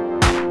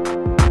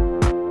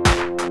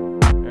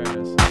 There it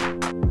is.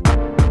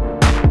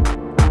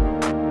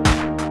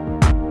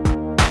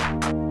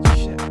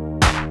 Shit.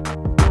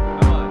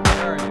 Come on,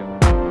 where are you?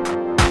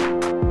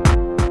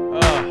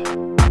 Oh.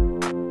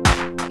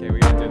 Okay, we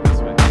gotta do it this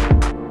way.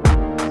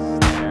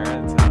 Snare,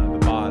 it's on the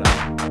bottom.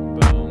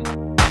 Boom.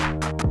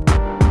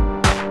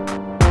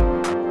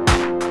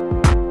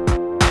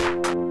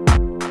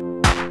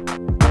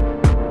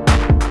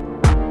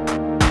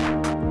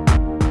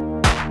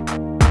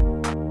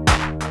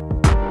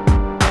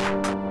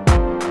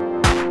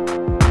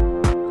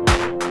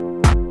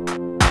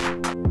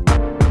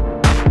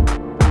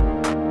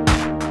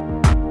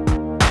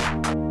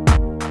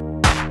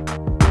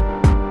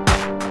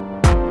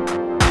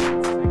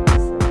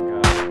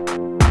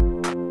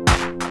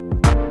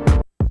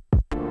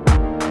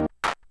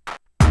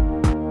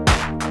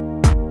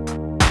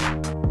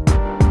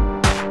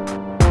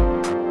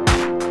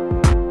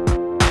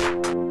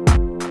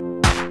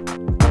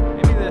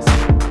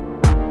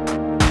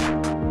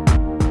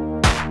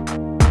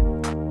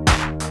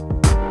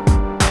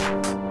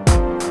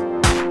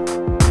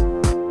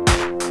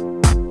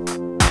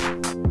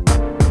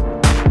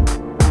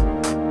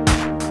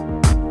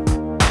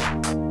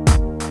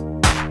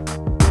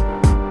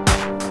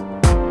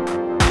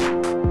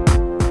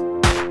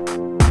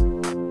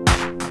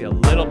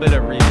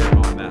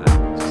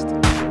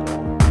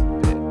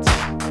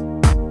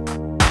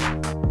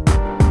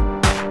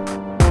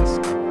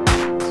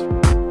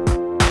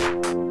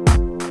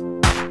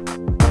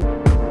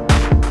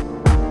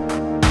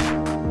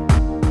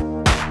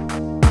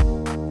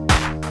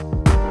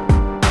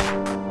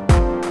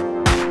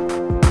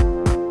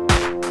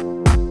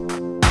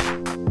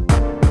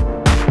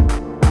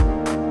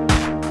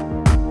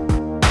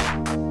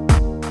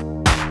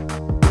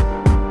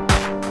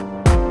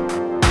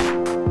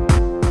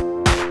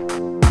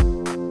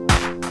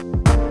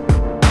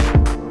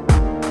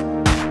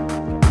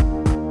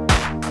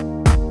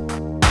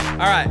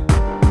 All right.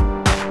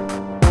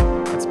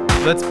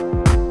 Let's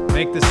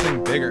make this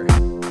thing bigger.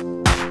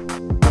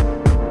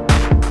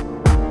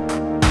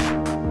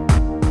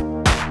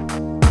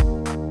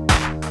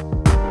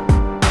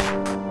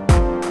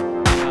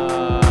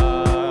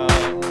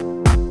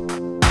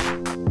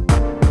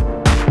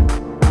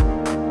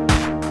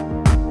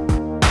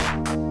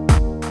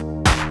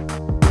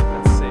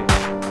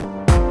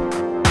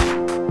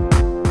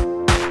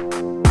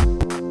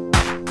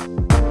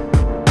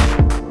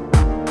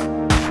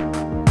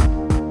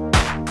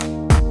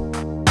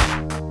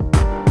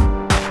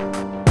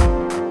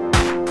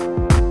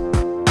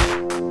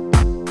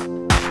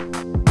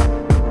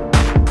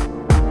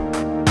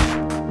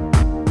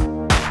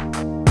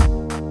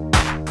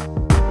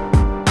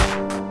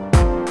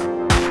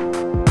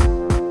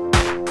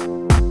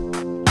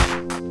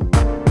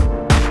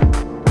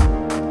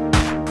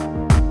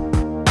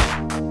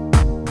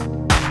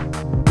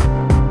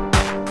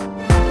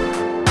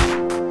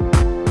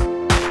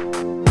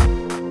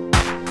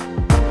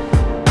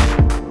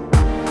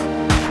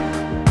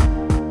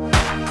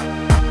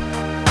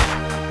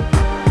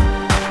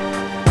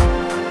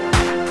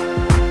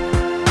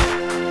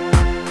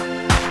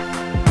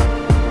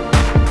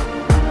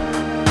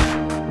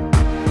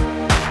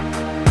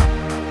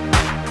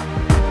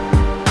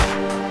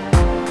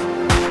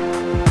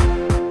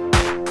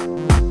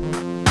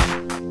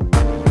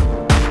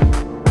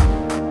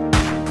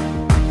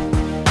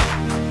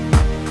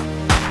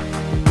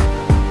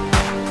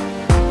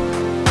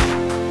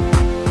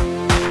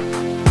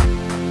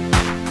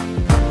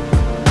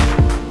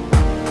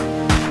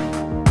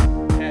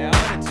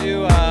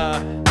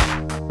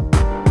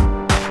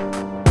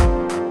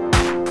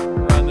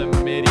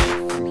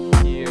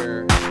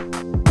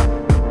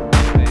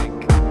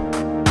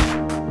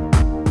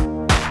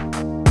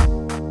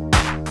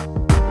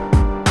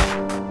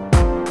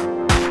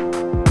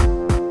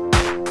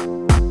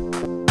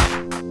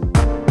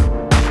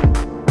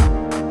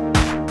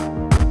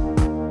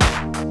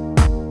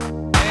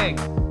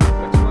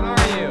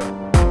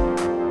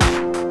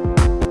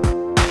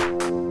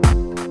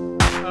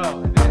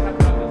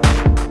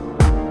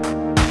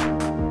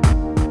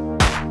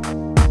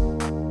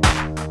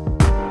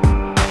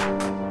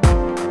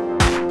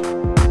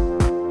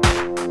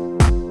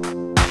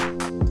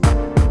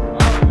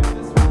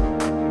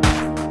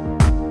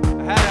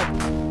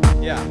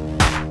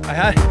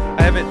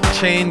 I have it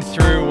chained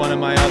through one of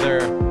my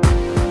other.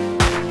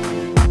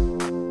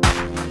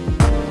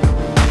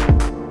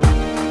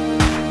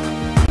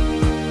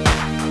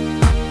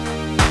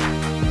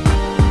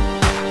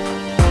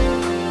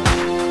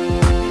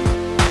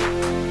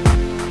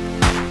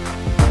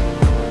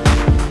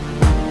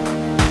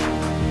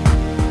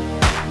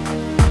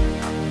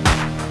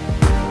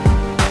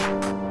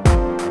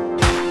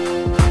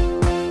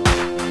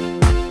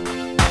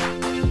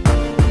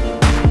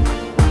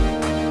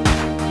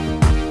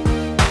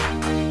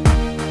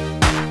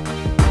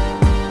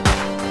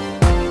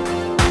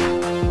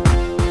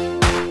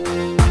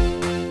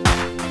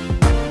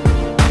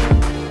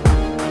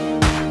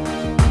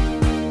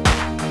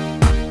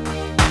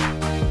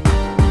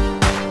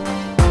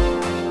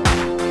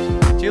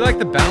 Do you like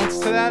the bounce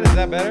to that? Is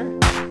that better?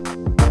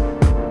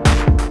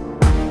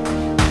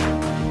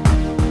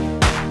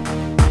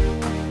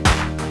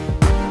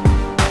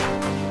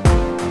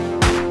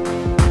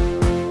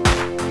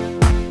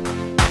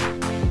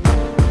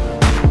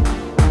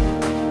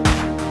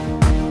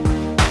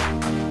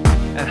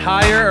 And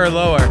higher or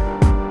lower?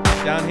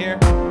 Down here?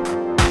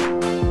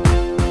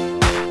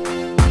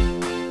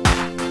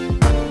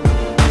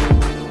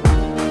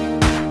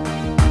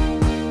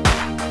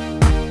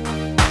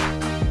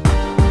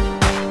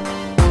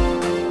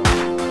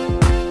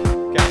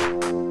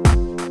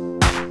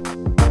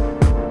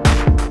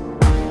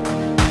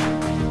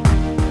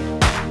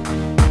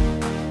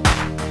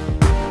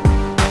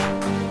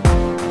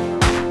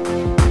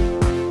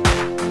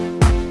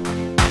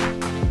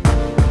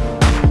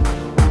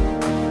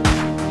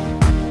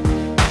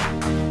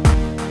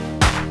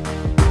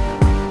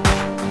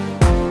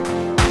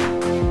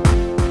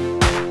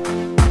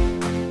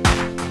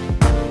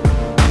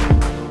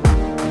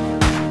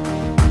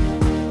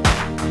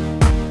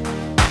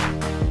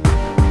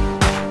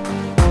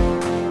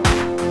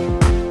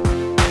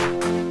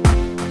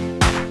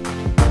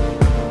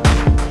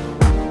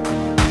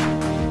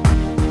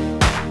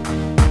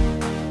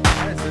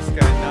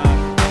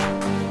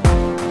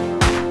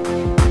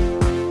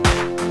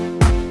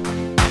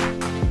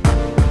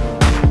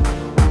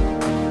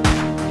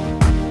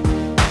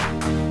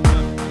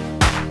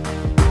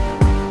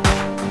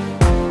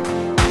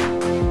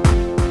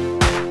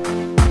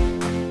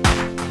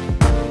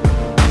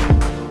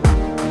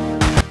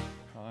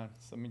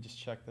 Let me just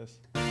check this.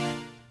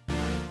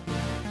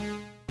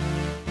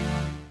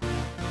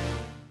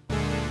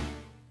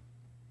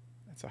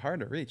 It's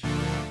hard to reach. Okay,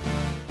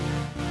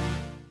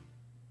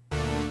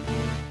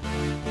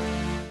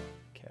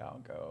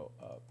 I'll go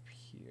up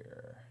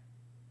here.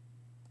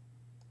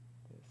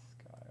 This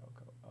guy will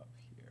go up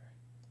here.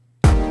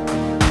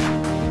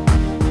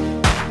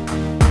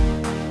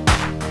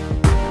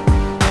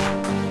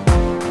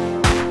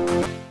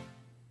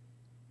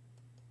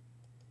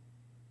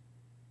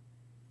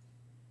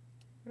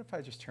 if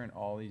I just turn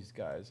all these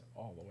guys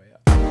all the way up?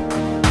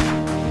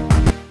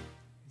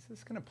 Is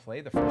this gonna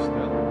play the first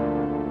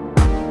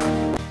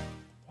note?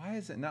 Why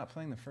is it not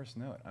playing the first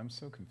note? I'm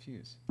so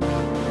confused.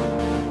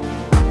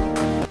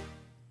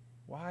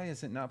 Why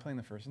is it not playing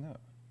the first note?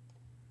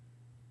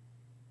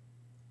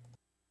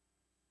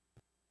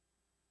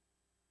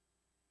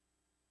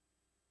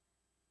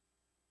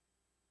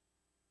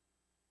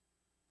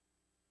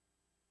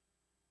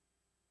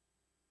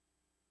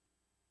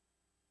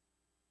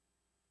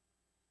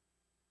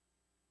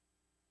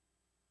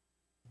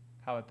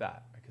 How about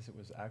that? Because it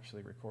was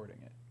actually recording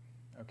it.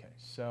 Okay,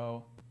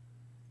 so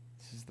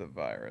this is the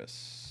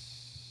virus.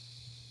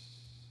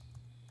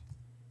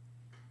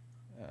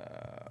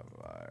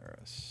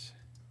 Virus.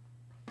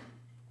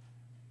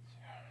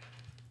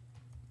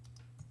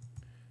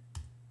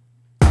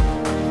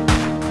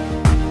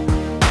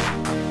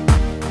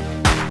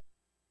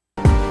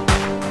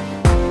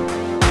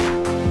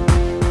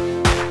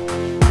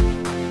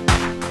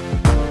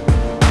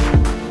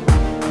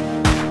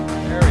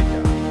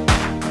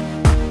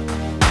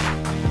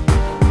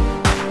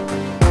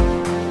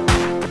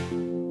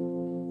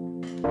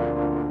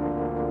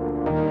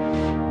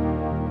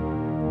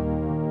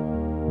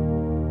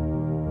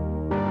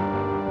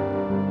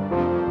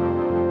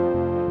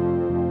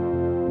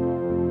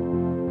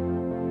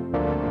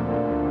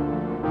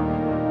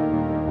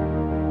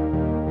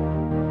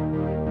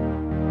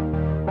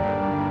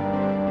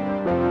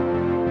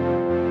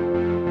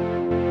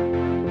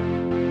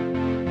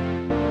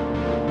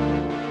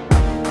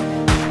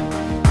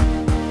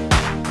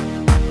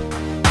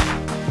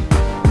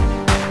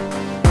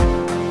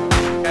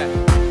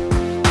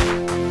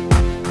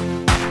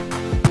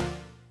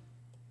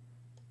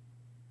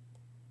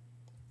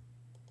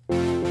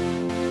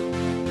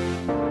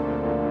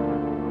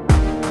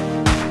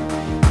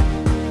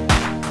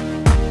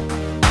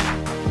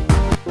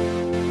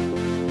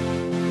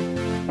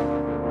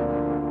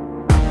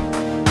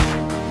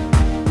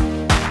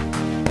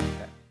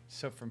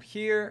 So from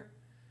here,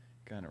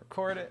 gonna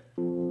record it.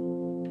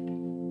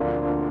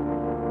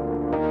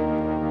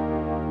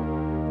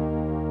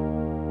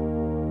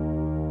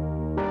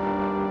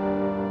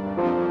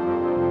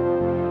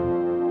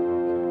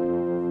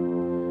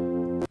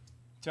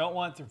 Don't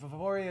want the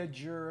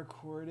Voyager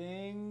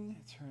recording.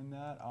 Turn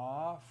that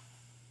off.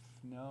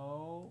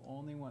 No,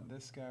 only want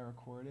this guy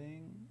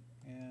recording.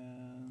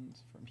 And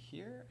from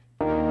here.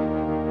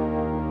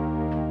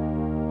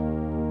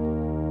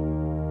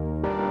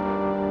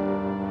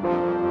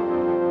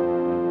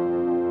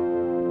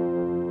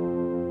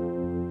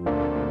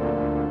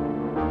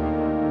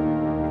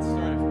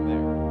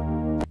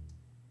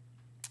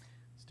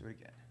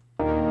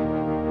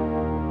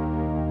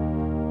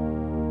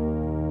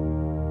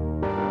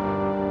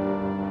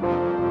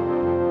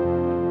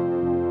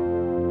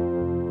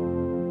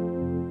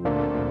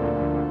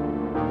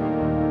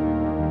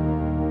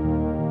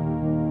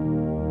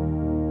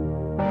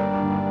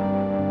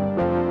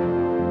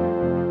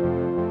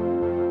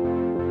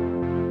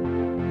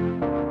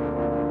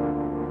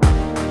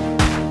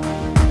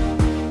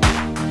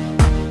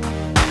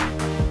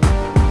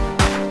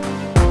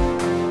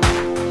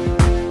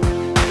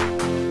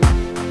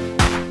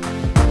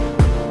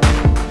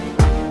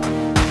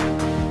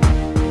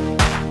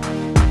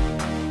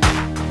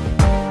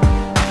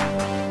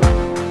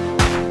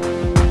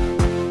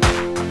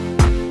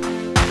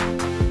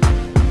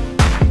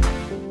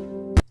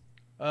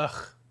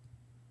 Ugh.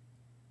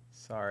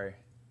 Sorry.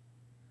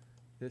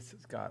 This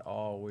has got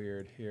all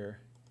weird here.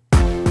 So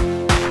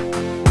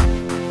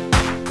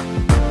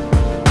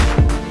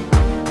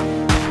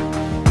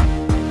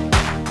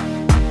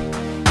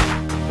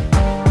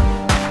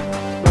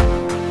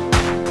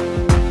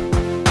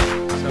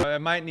I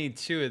might need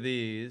two of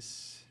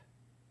these.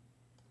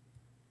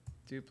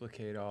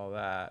 Duplicate all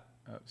that.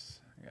 Oops.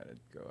 I gotta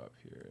go up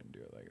here and do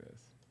it like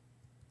this.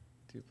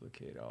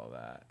 Duplicate all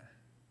that.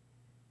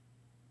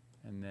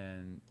 And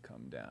then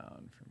come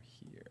down from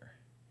here.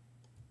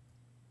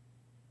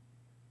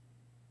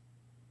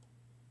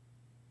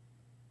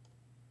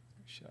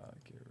 Shall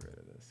get rid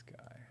of this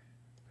guy.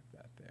 Put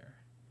that there.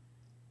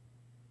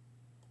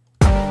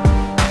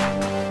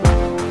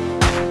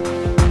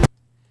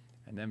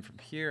 And then from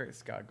here,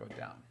 it's got to go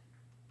down.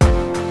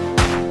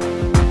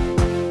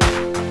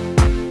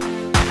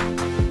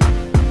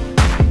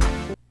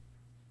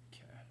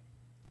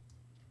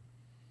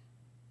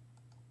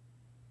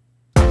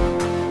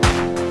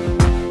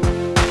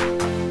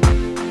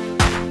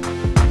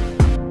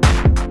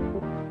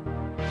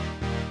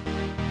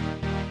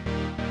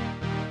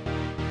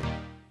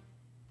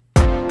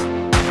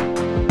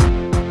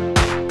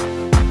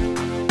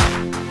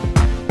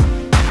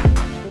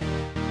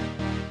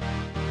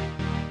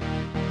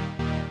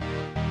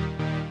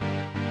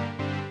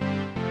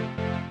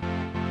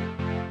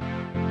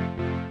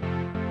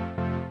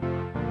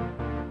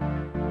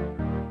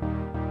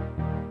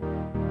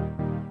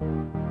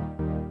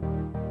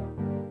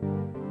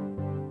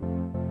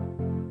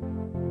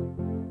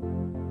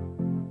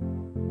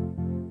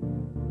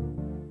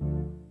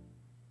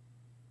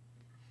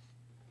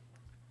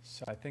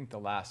 So I think the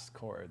last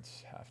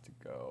chords have to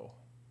go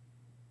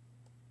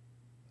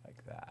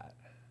like that.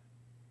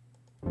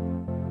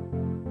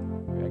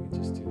 Maybe I could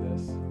just do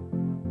this.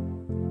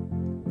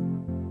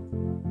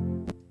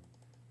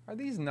 Are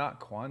these not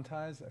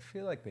quantized? I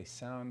feel like they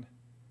sound,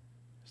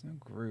 there's no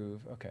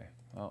groove. Okay,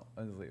 well,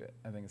 let's leave it.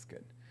 I think it's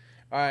good.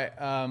 All right,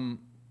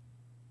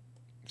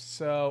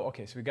 so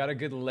we got a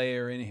good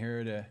layer in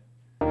here to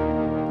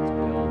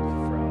build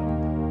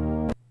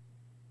from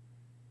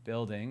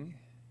building.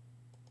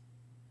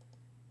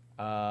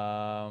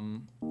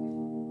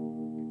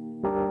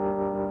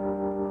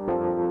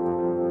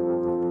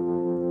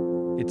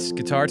 It's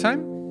guitar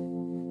time.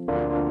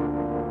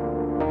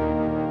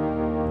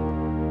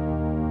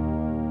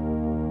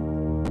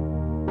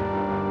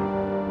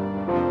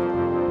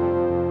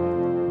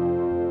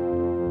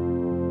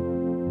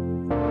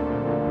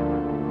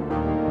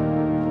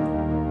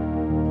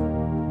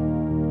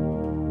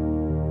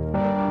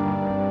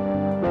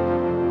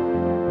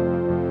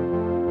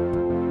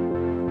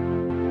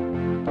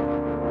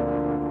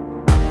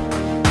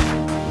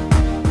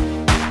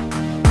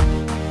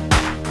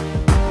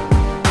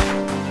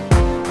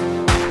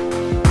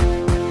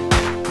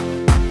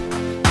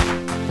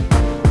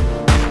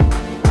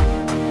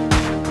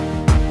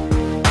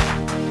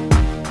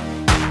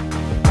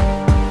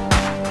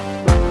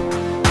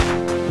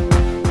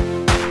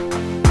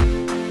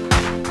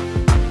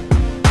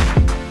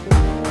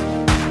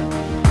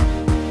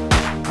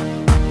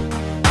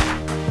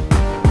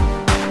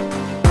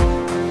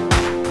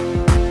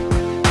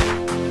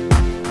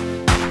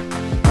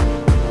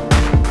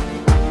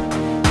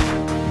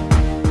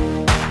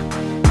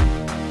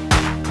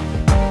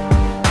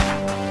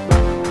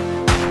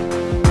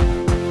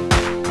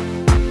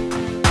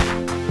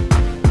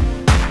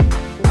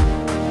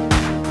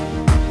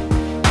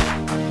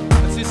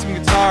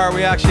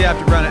 We actually have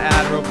to run an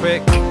ad real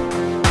quick.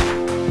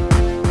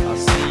 I'll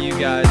see you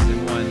guys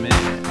in 1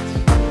 minute.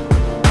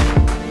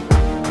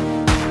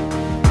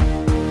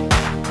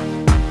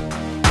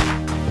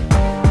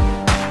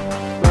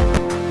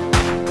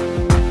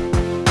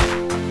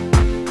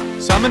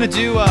 So I'm gonna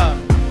do a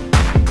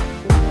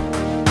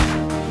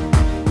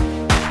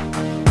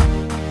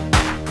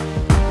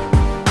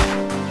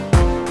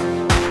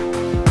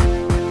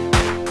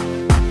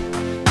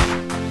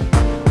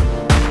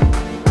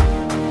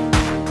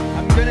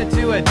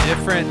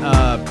different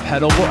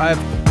pedal board. I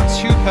have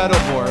 2 pedal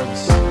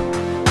boards,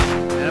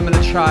 and I'm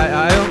gonna try.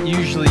 I don't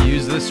usually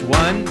use this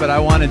one, but I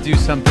want to do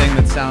something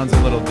that sounds a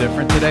little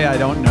different today. I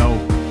don't know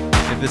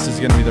if this is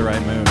gonna be the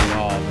right move at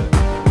all.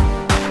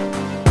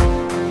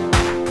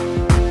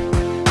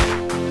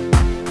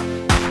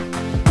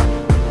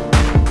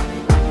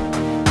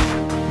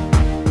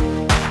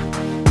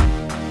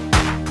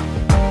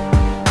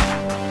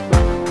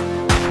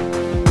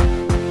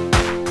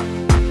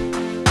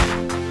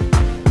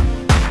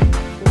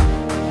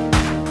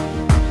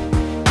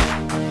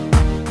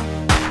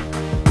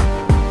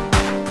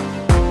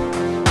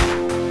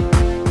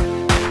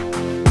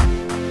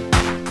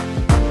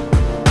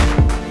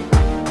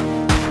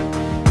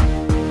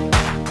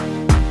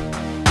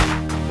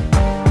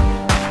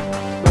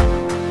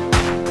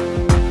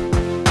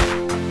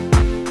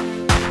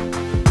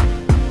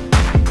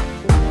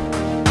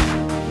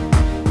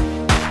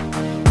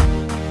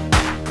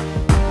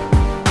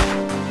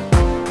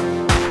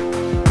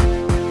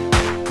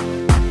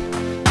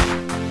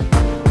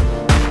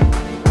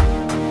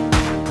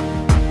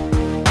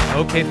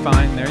 Okay,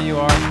 fine. There you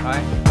are.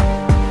 Hi.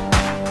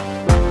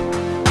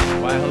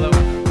 Why, hello.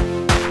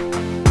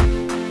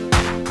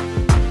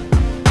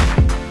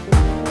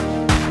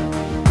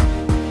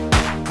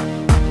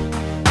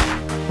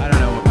 I don't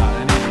know about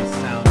any of these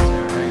sounds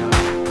here. Hang on.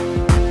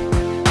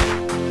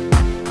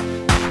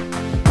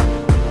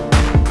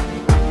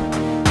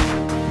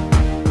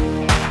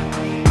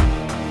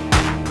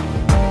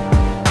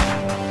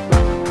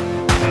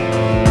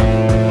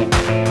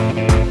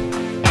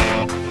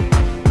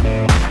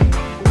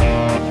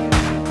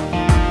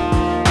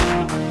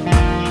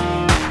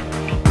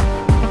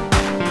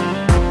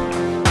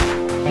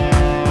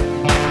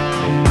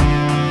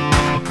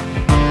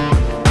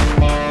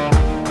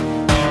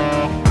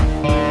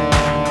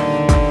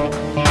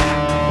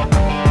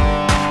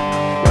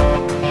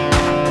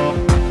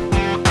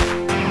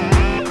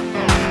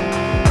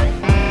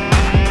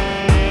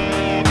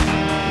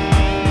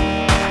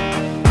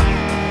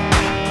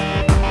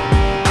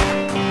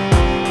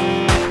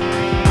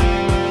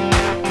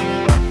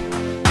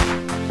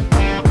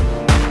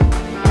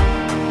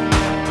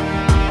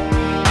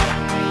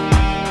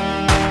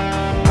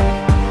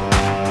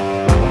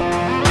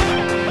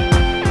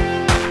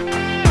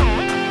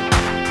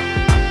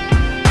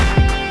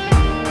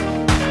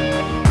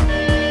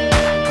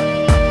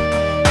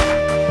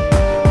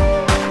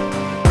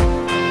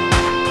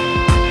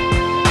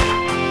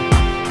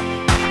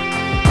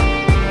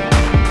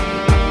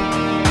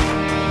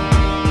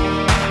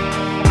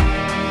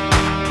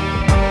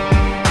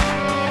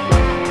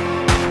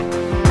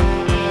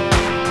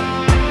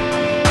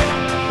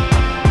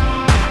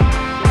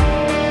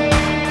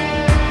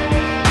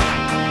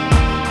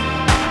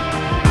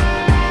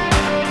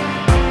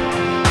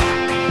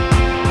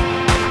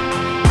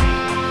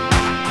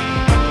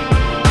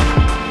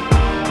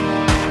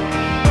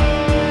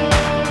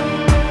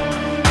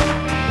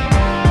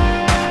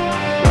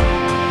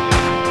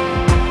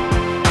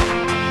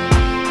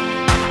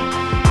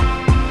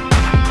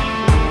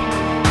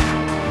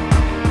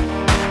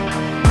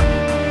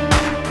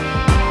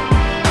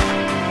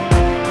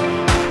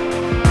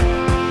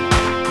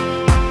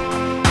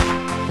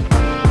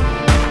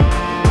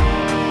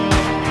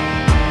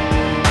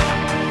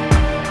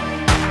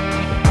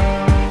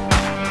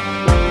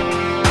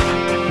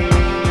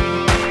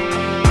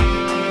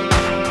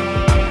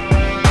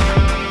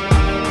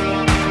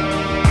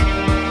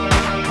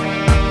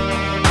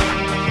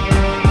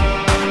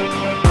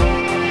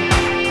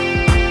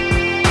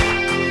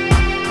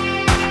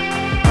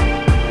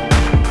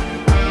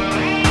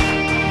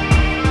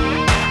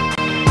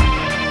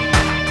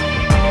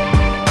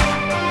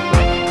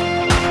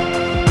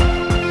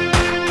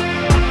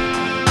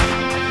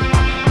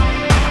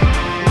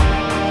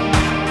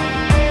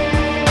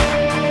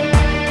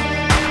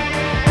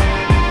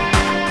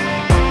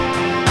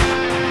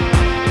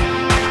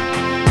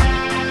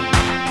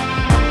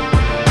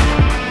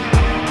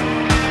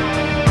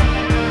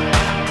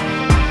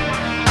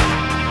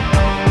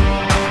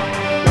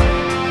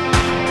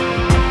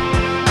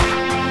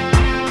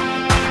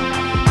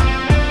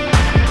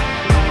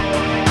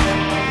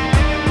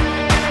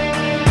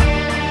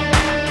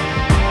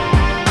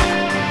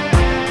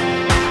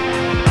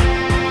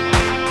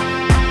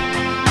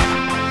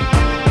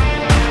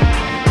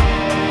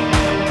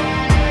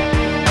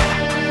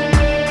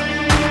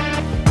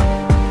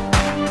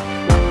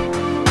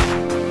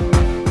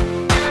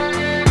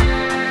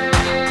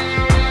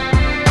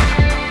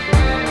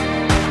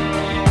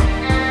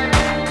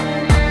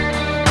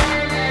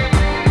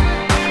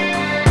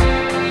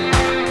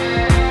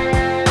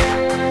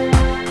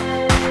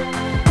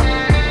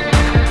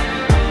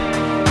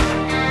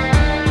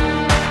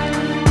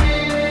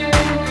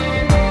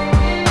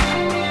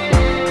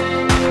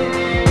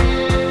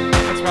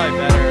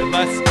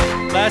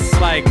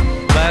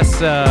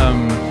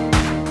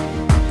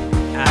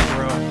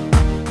 aggro.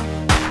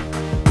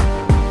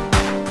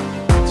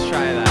 Let's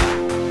try that.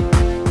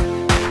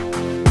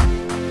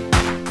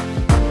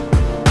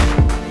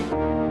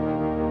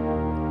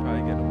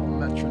 Probably get a little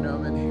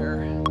metronome in here.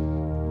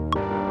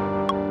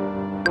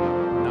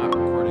 Not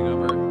recording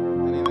over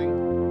anything.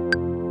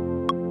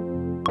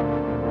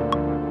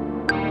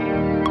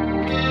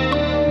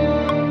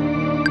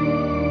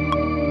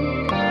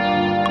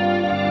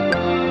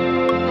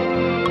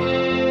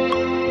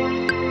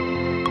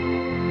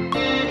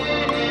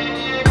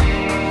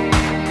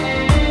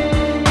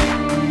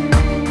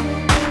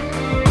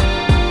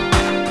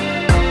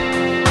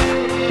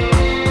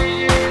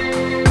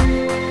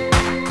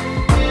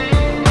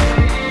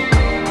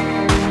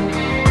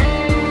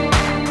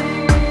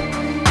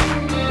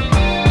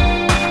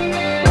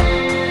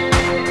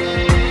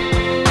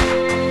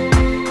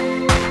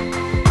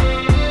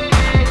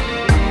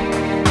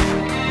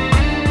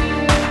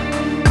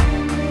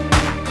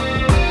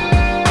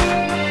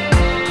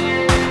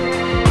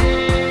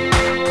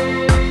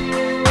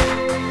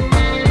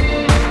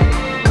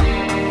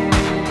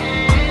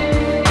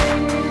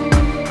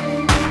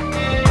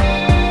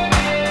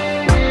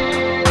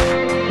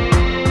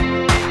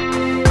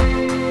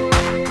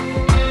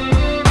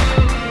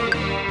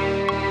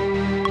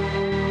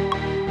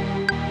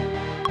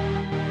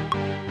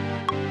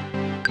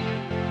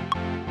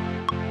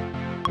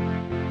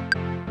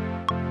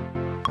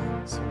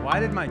 Why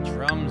did my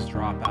drums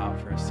drop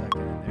out for a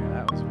second in there?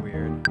 That was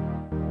weird.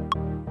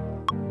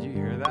 Did you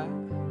hear that?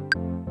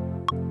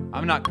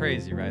 I'm not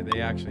crazy, right? They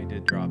actually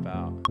did drop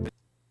out.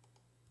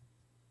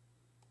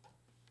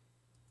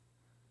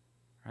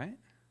 Right?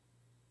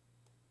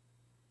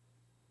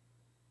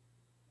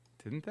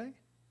 Didn't they?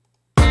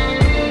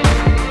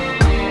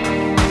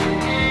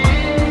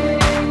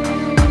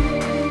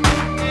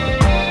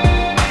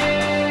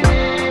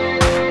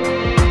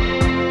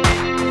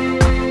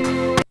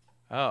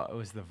 Oh, it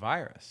was the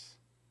virus.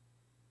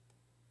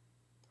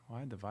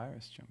 Why did the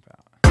virus jump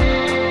out? Oh.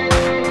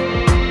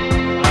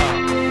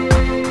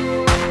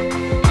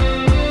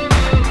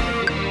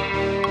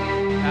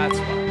 That's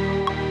why.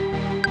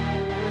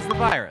 It was the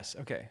virus.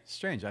 Okay,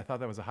 strange. I thought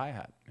that was a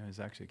hi-hat. It was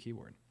actually a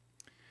keyboard.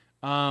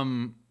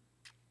 I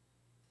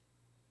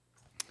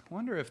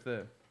wonder if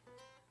the...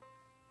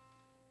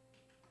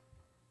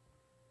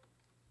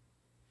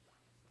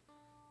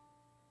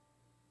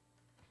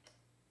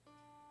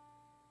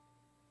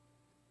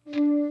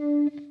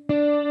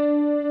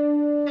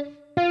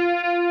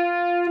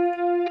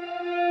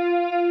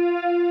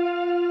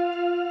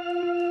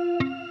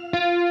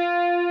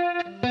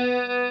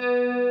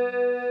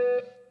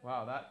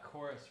 Wow, that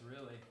chorus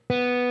really...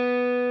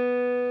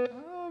 Oh,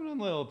 I'm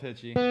a little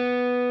pitchy.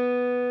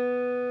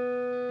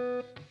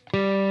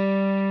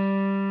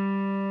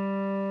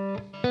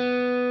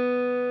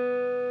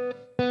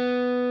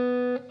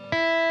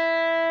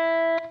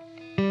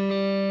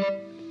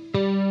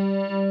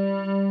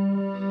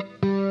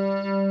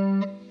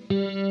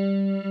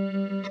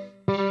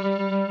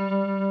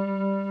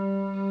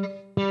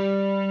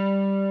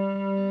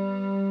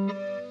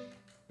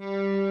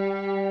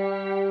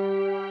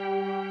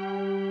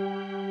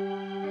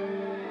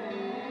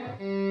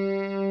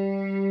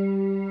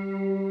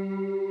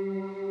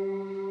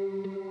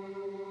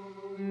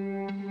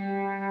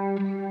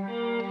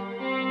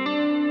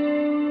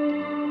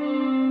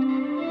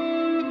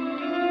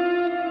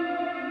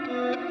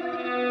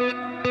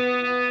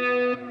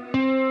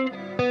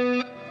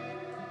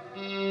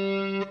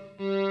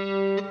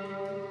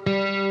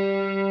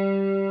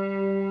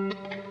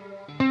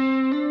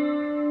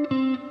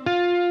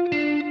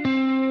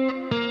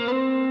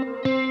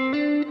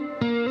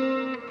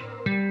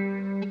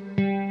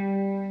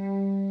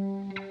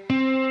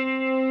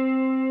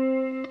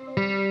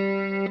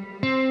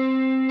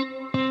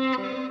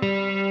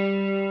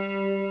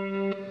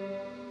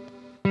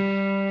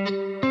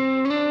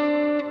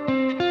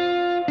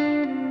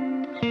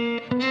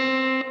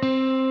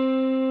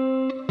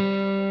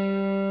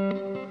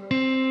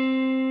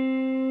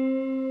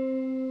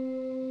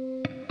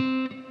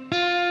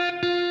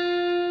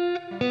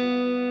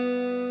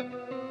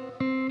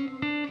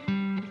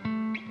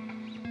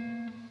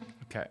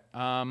 Okay,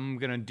 I'm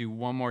gonna do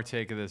one more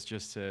take of this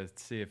just to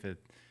see if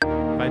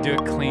I do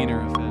it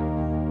cleaner, if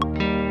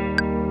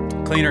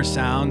it cleaner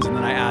sounds, and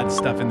then I add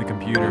stuff in the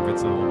computer if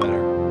it's a little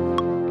better.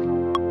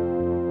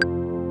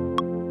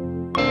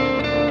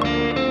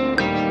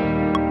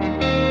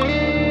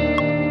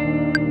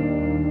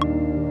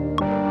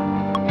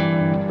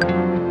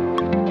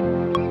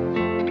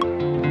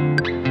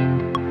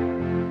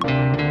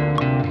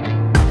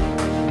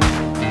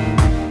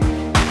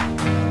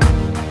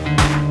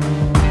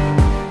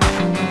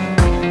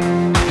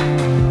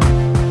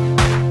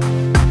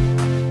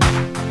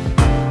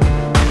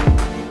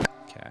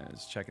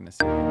 Checking to see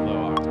if the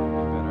low octave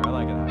would be better. I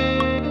like it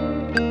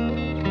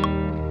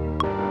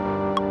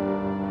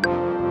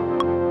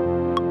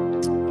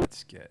high.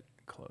 Let's get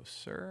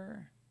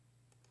closer.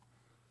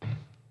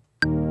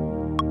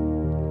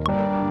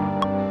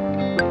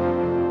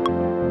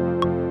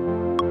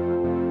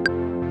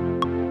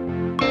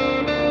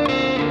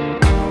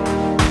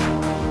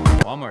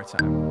 more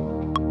time.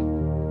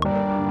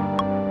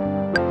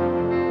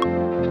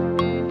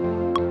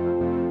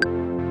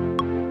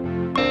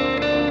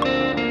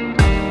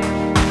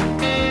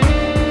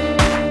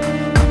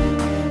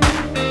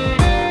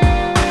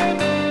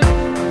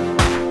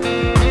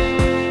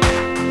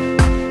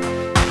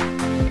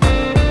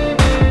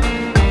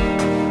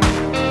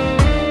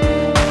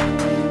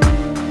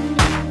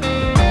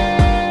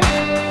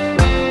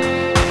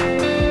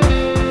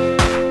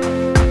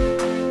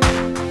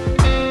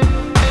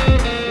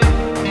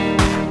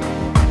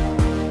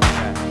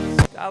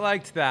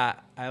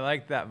 I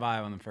liked that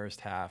vibe on the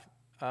first half.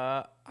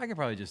 I could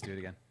probably just do it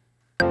again.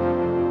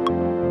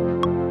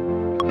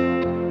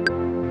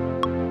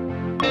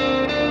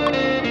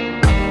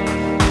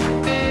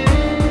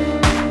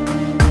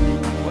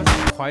 It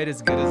wasn't quite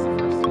as good as the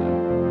first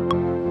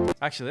one.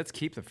 Actually, let's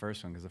keep the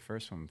first one because the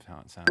first one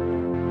sounded.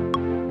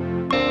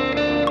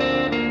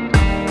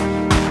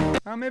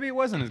 Oh, maybe it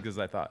wasn't as good as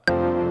I thought.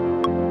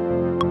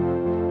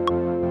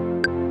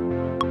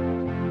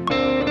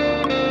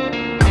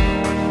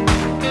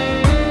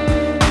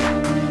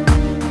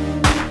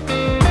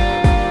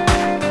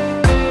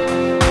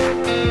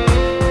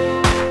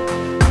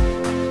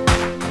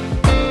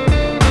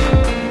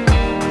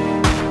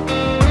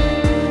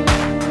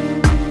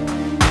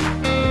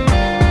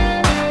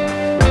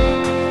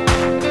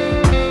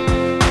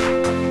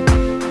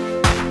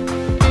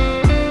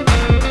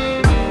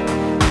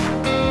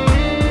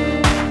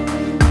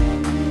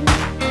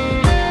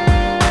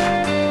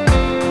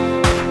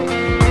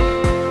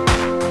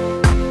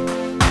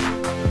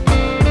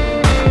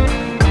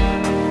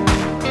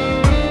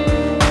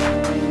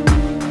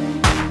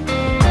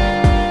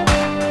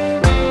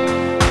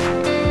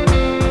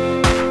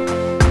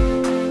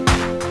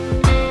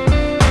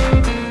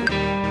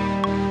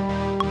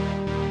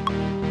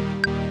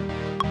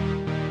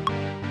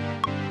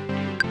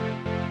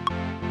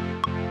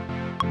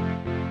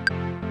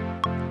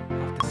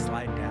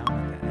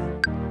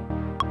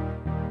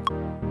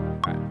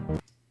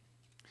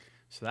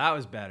 So that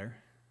was better.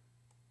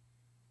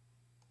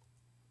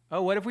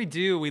 Oh, what if we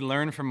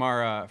learn from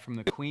our from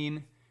the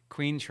Queen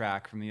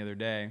track from the other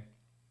day,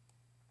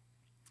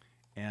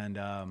 and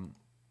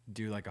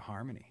do like a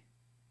harmony.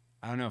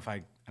 I don't know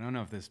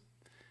if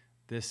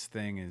this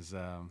thing is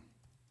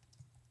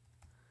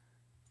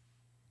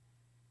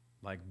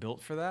like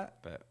built for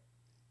that, but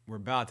we're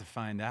about to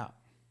find out.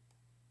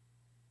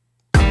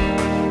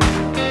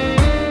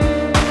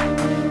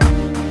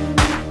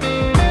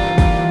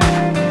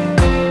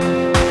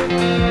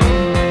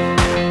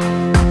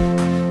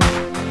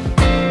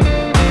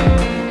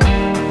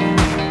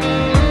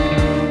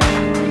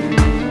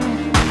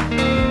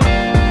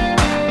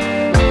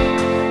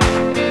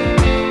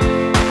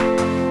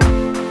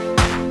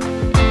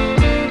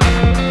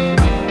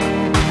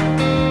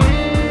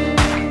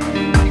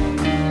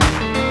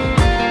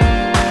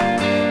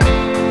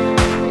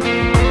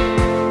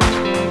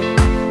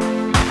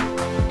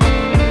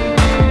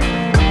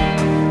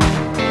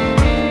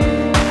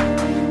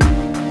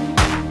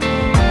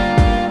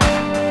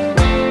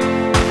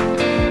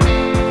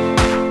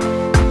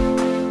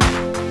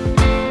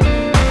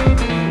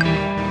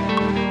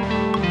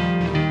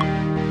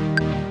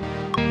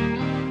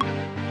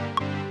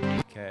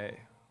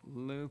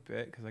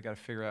 Because I got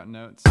to figure out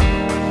notes.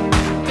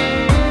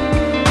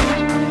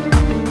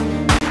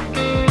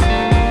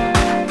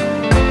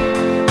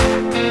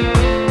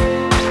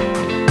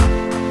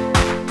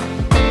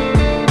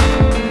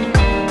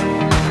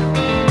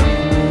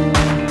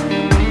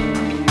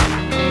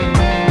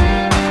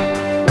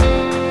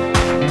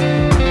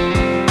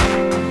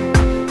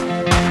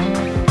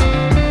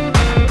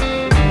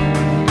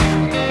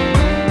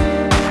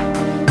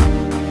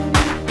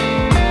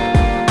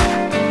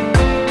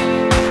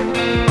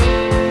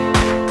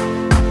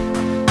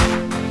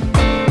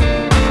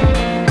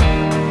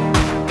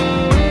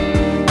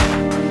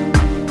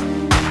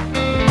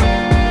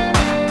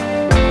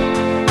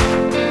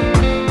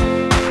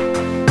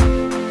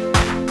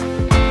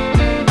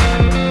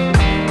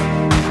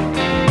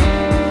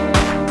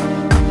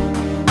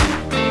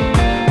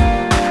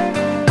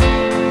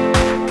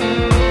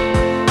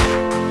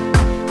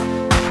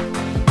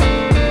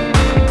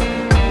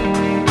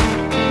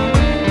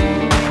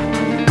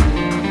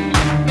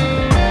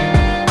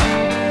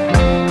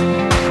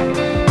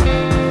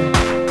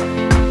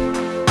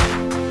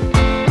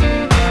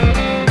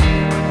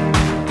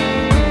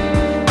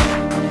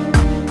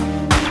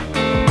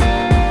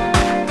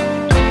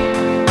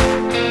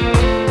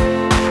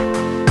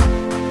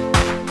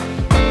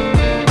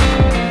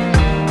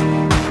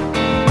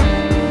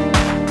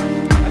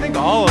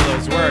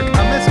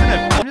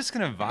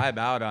 Gonna vibe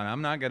out on.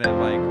 I'm not gonna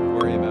like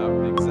worry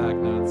about exact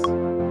notes.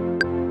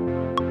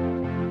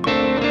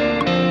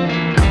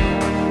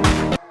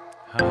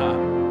 Haha.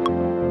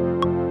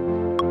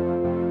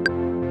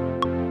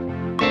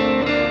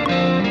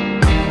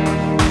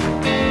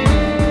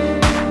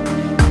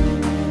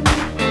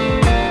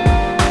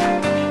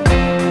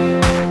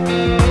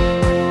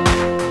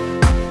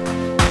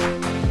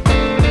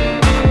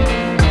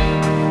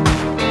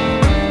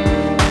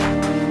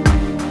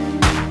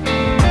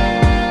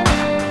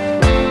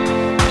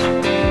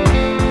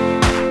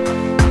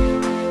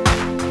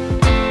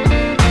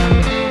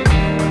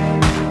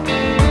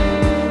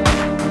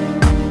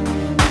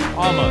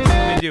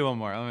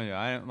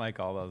 like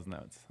all those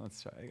notes.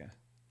 Let's try again.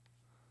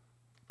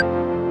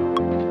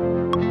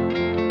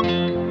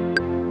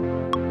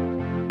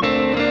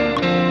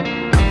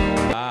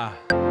 Ah,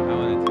 I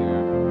wanted to.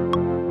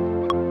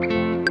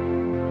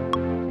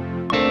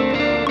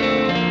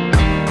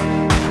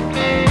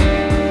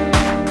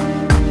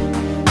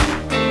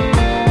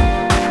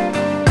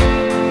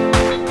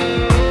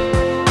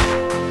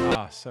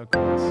 Ah, so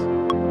close.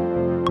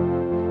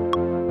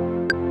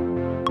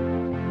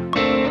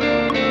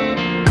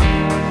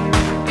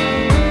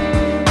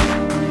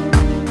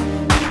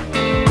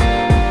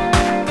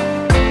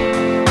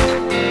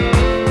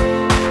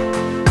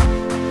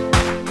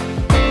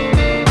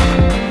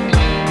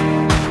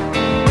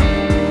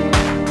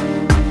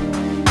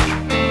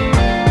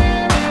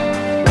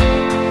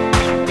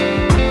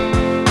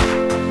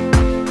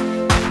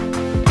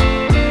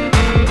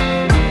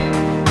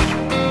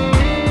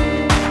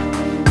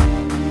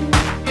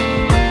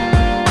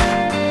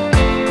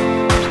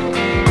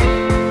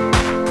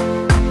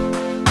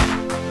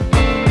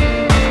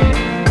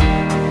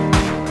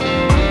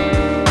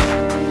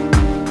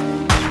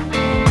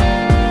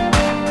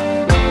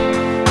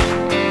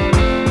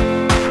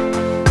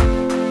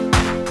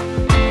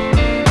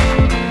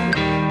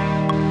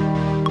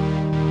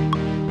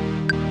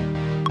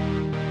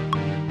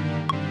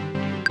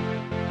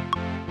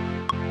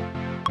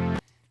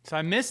 So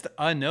I missed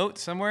a note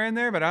somewhere in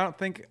there, but I don't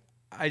think,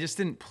 I just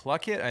didn't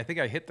pluck it. I think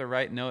I hit the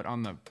right note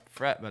on the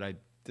fret, but I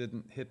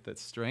didn't hit the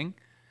string.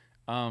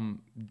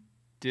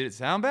 Did it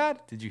sound bad?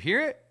 Did you hear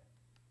it?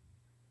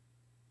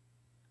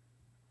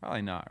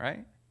 Probably not,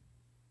 right?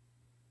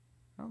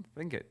 I don't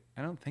think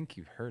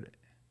you've heard it.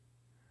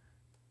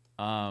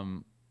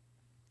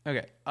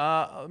 Okay,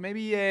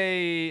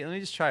 maybe let me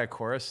just try a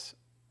chorus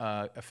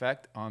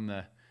effect on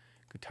the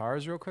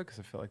guitars real quick, because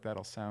I feel like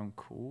that'll sound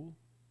cool.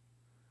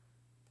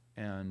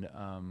 And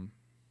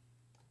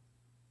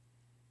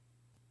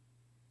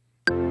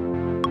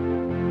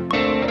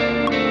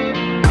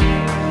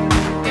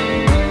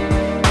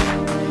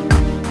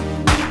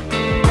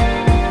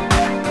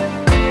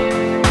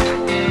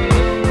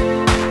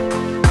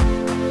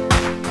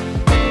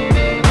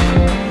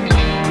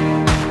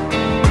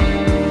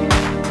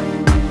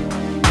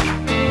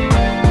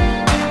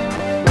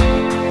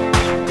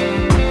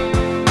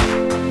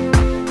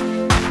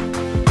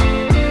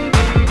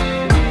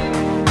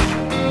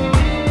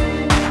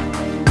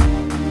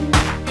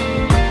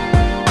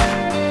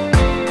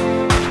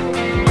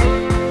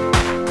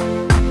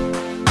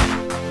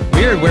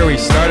where we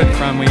started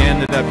from, we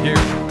ended up here.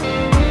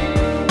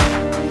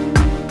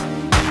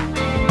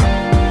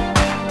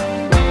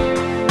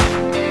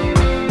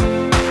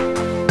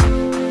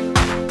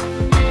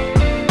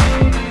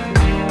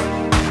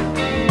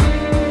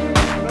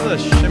 What about the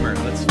shimmer?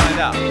 Let's find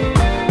out.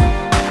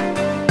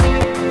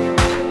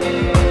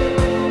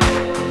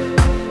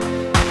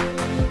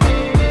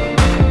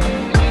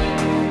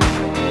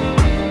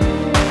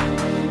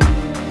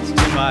 It's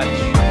too much.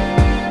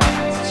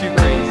 It's too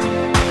crazy.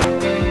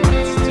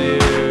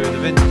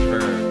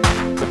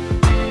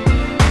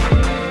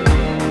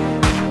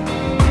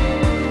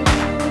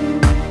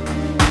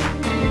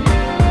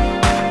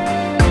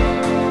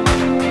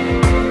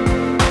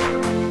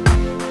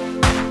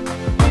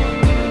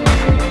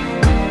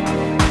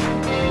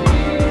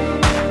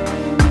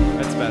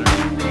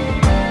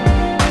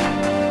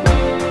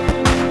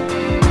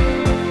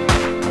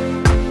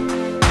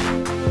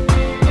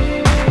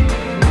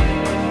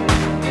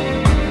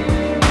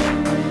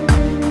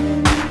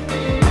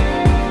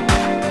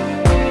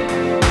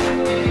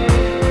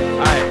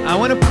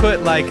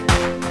 Put like,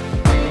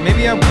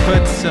 maybe I'll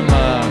put some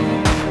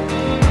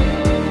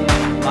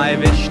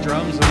live-ish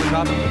drums over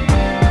top of it.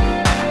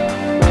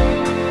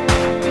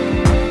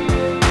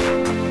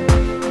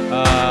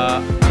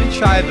 Let me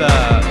try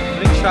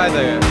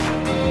the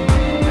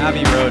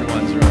Abbey Road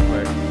ones real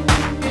quick.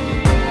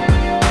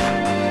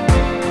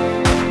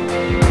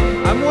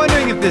 I'm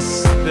wondering if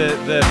this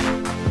the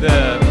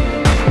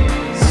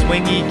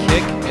swingy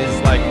kick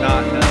is like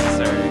not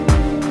necessary.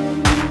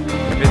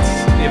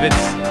 If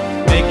it's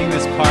making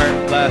this part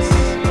less.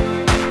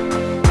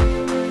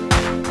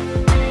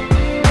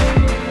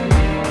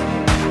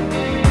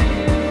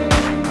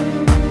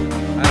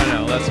 I don't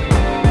know, that's cool.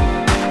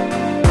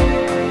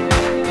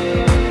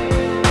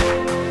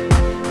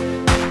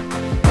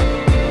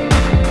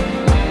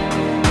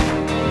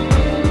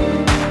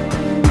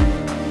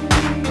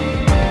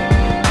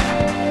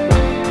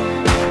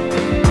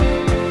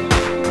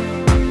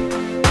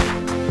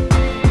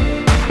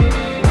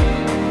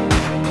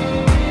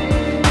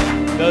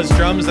 Those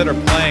drums that are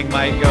playing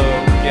might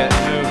get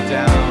moved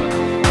down.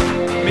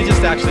 Let me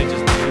just actually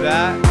just do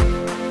that.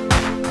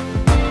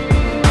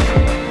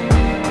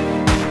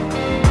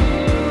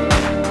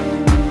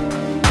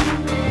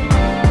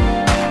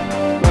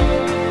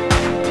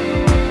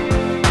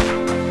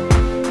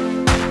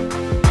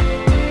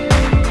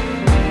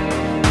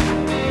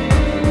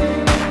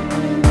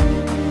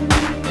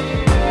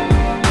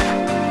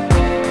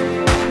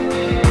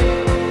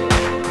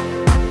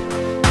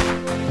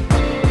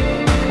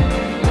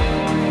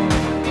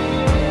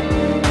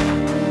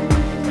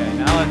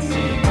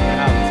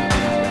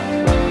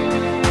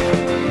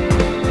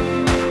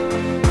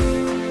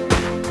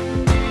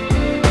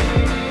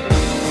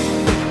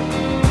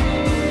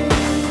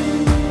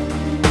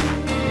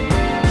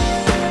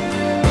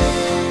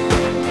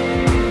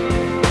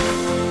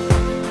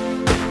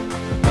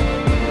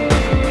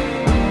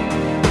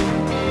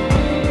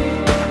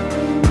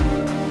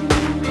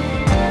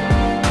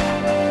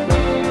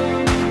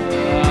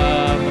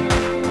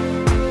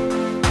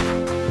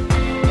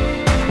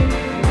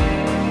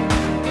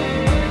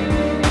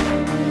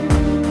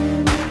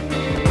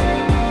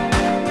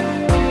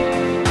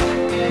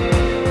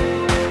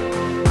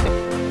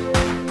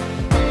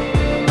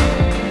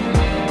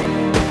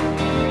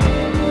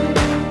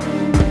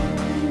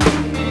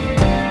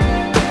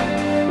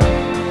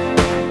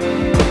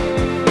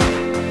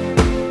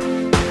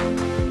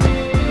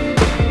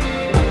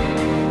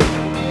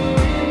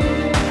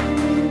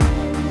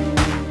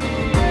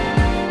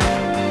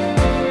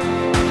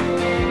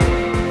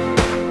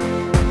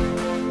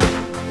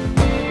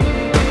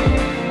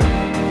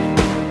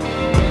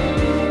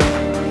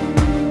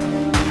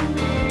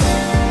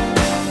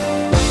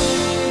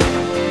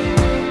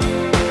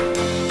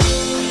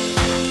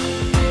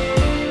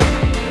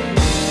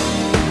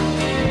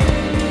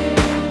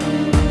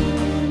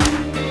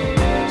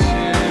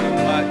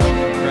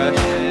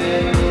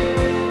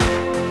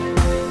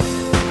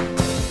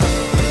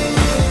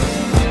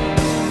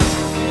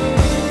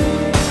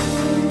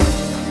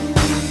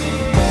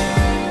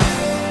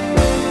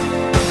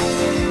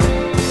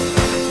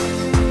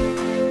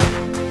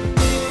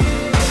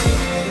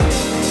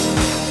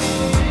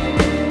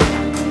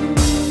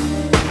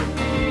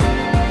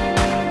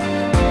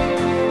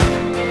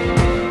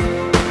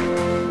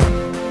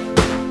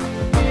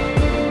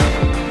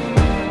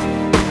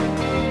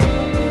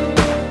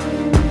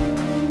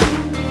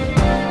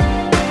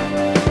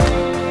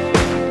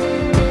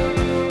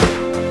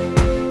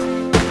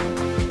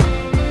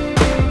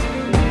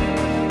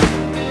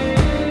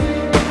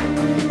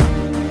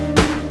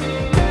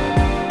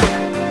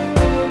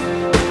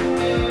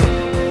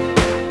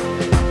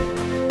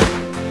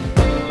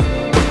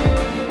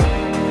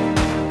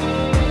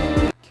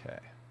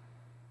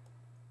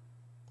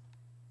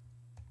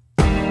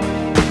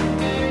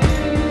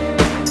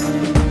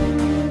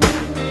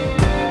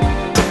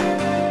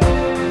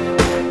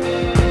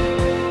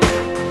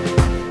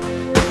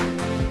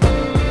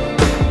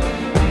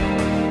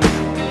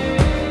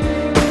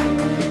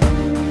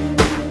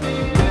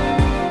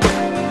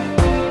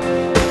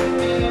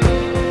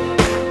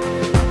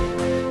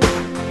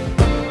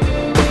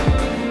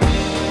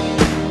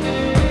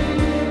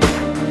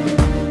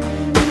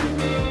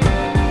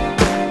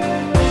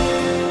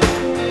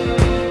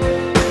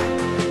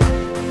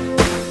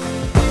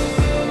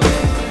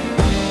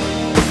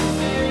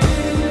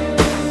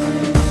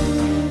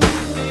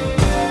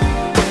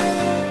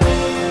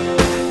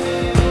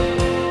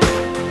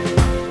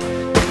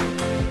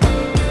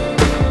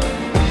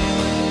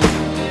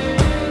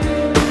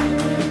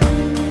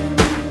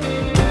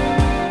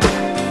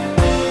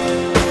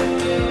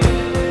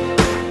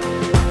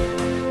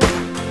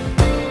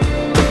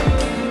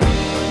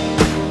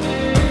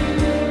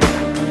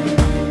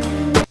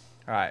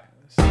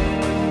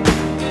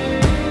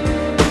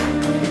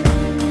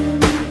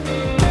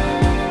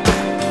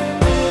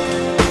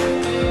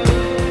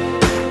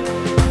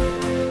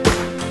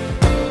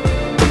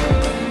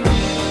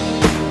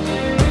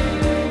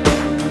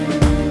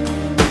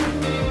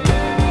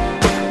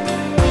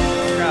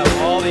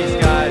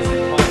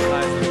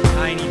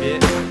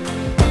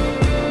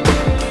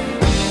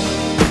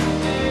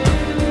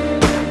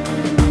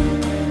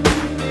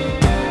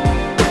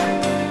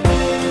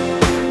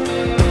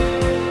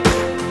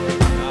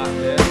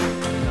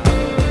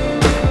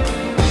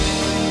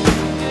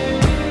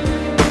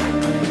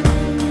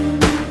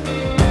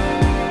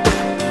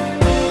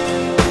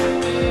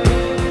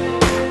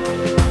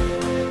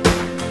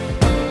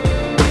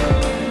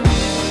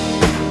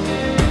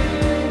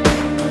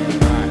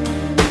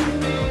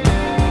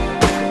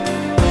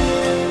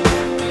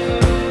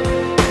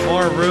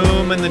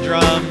 the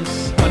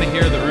drums. I want to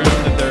hear the room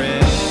that they're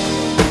in.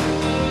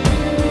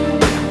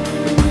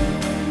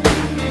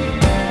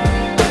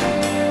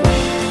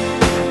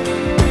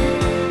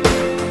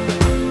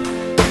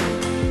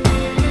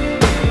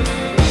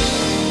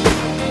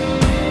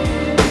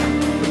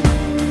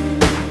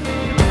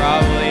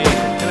 Probably,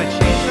 can I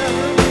change that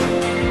room?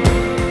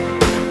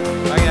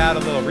 I can add a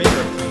little reverb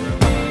to the room.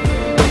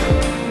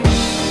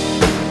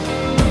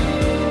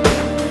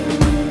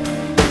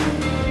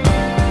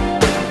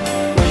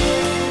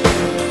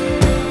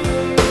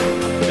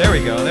 There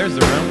we go, there's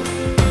the room.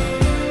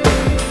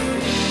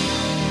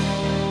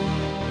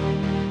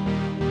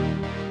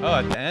 Oh,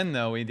 at the end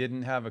though, we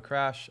didn't have a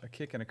crash, a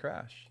kick and a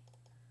crash.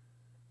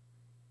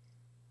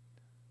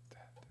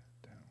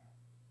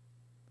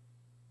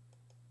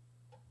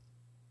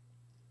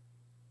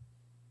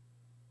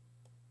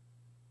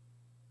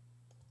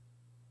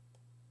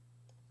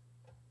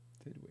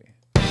 Did we?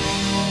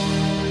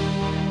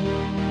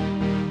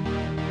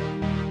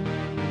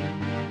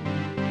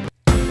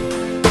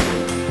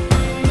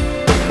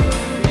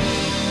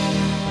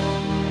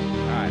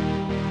 All right.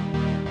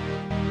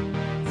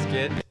 Let's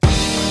get.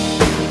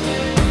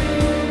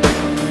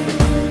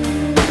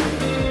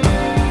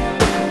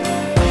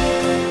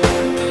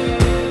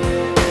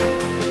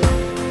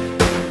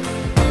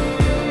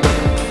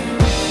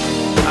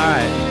 All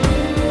right.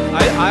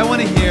 I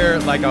want to hear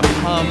like a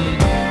hum,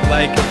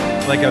 like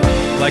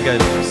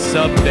a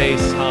sub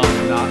bass hum,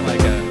 not like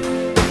a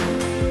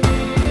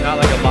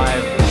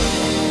live.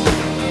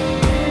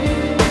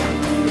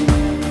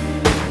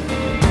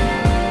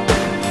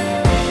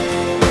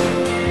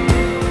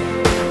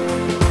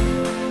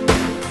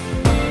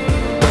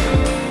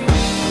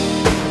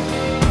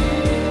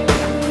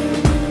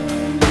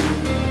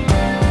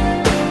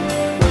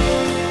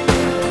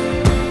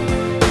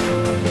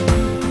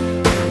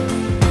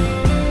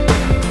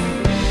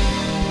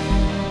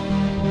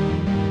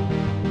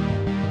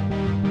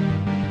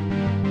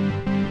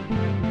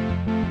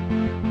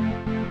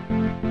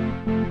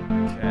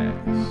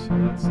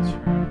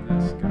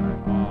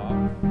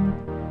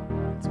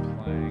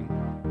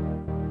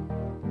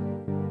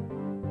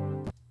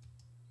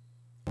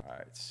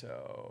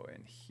 So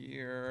in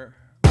here.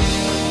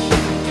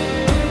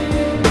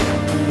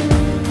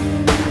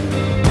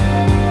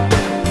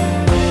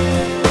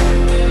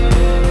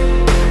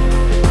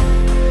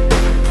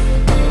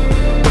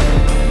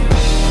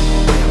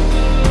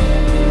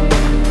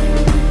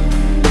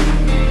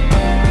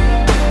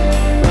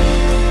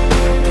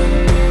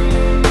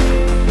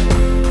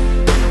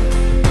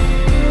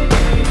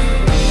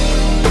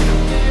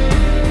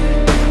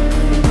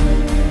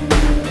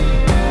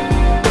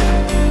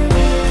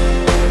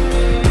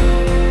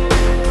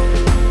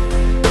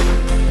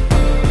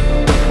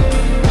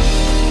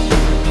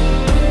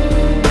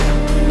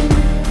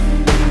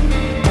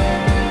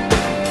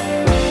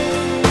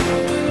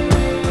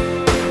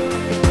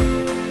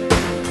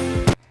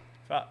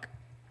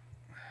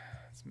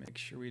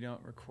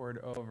 Record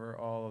over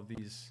all of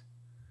these,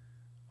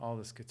 all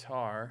this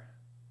guitar.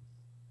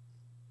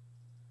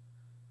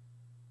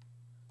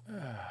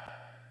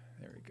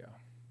 There we go.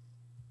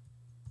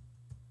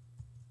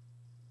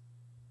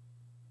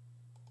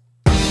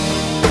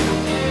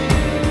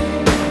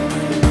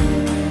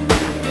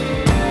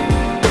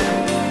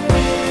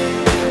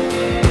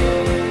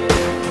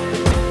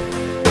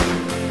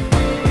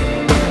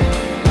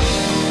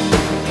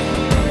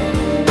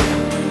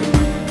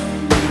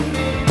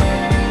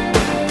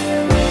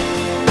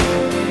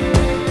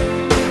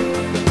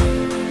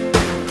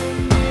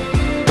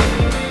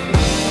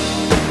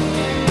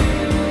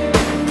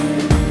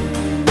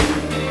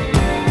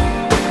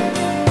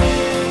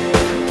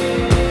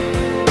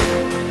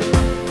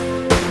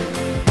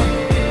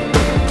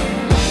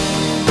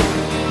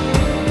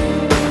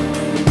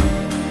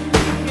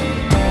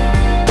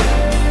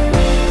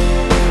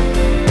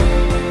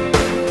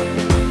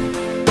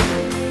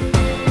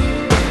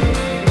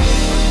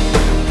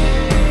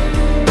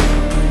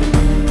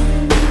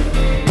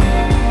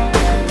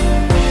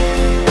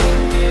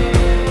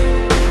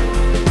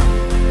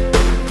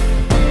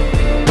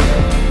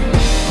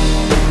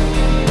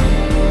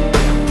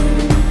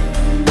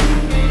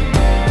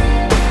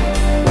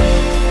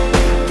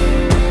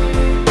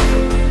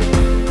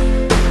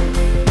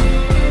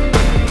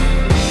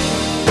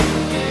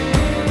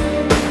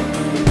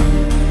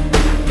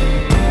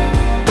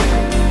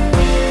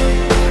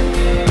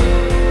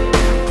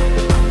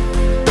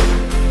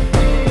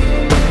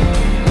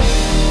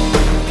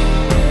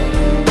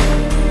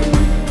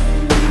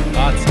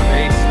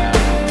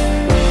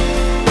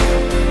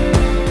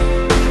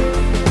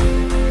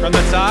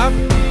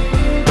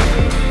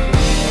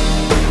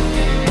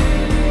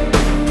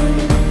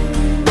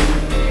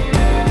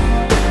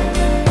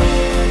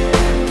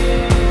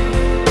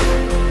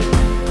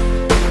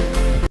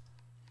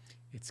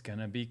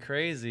 Be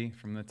crazy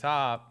from the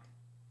top.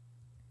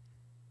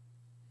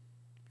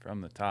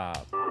 From the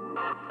top.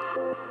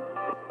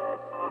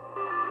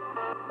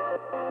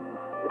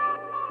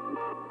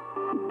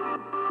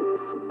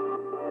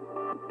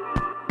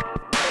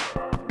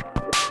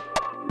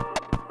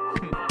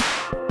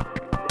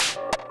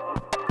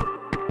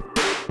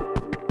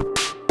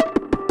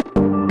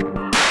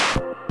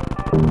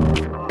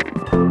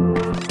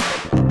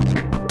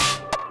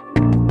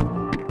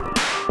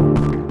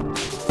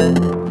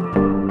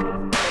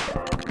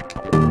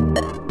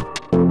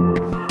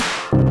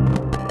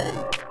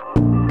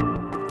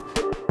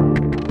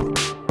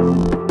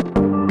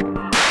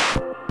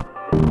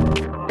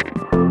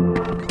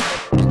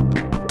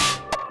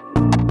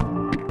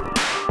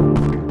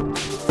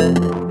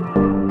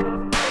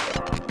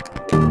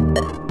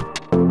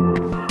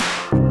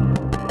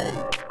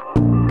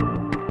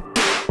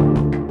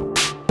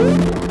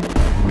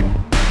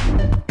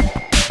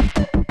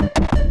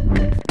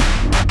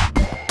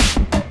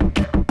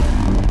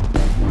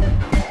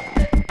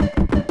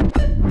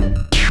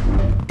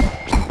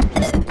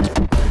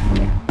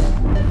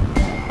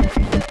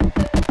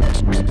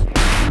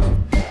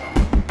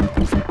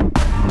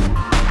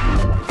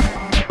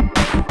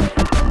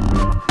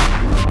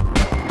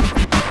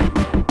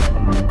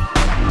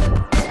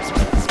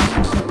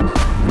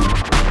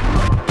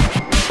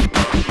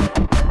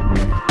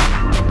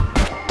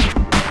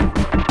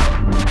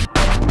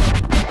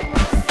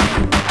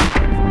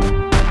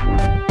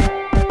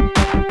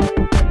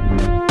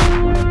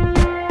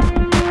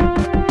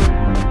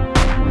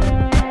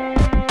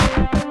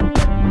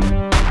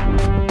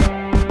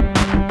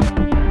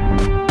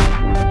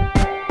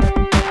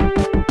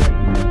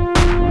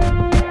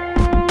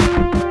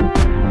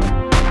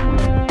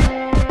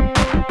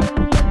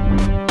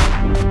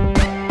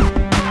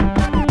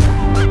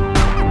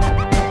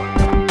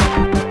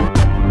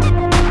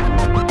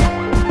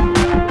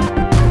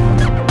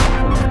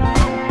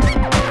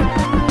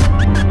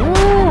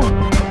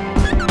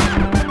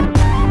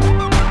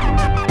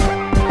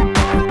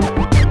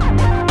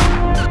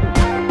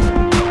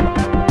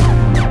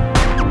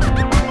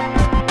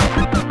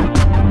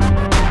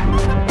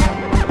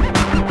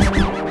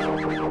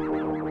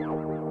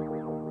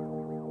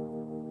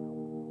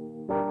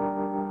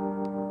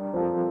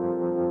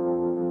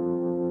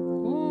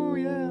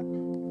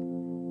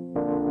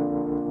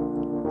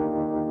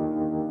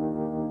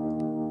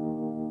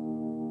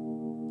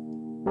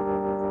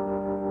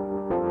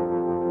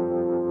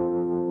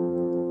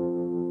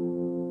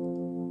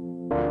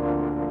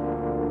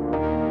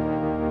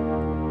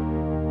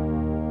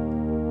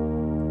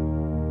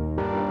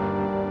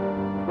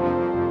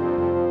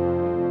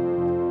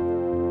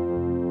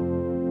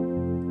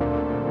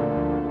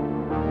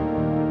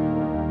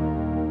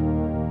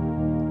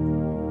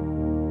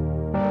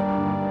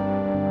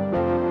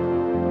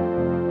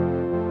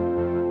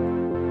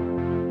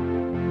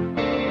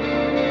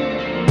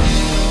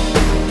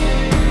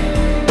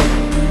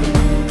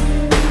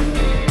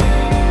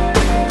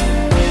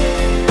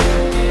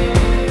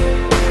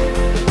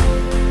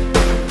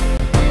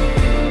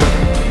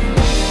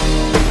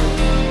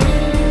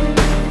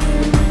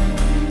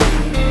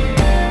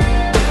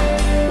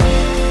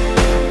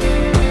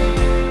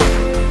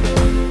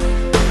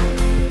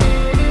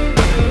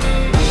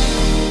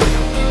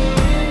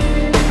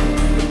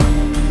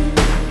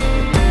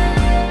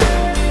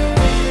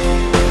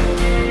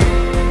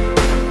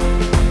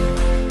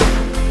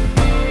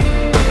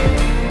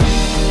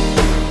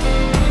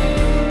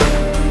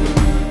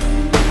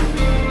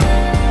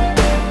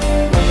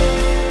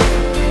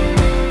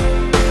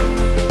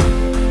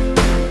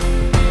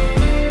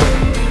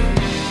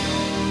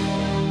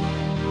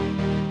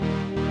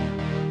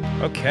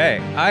 Okay,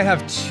 I have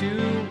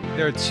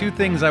there are two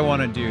things I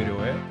want to do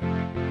to it.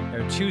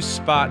 There are two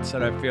spots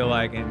that I feel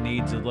like it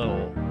needs a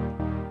little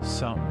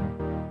something.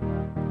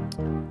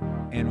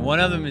 And one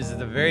of them is at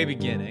the very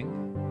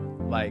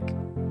beginning, like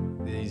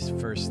these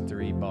first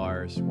 3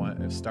 bars,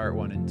 start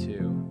 1 and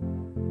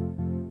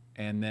 2.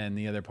 And then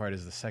the other part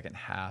is the second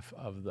half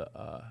of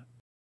the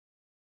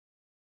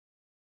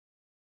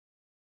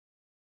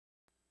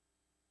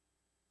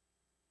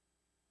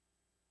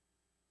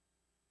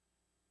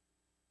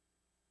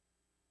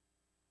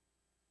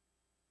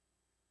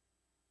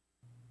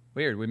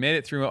Weird. We made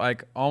it through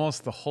like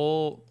almost the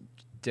whole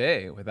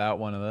day without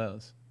one of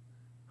those.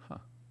 Huh.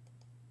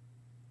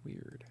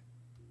 Weird.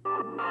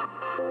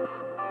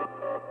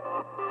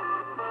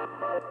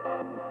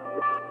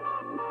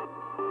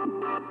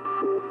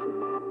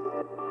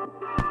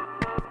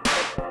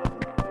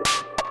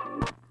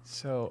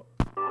 So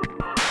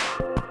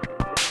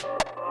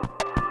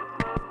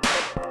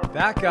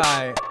that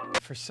guy,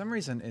 for some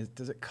reason,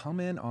 does it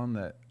come in on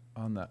the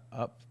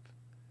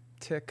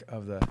uptick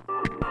of the?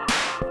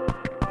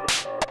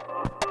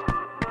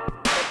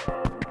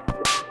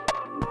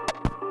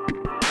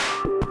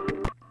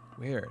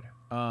 Weird.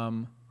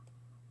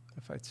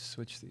 If I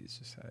switch these,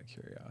 just out of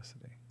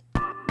curiosity.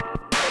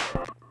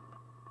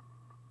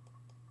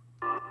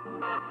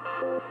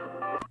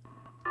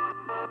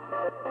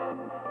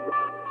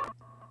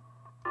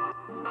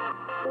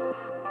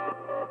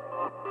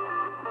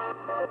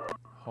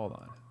 Hold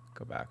on.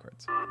 Go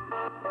backwards.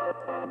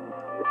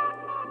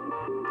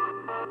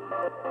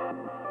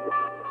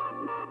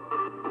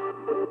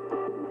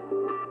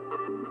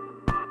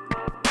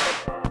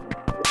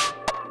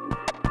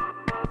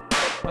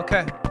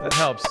 Okay, that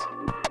helps.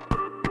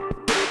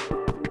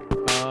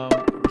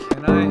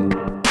 Can I?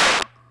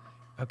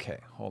 Okay,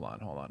 hold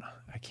on.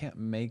 I can't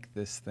make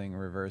this thing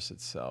reverse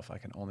itself. I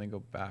can only go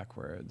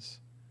backwards.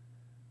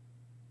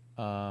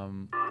 Let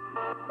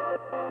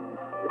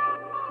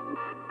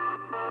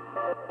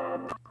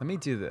me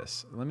do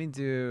this. Let me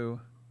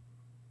do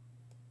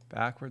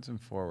backwards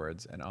and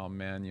forwards, and I'll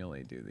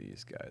manually do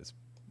these guys,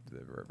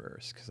 the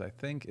reverse, because I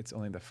think it's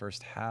only the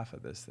first half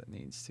of this that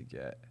needs to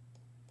get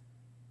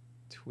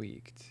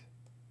tweaked.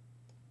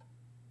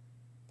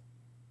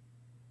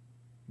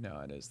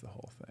 No, it is the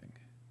whole thing.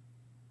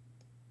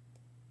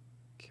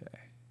 Okay,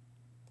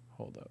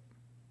 hold up.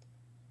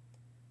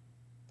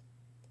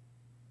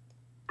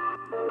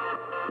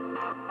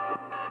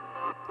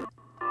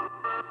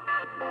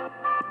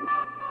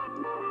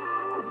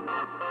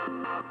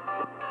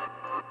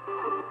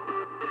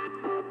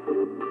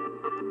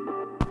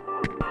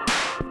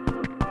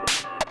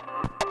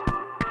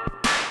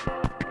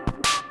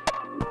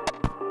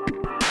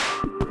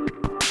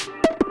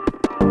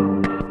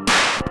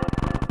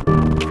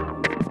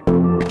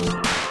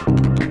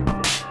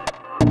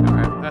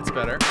 That's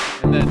better.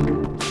 And then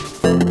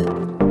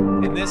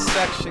in this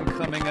section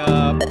coming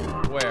up,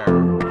 where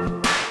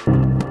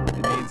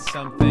it needs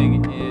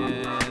something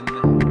in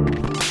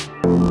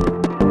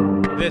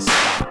this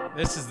spot.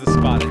 This is the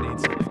spot it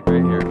needs something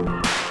right here.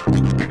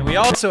 And we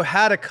also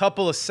had a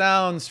couple of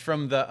sounds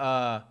from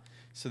the,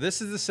 so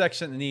this is the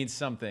section that needs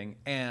something,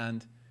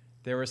 and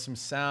there were some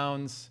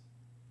sounds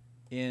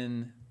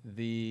in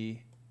the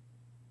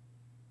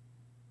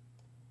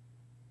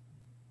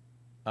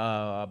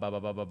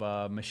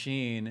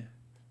machine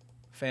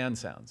fan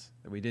sounds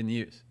that we didn't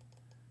use.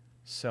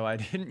 So I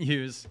didn't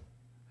use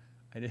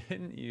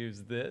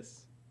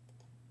this.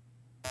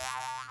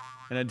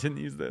 And I didn't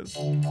use this.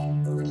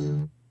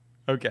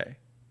 Okay.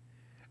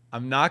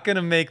 I'm not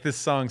gonna make this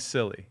song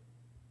silly.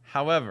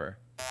 However,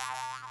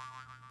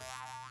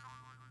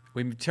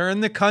 we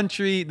turned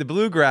the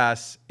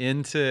bluegrass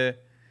into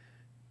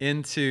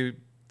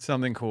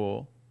something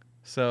cool.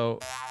 So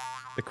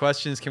the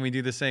question is, can we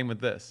do the same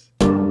with this?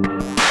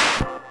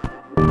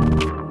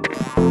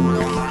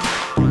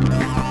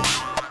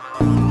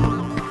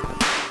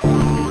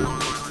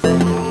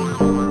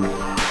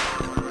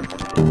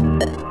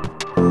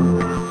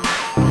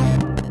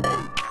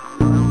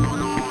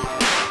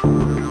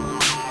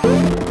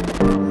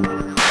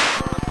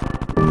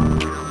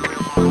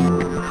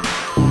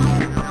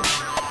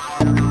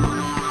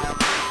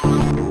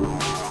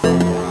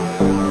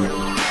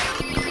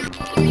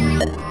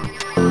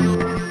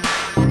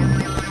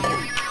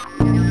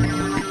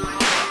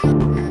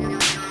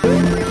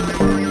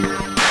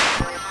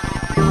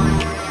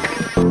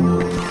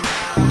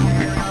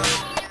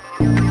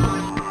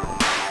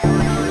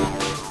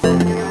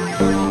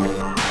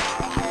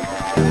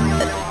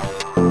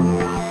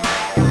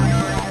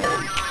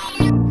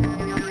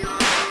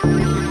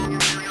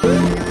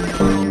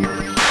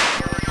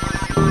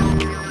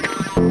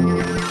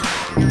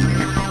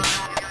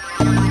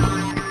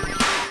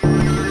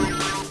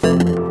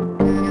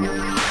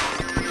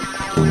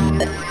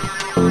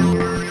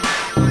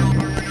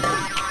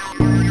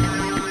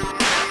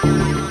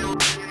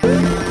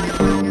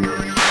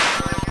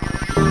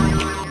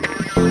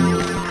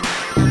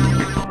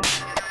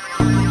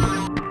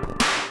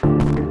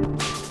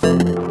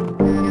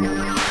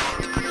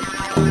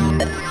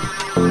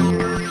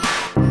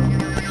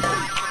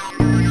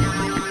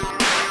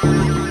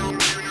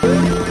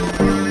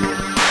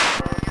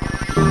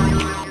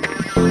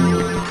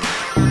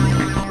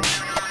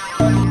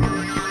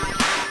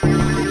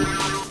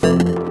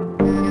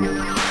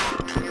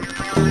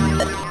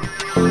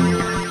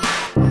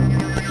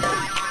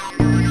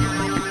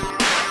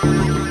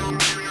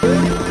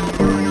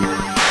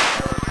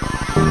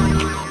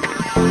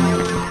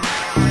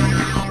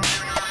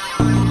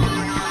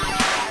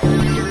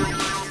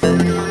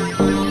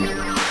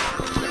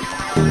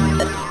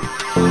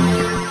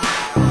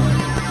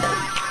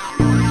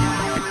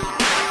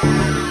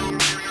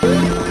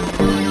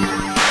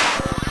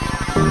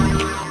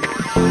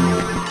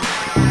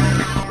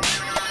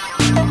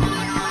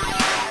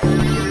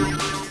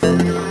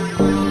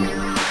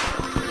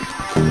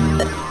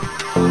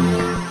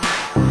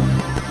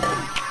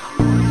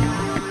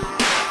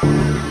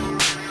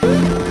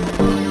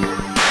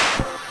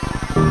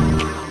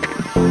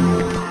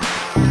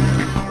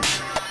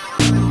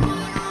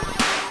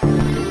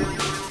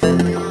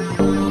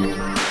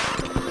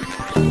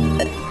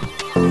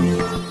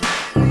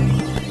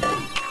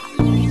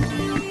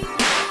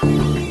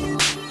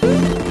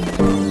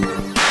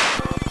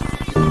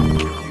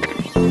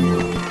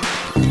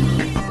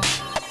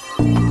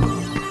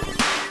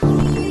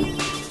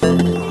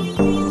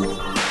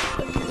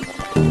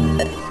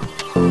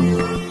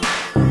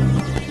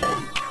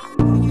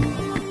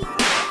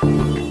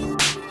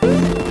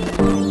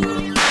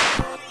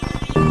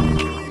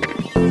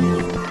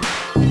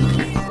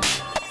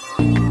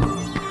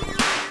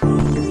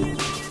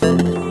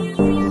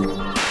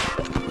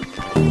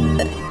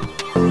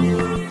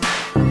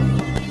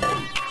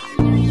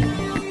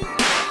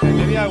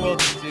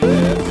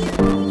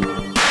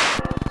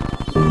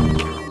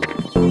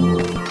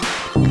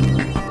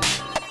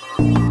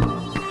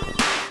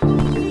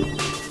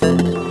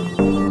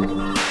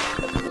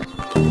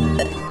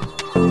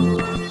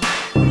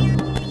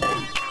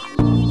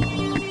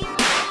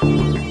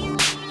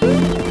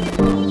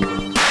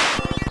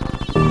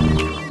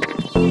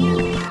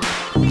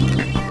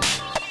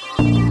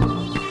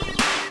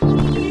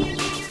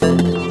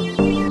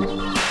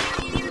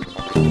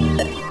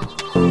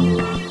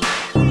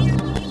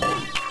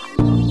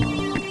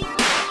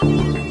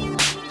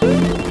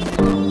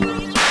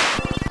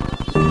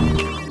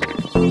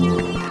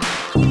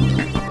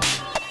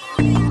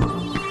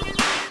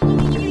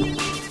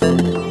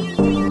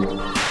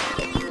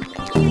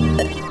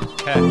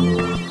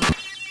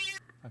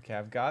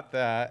 I've got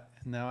that.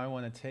 Now I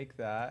want to take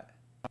that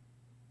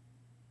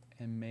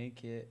and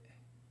make it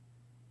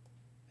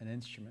an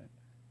instrument.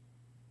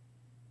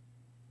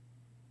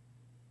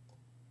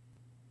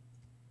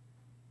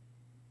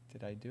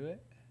 Did I do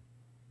it?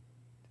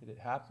 Did it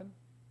happen?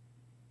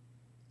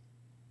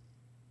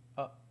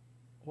 Oh,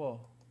 whoa.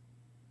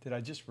 Did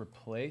I just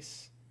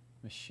replace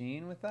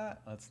machine with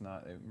that? Let's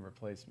not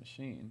replace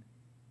machine.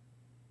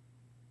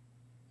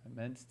 I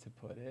meant to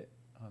put it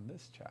on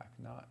this track,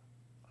 not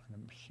on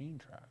a machine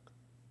track.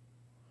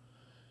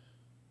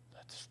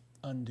 Let's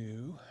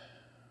undo.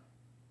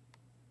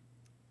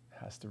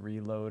 Has to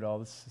reload all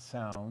the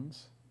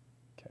sounds.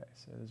 Okay,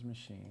 so there's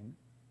machine.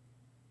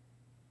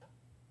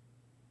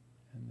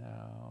 And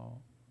now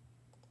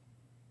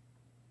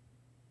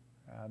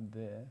add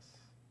this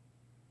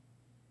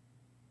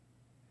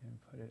and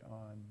put it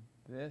on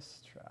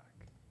this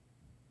track.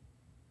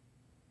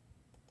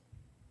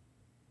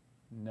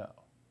 No.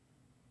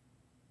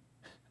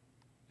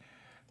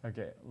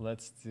 Okay,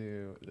 let's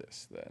do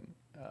this then,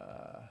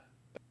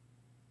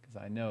 because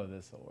I know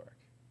this will work.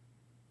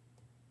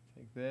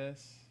 Take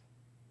this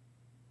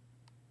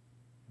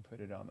and put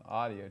it on the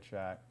audio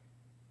track,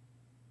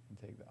 and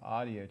take the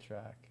audio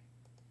track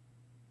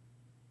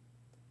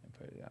and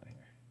put it down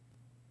here.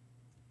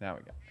 Now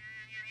we got it.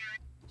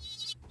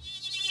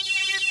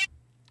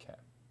 Okay,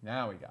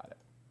 now we got it.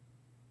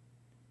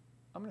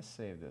 I'm going to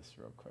save this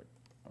real quick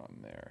on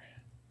there.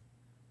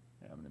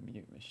 And I'm going to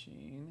mute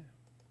machine.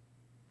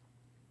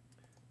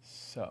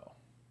 So,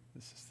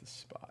 this is the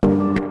spot.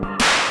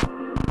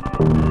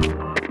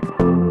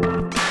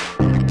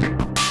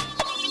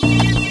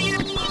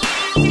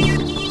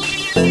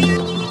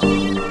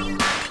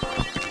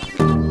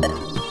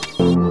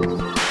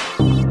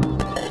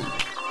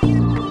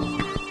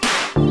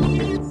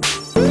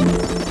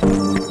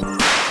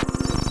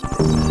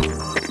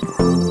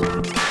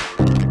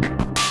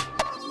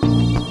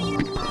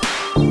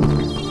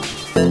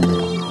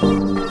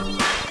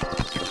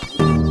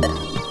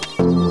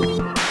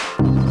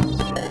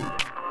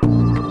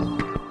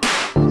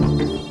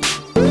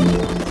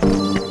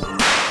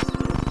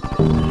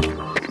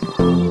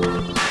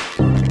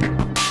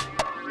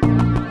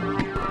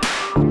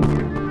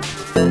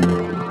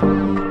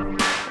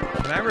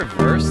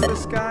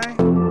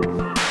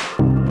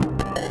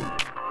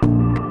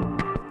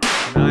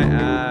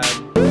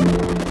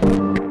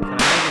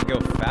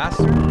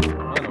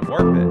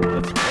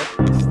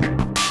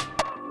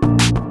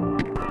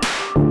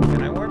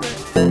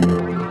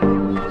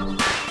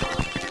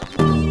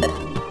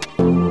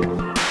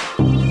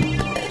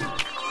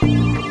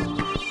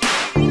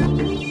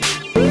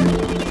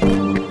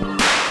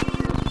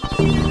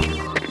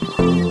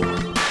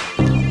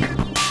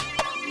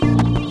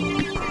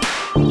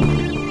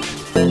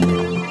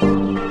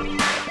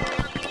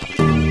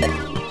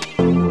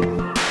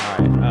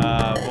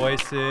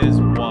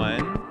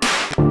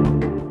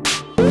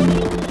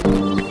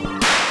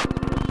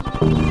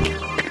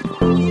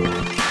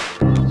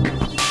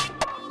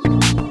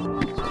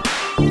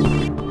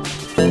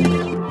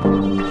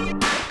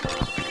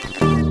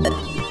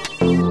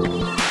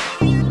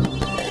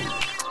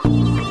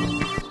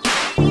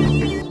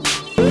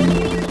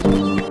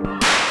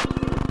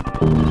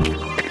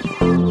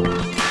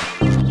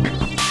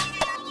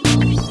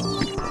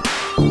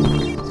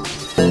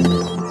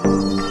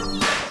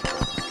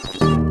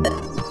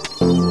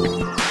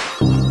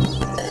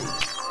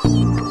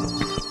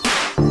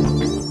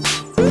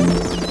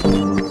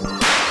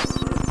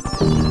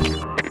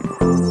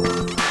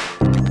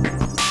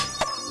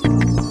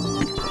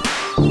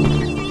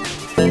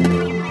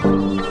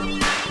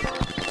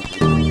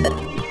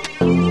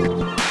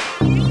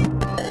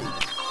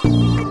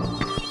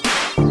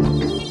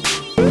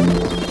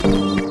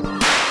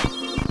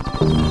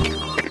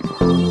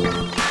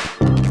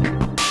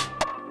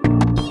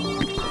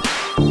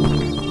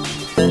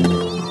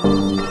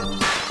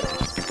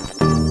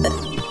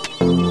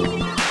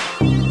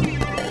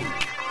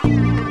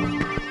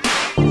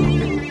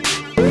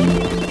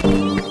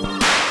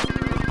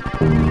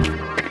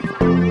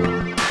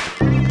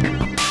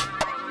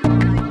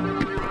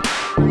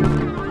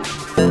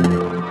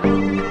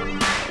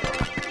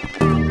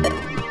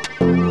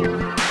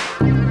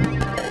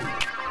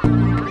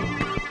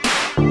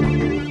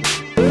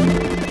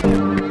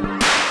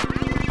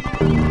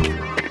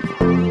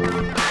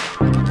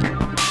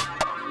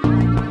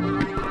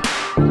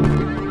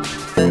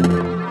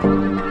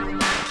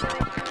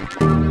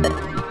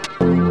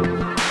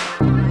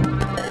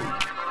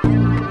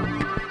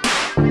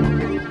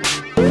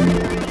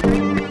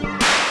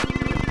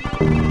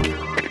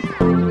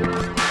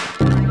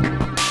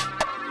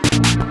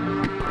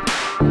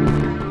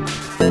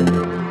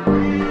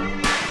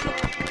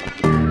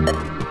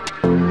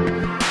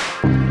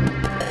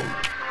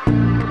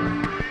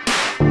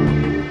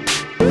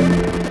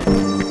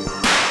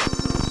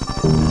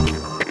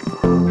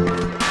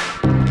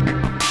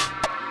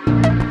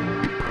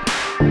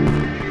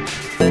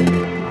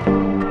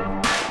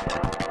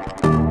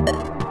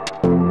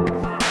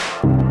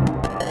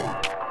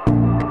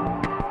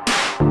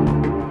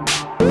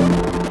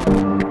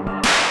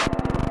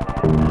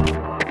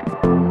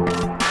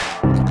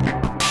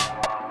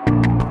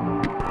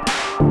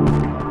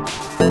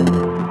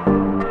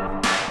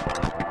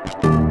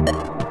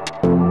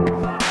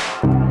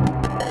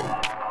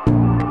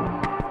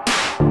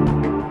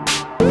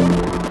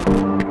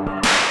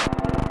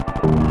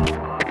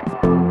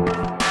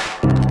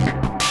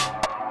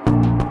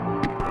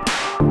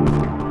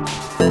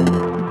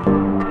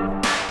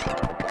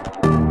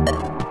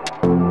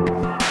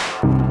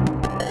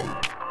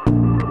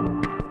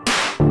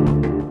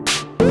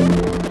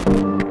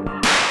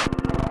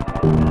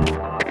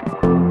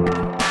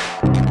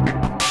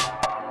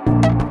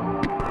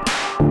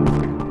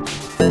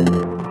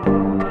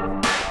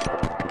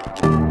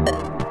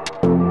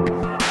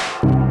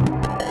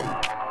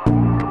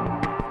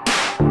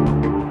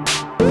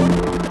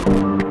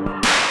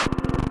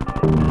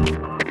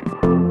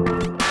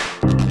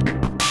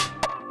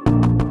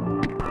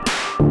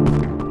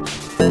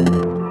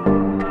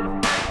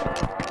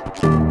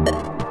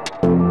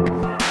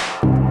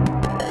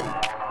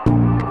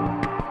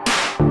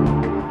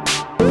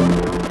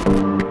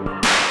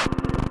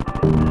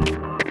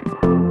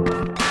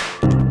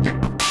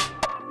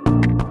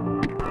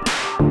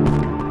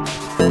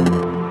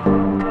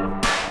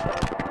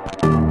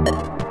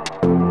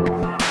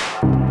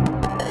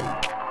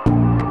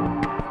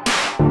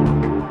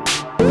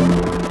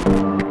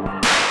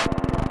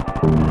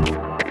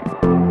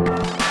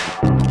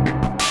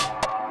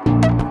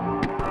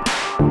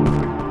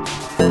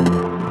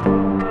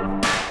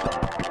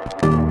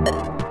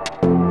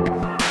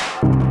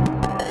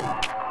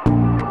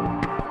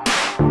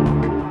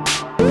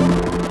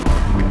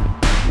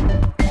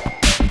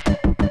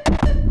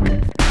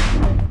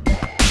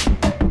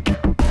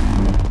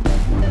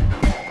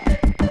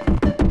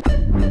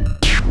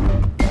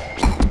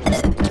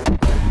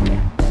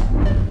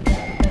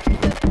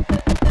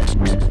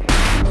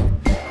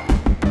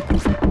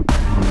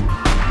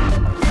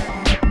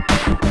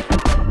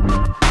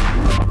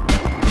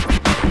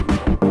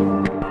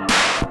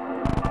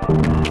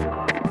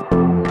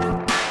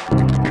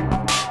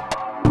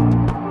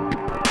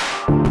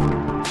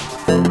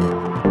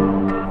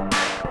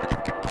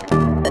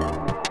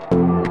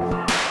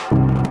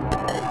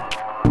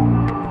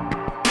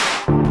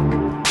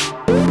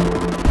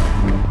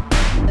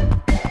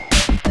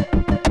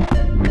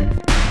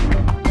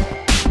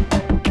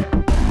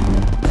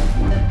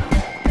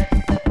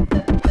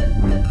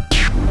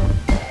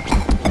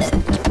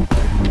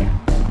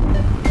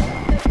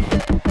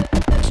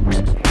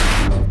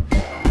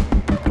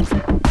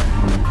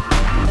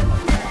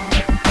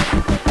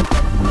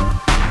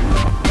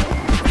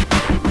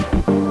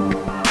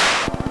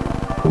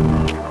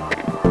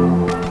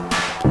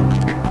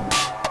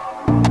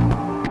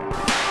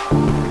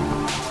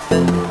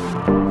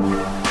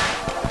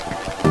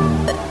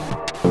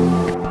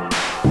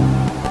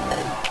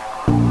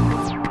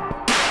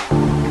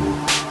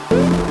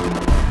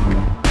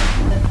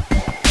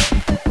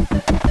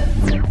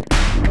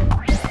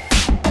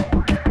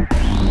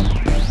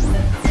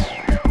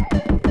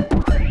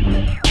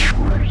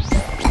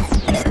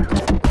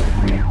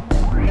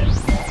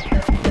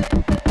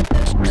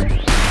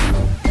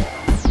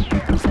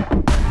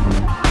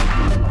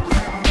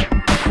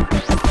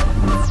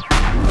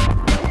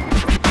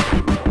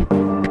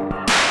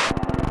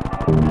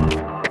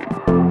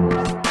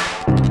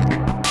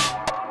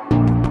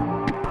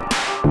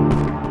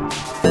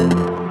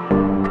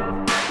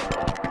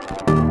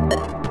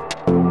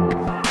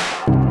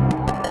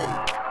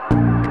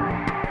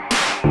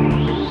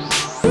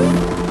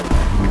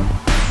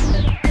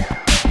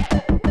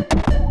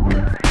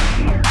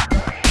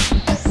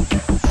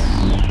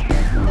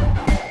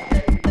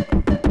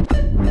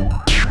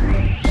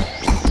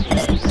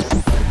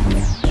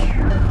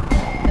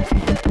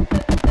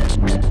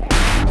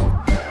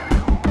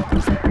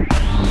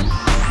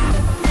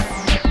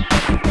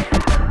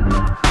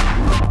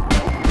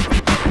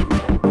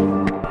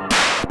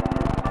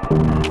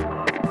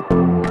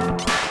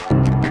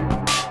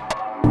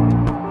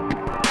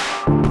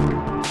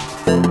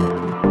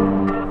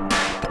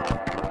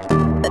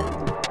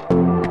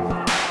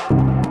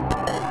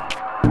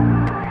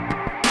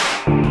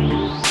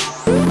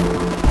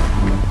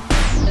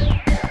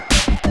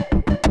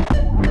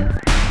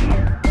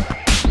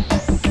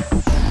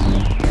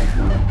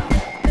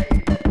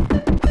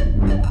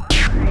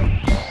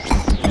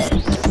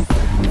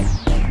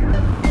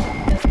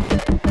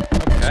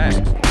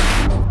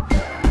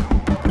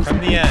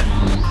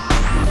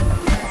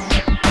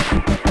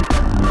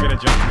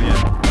 gonna jump to the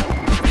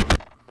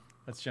end.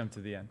 Let's jump to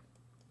the end.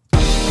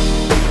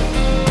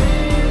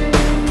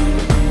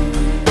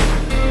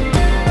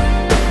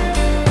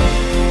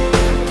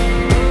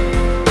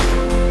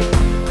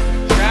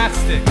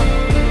 Drastic,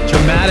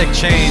 dramatic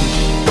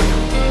change.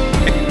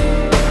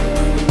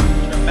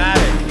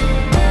 Dramatic.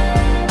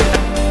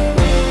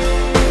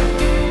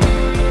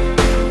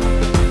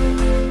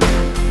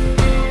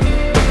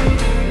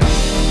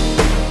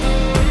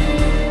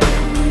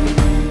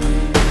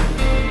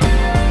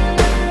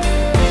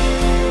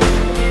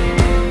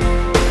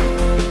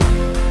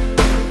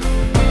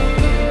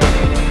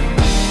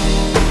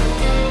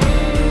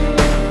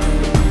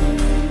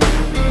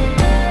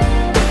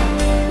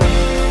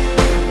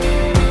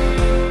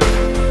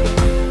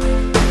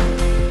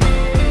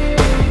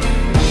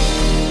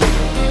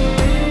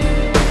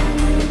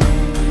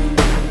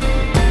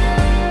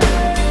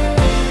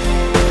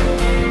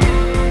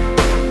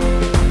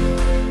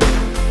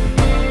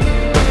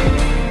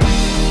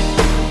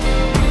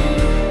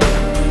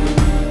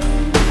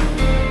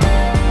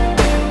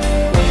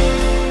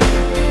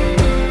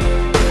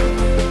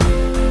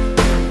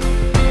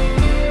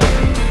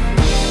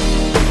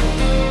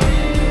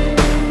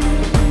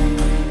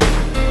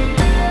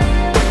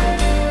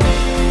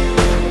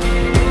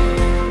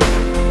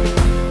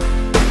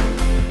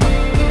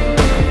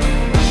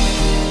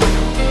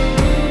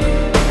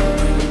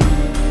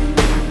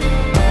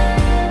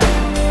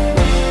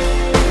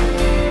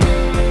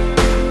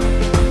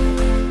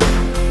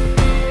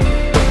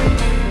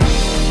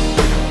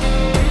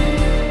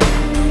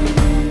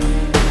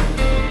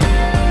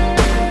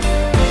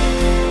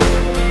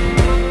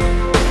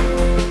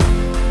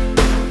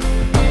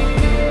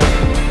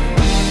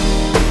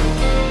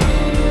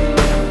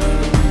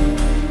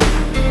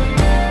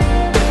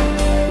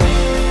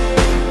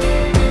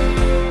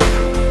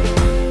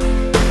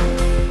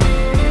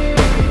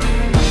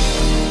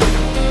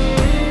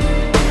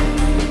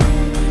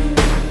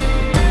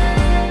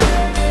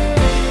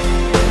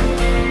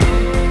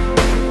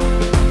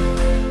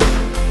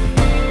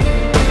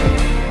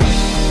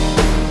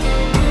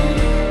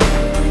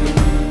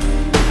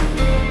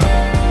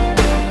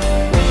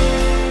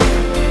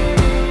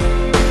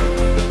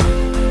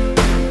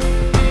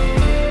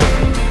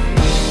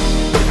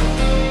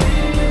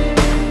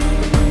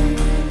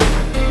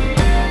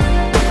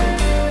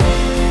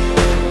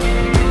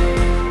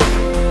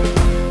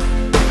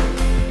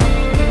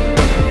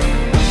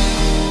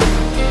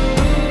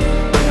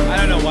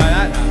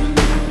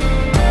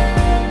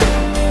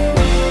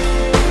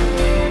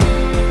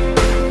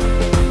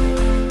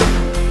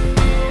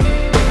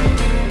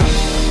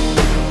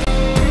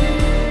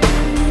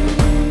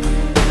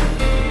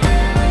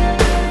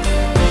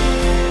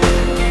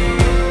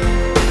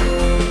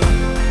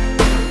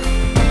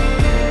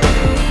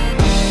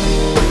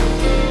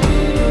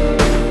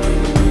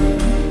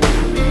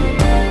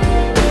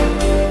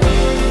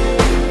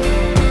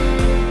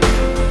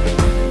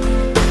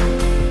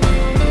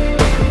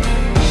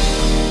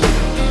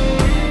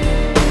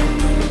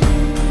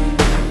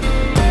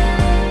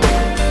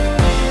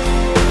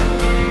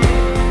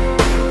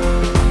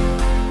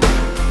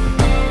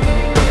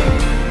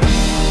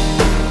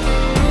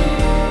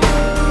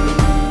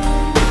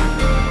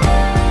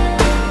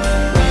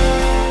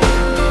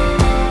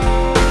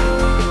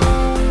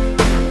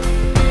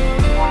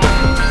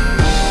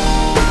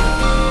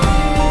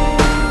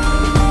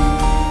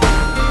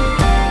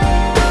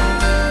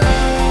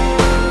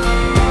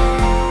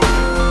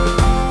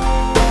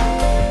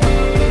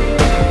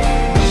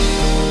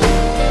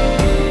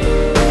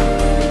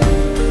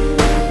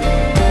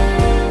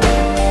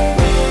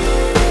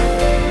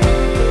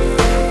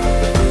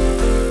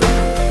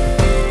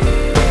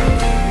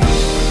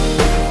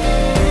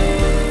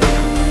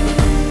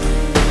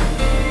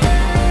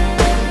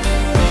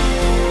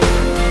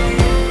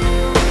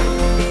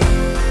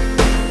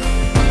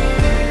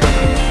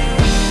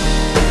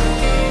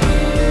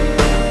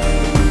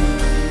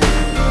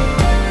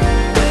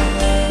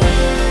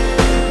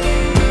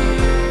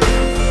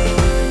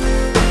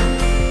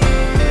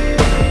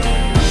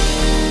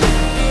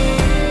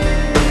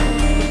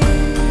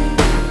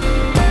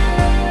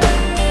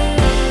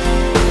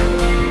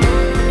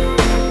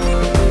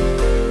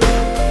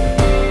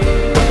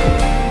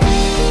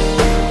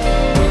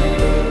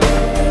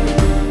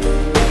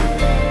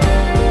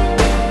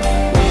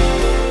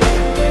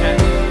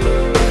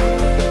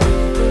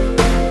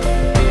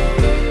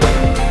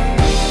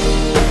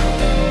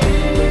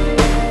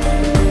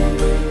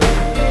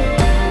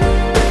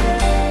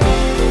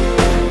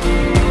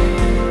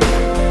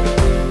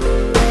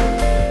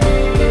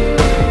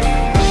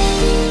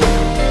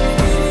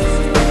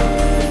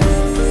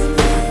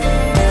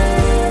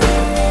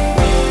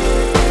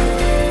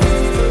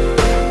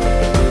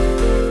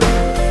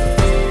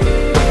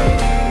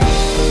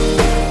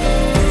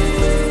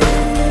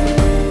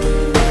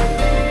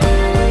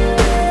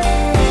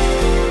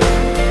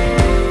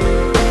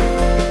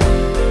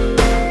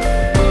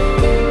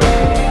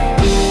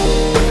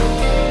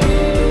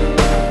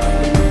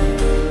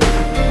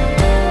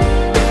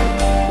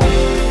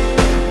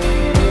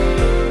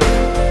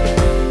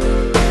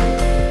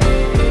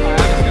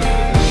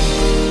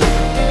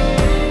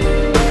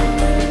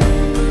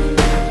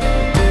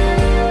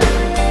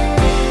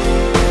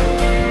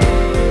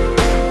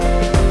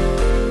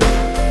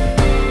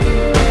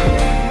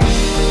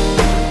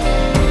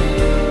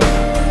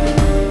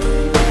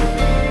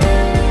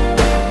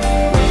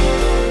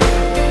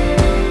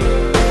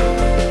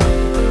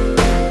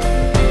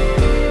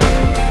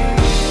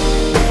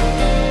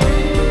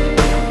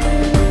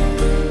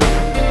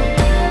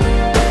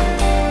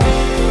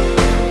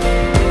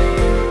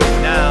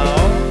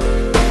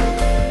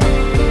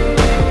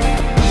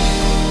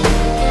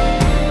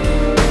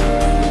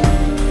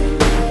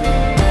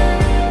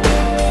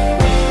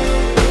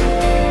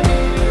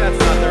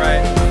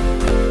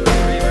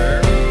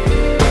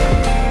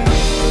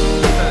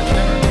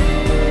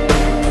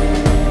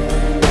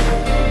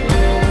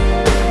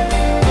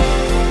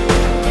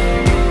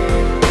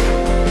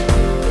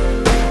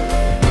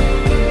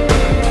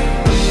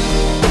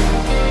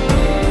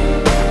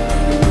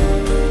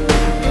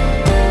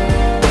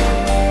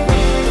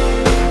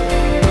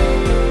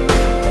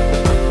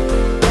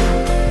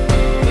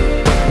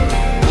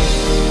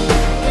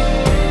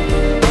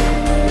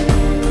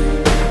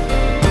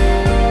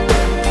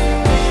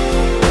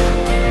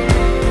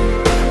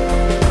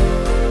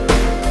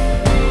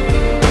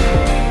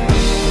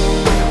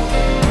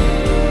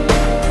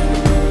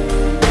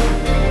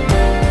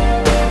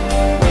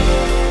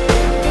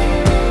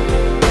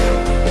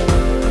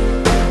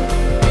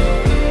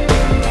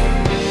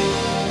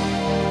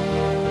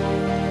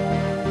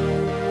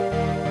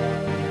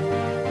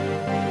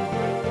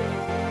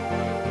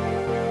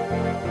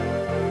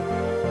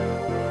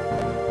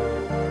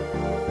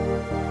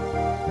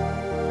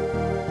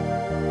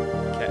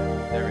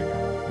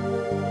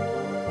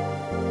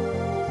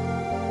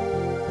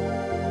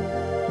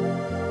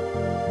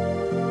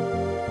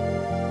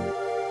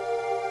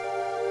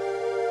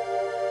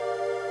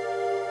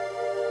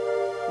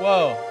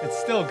 Whoa, it's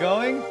still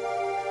going?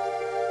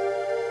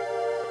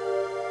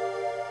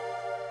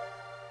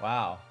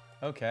 Wow,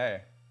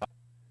 okay.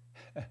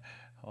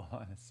 Hold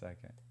on a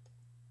second.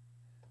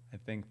 I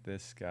think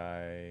this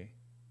guy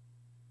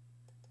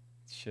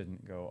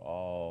shouldn't go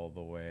all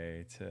the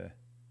way to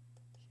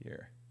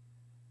here.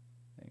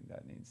 I think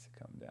that needs to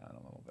come down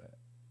a little bit.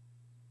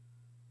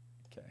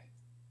 Okay.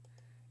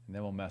 And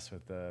then we'll mess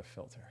with the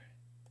filter.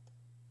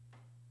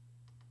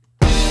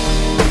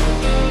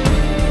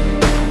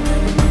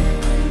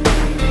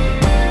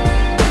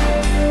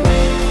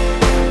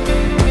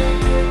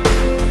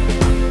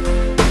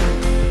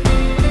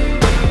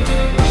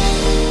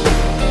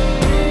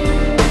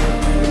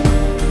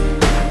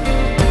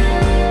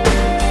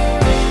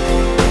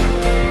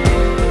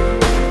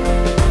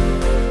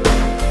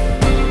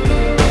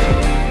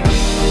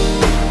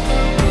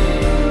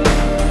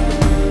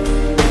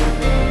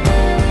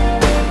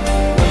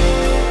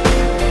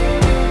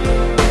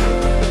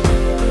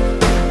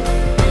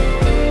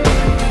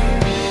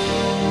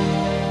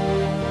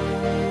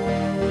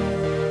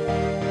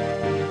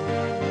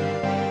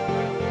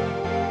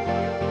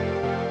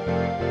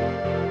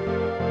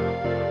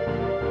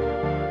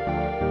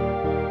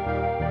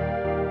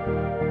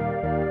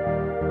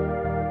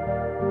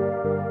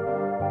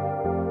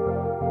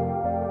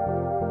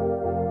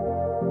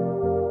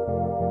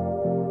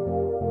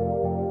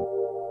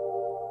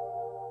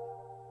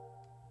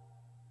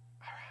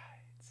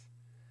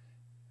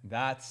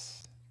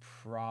 That's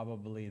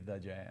probably the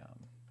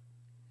jam.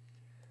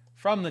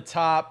 From the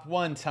top,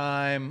 one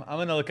time, I'm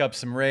gonna look up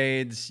some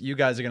raids. You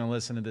guys are gonna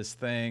listen to this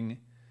thing.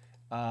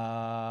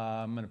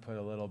 I'm gonna put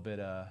a little bit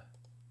of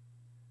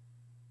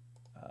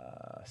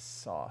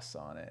sauce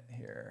on it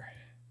here.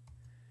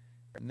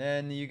 And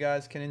then you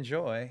guys can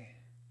enjoy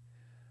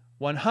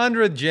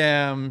 100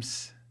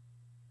 jams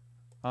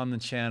on the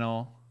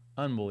channel.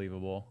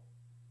 Unbelievable.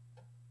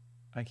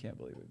 I can't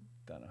believe we've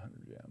done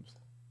 100 jams.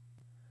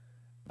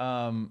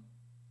 One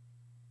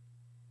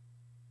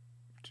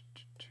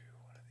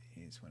of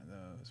these, one of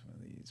those, one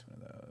of these, one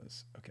of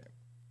those. Okay,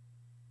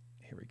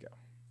 here we go.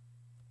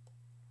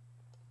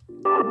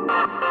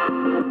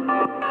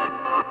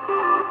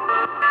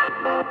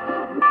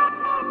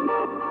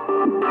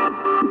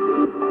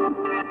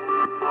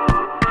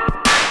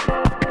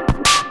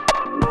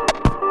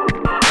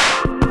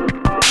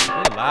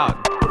 Really loud.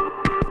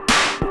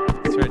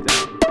 Let's turn it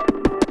down.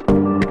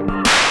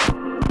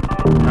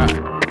 All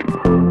right.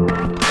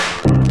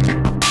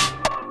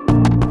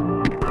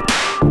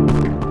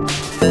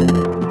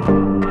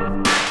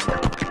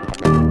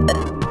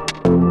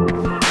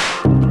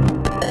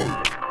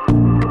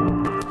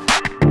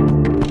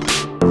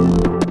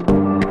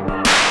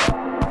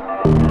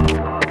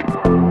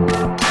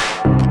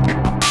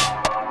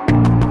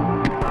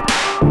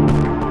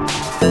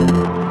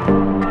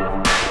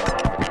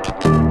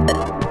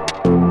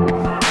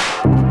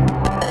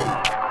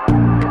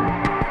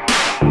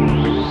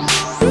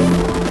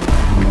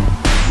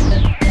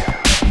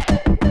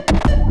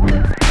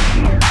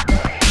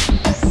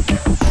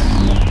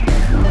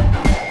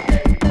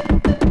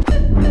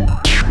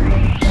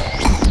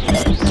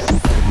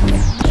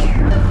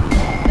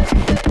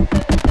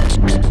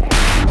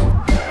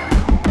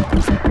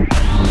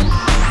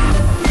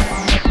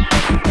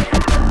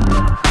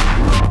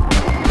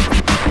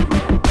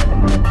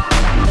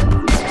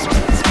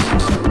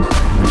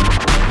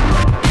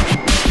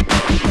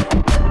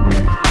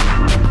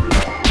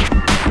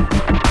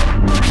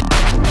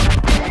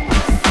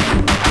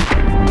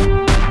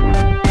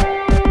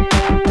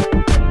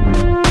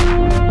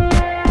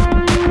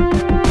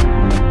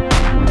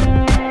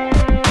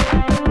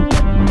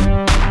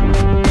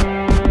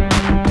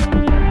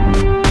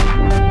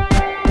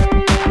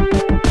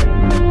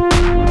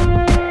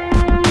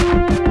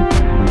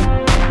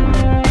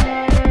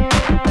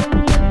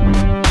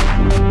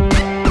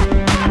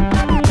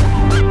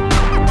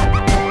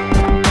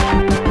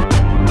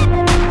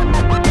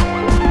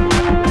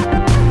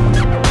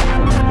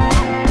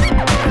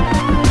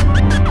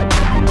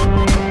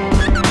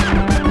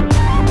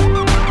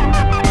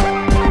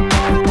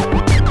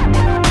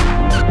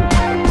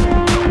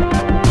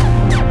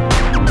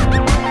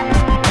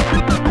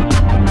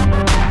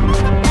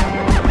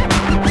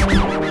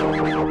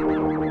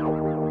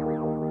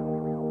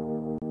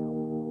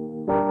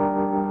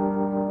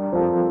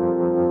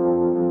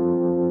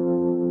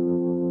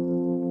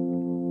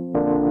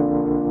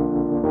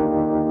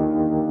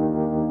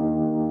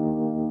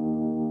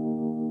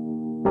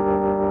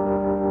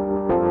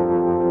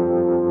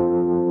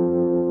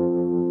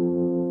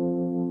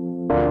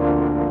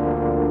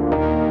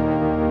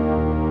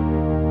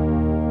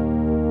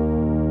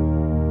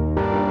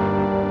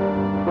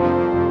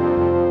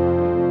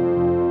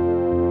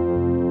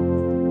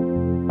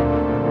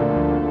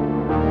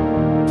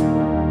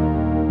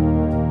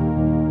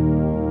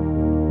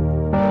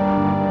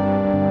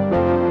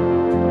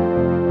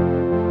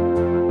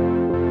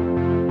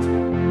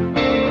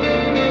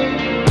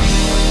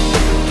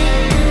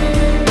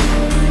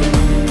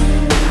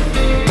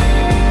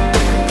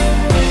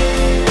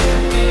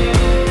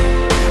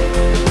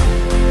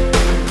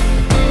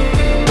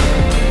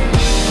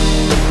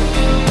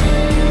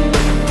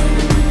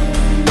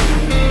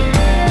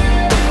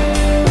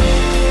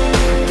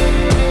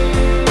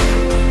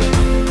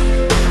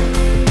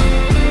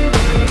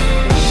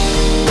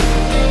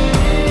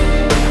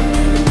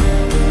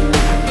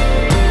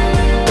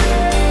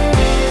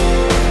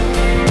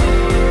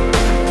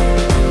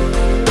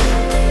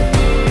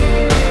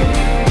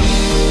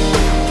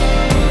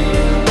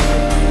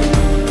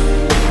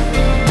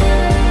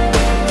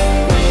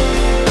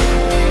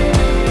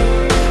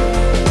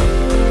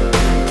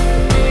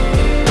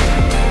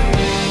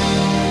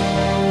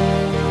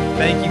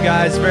 you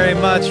guys very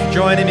much for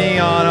joining me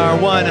on our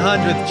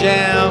 100th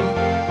jam.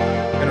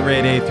 I'm gonna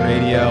rate 8th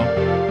radio.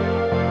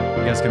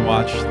 You guys can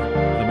watch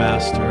the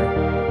master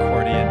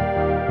accordion.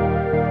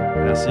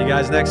 And I'll see you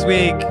guys next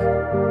week.